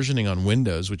file versioning on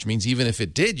Windows, which means even if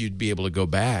it did, you'd be able to go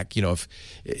back.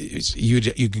 If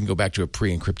you can go back to a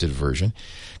pre-encrypted version.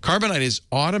 Carbonite is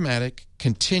automatic,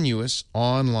 continuous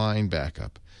online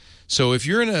backup. So if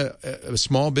you're in a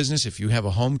small business, if you have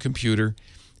a home computer,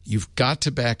 you've got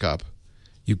to back up.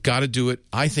 You've got to do it,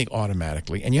 I think,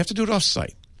 automatically, and you have to do it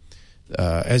off-site.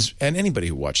 And anybody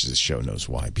who watches this show knows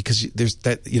why. Because there's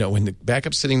that, when the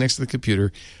backup's sitting next to the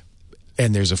computer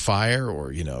and there's a fire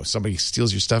or, somebody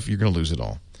steals your stuff, you're going to lose it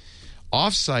all.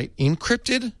 Off-site,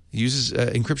 encrypted, uses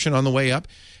encryption on the way up.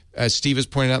 As Steve has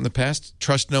pointed out in the past,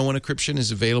 trust no one encryption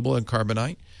is available in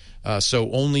Carbonite. So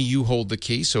only you hold the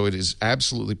key. So it is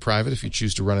absolutely private if you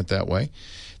choose to run it that way.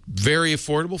 Very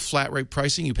affordable, flat rate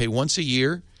pricing. You pay once a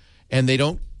year, and they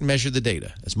don't measure the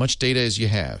data. As much data as you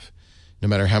have, no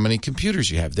matter how many computers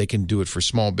you have, they can do it for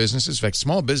small businesses. In fact,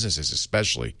 small businesses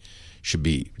especially should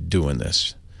be doing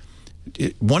this.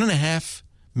 1.5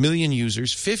 million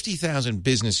users, 50,000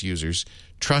 business users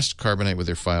trust Carbonite with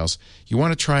their files. You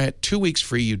want to try it 2 weeks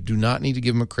free. You do not need to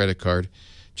give them a credit card.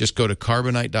 Just go to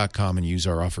Carbonite.com and use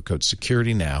our offer code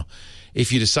SECURITYNOW.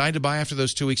 If you decide to buy after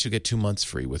those 2 weeks, you'll get 2 months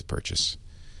free with purchase.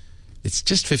 It's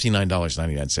just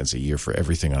 $59.99 a year for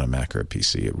everything on a Mac or a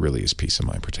PC. It really is peace of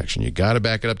mind protection. You got to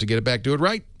back it up to get it back. Do it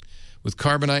right with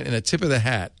Carbonite. And a tip of the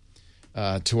hat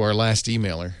to our last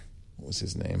emailer. What was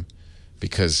his name?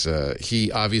 Because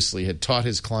he obviously had taught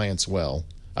his clients well.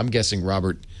 I'm guessing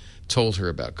Robert told her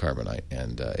about Carbonite,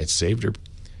 and it saved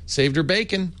her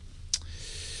bacon.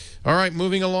 All right,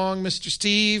 moving along, Mr.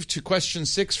 Steve, to question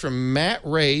 6 from Matt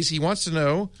Rays. He wants to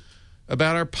know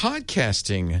about our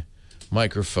podcasting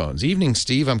microphones. Evening,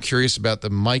 Steve. I'm curious about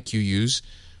the mic you use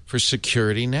for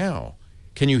Security Now.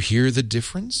 Can you hear the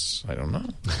difference? I don't know.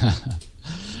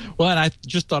 Well, and I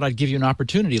just thought I'd give you an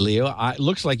opportunity, Leo. It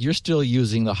looks like you're still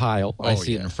using the Heil. I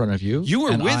see it in front of you. You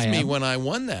were with me when I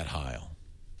won that Heil.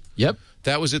 Yep.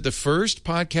 That was at the first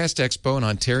Podcast Expo in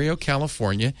Ontario,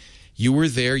 California. You were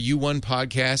there. You won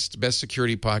Best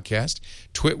Security Podcast.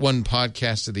 Twit won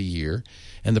Podcast of the Year.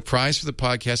 And the prize for the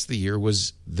Podcast of the Year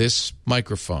was this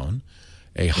microphone,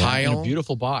 a Heil. A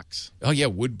beautiful box. Oh, yeah,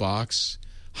 wood box.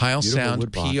 Heil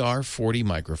Sound PR40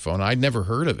 microphone. I'd never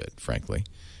heard of it, frankly.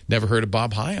 Never heard of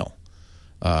Bob Heil.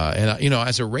 And,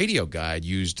 as a radio guy, I'd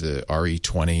used the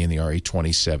RE20 and the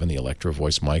RE27, the Electro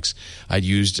Voice mics. I'd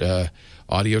used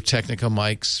Audio-Technica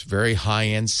mics, very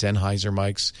high-end Sennheiser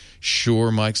mics,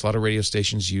 Shure mics. A lot of radio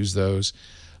stations use those.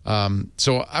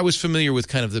 So I was familiar with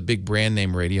kind of the big brand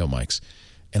name radio mics.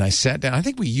 And I sat down. I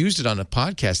think we used it on a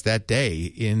podcast that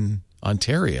day in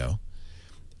Ontario.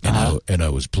 And I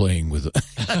was playing with it.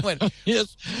 I went,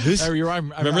 yes. I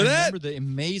remember that? The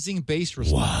amazing bass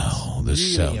response. Wow,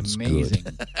 this really sounds amazing.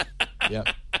 good. Yep.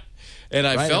 And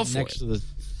I fell for next it. To the,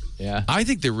 yeah. I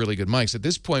think they're really good mics. At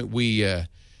this point,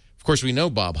 of course, we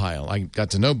know Bob Heil. I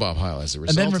got to know Bob Heil as a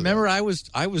result. And then remember, of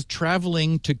I was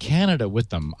traveling to Canada with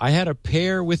them. I had a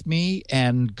pair with me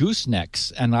and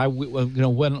goosenecks, and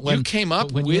when you came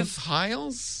up with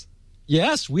Heils.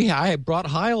 Yes, I brought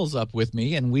Heils up with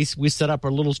me, and we set up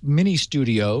our little mini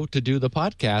studio to do the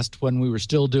podcast when we were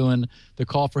still doing the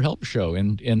Call for Help show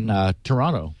in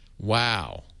Toronto.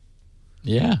 Wow.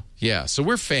 Yeah. Yeah, so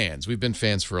we're fans. We've been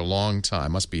fans for a long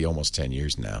time. Must be almost 10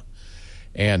 years now.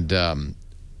 And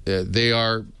they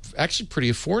are actually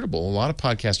pretty affordable. A lot of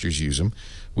podcasters use them.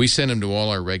 We send them to all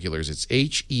our regulars. It's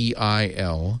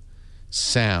HEIL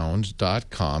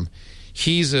sound.com.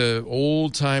 He's an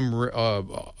old-time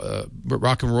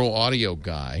rock and roll audio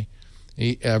guy.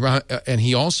 And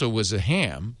he also was a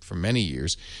ham for many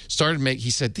years. He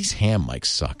said, these ham mics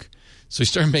suck. So he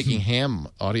started making ham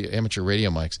audio, amateur radio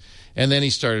mics. And then he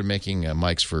started making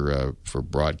mics for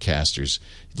broadcasters.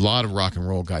 A lot of rock and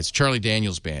roll guys. Charlie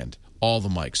Daniels Band, all the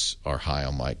mics are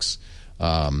Heil mics.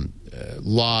 A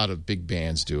lot of big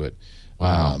bands do it.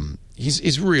 Wow.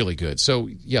 He's really good. So,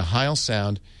 yeah, Heil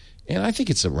Sound. And I think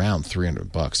it's around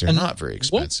 $300. They're not very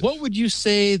expensive. What would you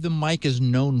say the mic is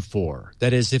known for?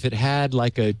 That is, if it had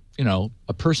like a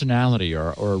personality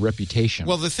or a reputation.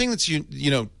 Well, the thing that's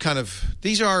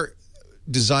these are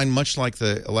designed much like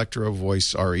the Electro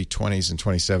Voice RE20s and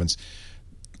 27s.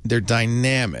 They're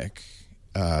dynamic.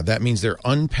 That means they're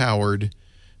unpowered,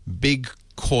 big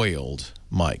coiled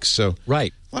mics. So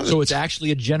right. So it's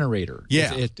actually a generator.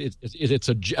 Yeah. It's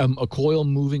a coil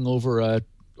moving over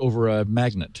a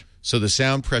magnet. So the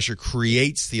sound pressure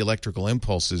creates the electrical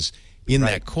impulses in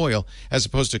that coil, as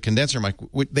opposed to a condenser mic.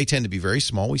 They tend to be very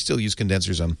small. We still use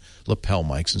condensers on lapel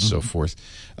mics and so forth.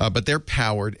 But they're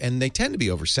powered, and they tend to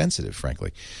be oversensitive,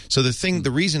 frankly. So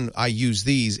the reason I use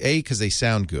these, because they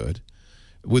sound good.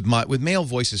 With male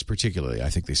voices particularly, I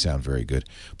think they sound very good.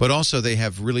 But also they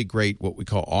have really great what we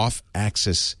call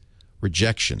off-axis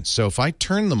rejection. So if I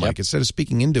turn the mic, instead of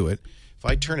speaking into it, if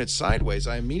I turn it sideways,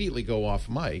 I immediately go off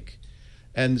mic.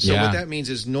 And so what that means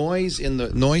is noise in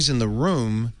the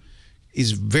room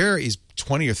is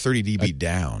 20 or 30 dB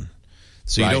down.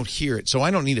 So you don't hear it. So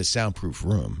I don't need a soundproof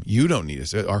room. You don't need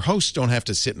it. Our hosts don't have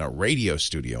to sit in a radio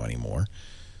studio anymore.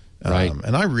 Right.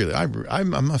 And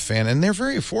I'm a fan, and they're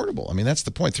very affordable. I mean, that's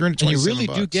the point. $327. And you really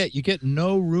do get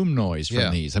no room noise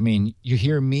from these. I mean, you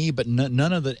hear me, but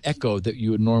none of the echo that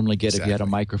you would normally get if you had a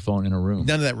microphone in a room.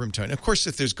 None of that room tone. Of course,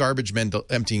 if there's garbage men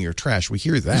emptying your trash, we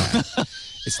hear that.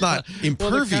 It's not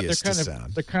impervious to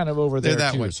sound. They're kind of over there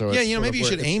that too. way. So maybe you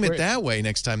should aim it that way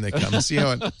next time they come and see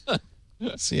how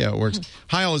it works.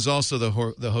 Heil is also the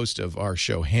host of our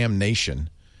show Ham Nation,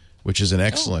 which is an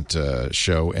excellent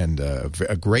show and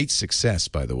a great success,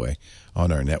 by the way,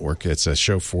 on our network. It's a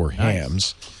show for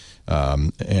hams.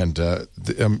 And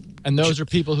those are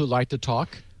people who like to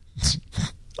talk?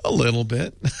 A little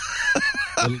bit.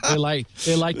 they like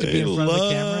to be in front of the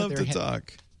camera. They love to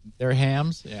talk. They're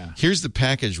hams? Yeah. Here's the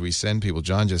package we send people.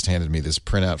 John just handed me this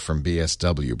printout from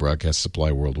BSW, Broadcast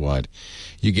Supply Worldwide.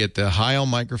 You get the Heil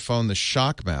microphone, the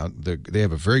shock mount. They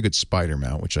have a very good spider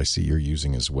mount, which I see you're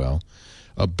using as well.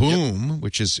 A boom,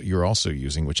 which is you're also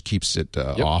using, which keeps it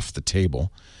off the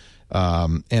table,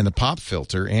 and a pop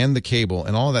filter and the cable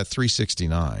and all that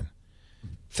 $369.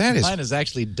 That is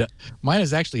mine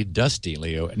is actually dusty,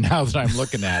 Leo. Now that I'm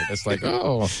looking at it, it's like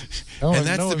and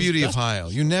that's the beauty of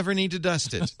Heil. You never need to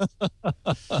dust it.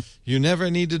 You never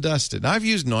need to dust it. And I've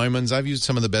used Neumann's. I've used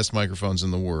some of the best microphones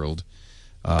in the world,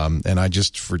 and I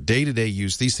just for day-to-day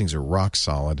use, these things are rock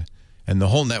solid, and the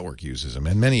whole network uses them.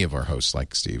 And many of our hosts,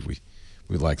 like Steve,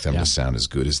 we like them to sound as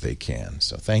good as they can.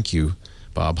 So thank you,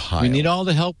 Bob Heil. We need all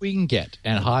the help we can get,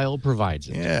 and Heil provides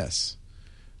it. Yes.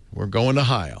 We're going to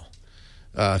Heil.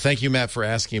 Thank you, Matt, for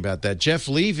asking about that. Jeff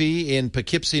Levy in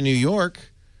Poughkeepsie, New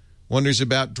York, wonders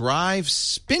about drive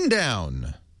spin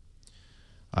down.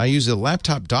 I use a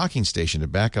laptop docking station to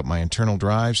back up my internal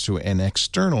drives to an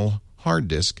external hard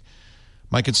disk.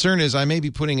 My concern is I may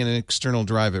be putting an external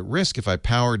drive at risk if I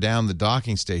power down the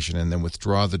docking station and then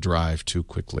withdraw the drive too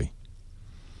quickly.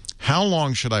 How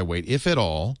long should I wait, if at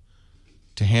all,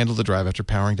 to handle the drive after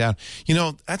powering down?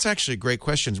 That's actually a great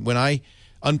question. When I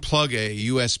unplug a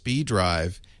USB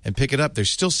drive and pick it up, there's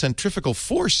still centrifugal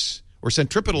force or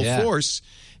centripetal force,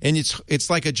 and it's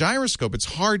like a gyroscope. It's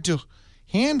hard to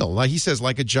handle. Like he says,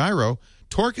 like a gyro,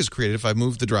 torque is created if I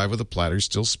move the drive with the platter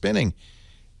still spinning.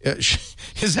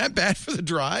 Is that bad for the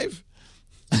drive?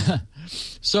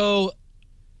 So,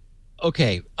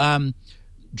 okay.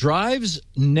 Drives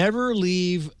never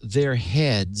leave their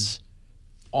heads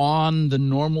on the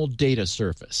normal data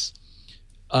surface.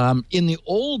 In the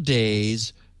old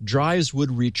days, drives would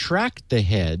retract the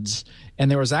heads, and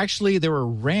there were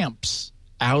ramps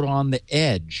out on the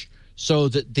edge so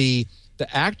that the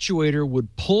actuator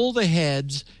would pull the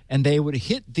heads, and they would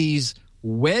hit these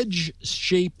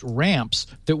wedge-shaped ramps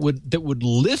that would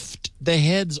lift the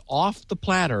heads off the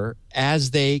platter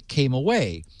as they came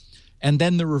away. And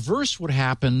then the reverse would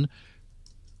happen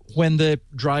when the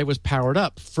drive was powered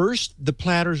up. First, the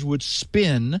platters would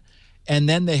spin, and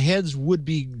then the heads would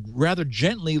be rather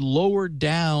gently lowered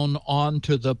down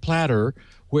onto the platter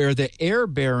where the air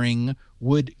bearing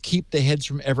would keep the heads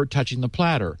from ever touching the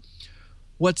platter.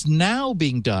 What's now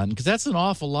being done, because that's an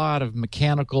awful lot of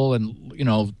mechanical and,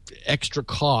 extra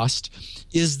cost,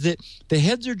 is that the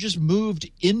heads are just moved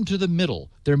into the middle.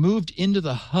 They're moved into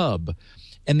the hub.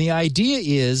 And the idea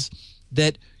is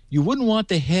that you wouldn't want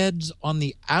the heads on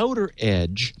the outer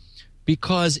edge,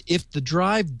 because if the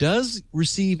drive does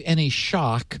receive any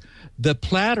shock, the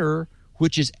platter,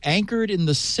 which is anchored in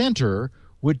the center,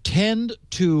 would tend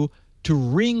to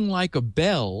ring like a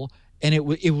bell, and it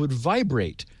would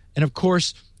vibrate. And of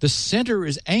course, the center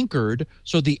is anchored,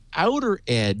 so the outer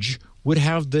edge would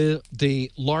have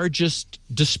the largest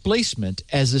displacement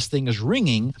as this thing is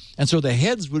ringing, and so the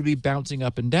heads would be bouncing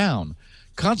up and down.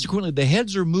 Consequently, the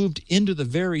heads are moved into the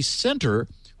very center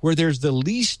where there's the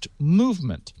least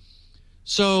movement.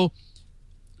 So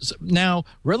now,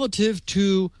 relative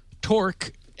to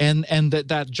torque and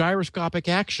that gyroscopic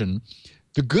action,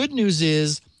 the good news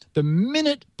is the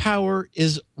minute power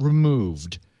is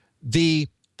removed, the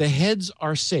heads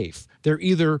are safe. They're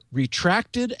either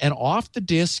retracted and off the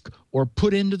disc or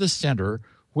put into the center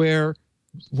where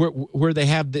they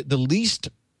have the least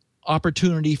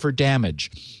opportunity for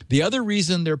damage. The other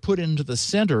reason they're put into the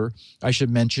center, I should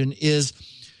mention, is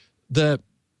the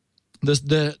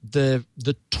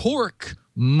torque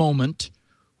moment,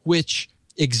 which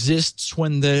exists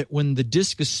when the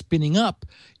disc is spinning up.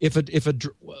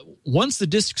 Once the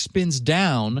disc spins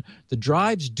down, the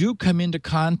drives do come into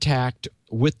contact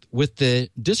with the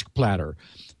disc platter.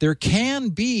 There can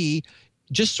be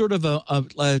just sort of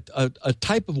a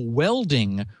type of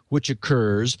welding which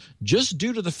occurs just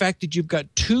due to the fact that you've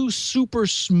got two super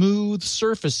smooth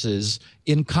surfaces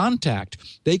in contact.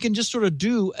 They can just sort of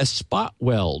do a spot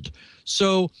weld.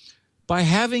 So by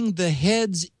having the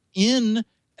heads in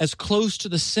as close to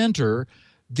the center,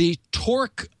 the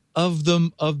torque of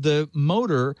the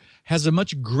motor has a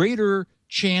much greater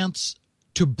chance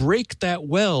to break that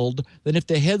weld than if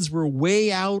the heads were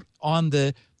way out on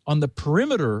the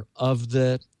perimeter of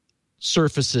the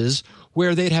surfaces,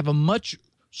 where they'd have a much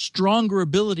stronger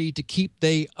ability to keep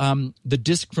the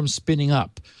disc from spinning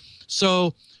up.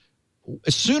 So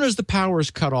as soon as the power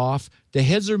is cut off, the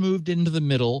heads are moved into the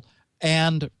middle,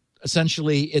 and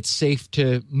essentially it's safe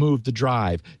to move the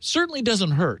drive. Certainly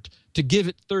doesn't hurt to give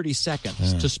it 30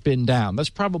 seconds to spin down. That's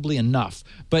probably enough.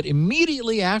 But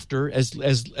immediately after,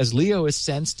 as Leo has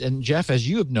sensed, and Jeff, as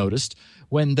you have noticed,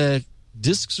 when the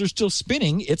discs are still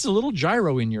spinning, it's a little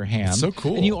gyro in your hand. It's so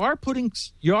cool. And you are putting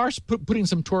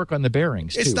some torque on the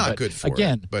bearings, too. It's not good for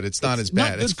it, but it's not as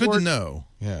bad. It's good to know.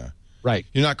 Yeah. Right.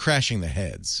 You're not crashing the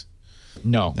heads.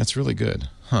 No. That's really good.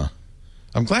 Huh.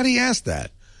 I'm glad he asked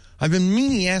that. I've been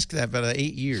meaning to ask that about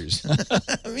 8 years.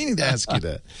 I'm meaning to ask you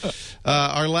that.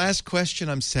 Our last question,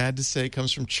 I'm sad to say,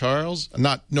 comes from Charles.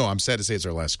 I'm sad to say it's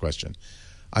our last question.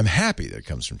 I'm happy that it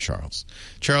comes from Charles.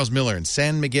 Charles Miller in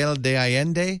San Miguel de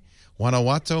Allende,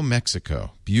 Guanajuato,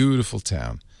 Mexico. Beautiful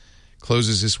town.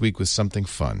 Closes this week with something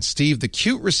fun. Steve, the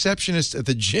cute receptionist at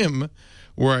the gym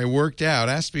where I worked out,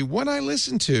 asked me what I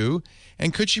listened to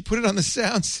and could she put it on the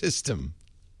sound system.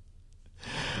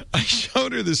 I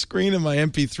showed her the screen of my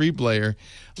MP3 player.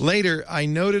 Later, I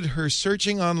noted her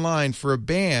searching online for a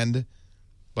band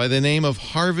by the name of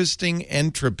Harvesting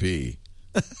Entropy.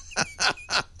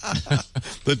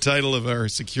 The title of our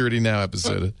Security Now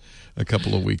episode a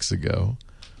couple of weeks ago.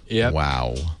 Yeah.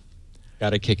 Wow.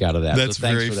 Got a kick out of that. That's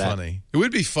very funny. It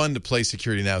would be fun to play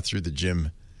Security Now through the gym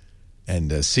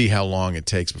and see how long it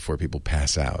takes before people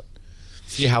pass out.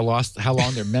 See how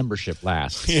long their membership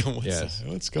lasts. Yeah,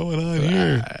 what's going on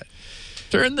here?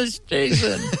 Turn the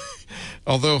station.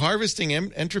 Although Harvesting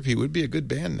Entropy would be a good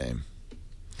band name.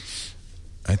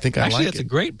 I think I like it. Actually, it's a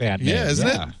great band name. Yeah, isn't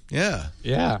it?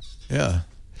 Yeah. Yeah.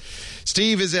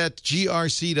 Steve is at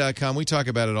grc.com. We talk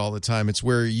about it all the time. It's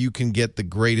where you can get the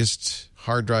greatest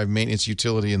hard drive maintenance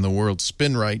utility in the world,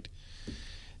 SpinRite.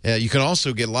 You can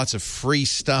also get lots of free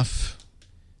stuff,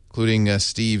 including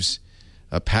Steve's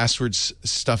passwords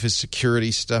stuff, his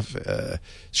security stuff,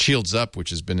 Shields Up, which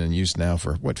has been in use now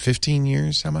for, 15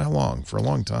 years? How long? For a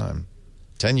long time.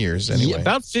 10 years, anyway. Yeah,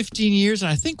 about 15 years,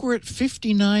 and I think we're at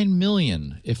 59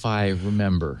 million, if I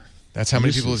remember. That's how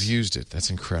many people have used it. That's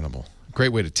incredible. Great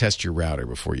way to test your router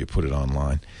before you put it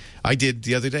online. I did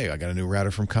the other day. I got a new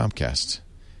router from Comcast,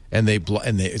 and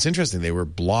it's interesting. They were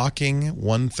blocking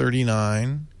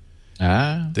 139.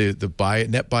 The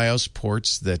NetBIOS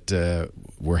ports that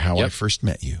were how I first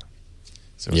met you.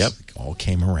 So it all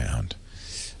came around.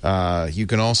 You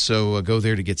can also go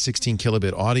there to get 16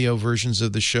 kilobit audio versions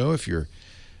of the show if your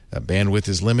bandwidth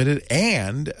is limited,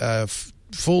 and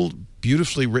full,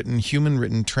 beautifully written,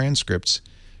 human-written transcripts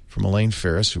from Elaine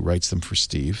Ferris, who writes them for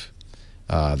Steve.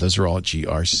 Those are all at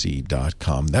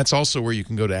grc.com. That's also where you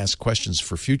can go to ask questions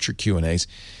for future Q&As,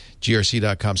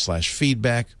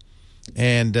 grc.com/feedback.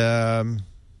 And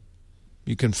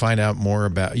you can find out more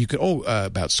about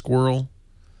about Squirrel.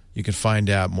 You can find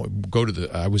out more.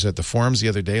 I was at the forums the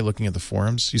other day looking at the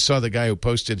forums. You saw the guy who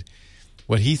posted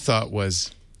what he thought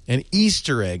was an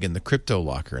Easter egg in the Crypto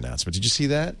Locker announcement. Did you see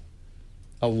that?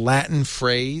 A Latin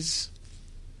phrase.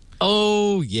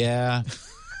 Oh, yeah.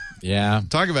 Yeah.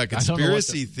 Talk about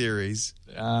conspiracy theories.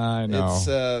 I know. It's,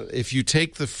 if you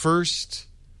take the first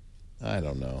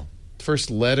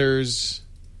letters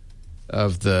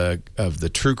of the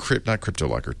TrueCrypt, not Crypto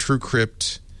Locker,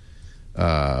 TrueCrypt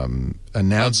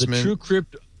announcement. The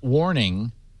TrueCrypt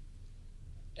warning,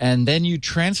 and then you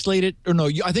translate it. Or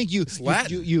no, I think you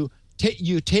take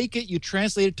it, you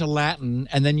translate it to Latin,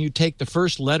 and then you take the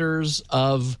first letters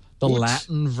of the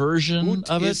Latin version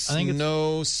of it. I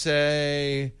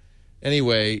think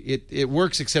Anyway, it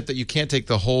works, except that you can't take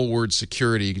the whole word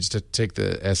security. You can just take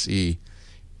the SE.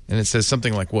 And it says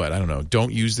something like what? I don't know.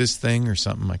 Don't use this thing or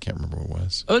something. I can't remember what it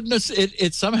was. Oh, no,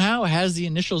 it somehow has the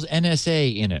initials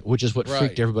NSA in it, which is what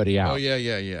freaked everybody out. Oh,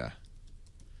 yeah.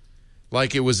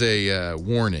 Like it was a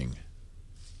warning.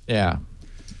 Yeah.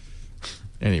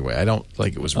 Anyway, I don't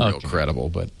think it was real credible,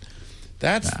 but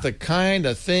that's the kind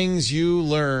of things you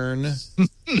learn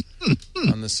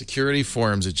on the security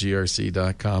forums at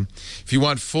grc.com. If you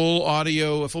want full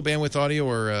audio, full bandwidth audio,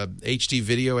 or HD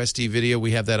video, SD video,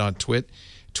 we have that on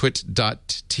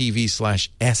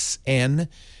twit.tv/SN.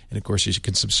 And, of course, you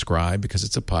can subscribe because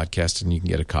it's a podcast and you can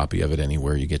get a copy of it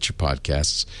anywhere you get your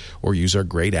podcasts, or use our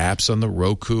great apps on the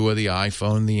Roku or the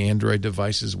iPhone, the Android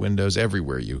devices, Windows,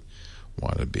 everywhere you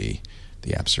want to be.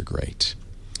 The apps are great.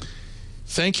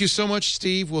 Thank you so much,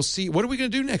 Steve. We'll see. What are we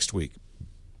going to do next week?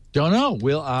 Don't know.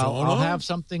 I'll have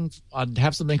something. I'd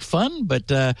have something fun, but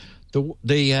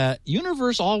the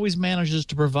universe always manages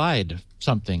to provide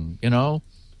something,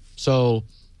 So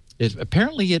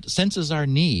apparently it senses our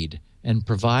need and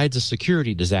provides a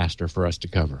security disaster for us to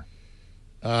cover.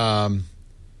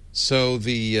 So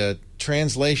the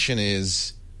translation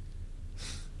is,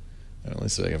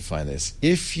 let's see if I can find this.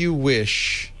 If you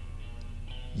wish,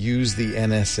 use the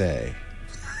NSA.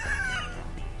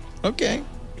 Okay.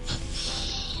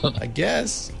 I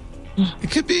guess.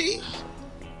 It could be.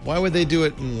 Why would they do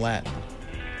it in Latin?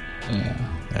 Yeah.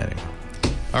 Anyway.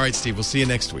 All right, Steve. We'll see you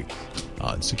next week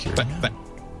on Security.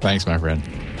 Thanks, my friend.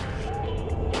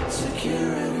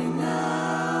 Security.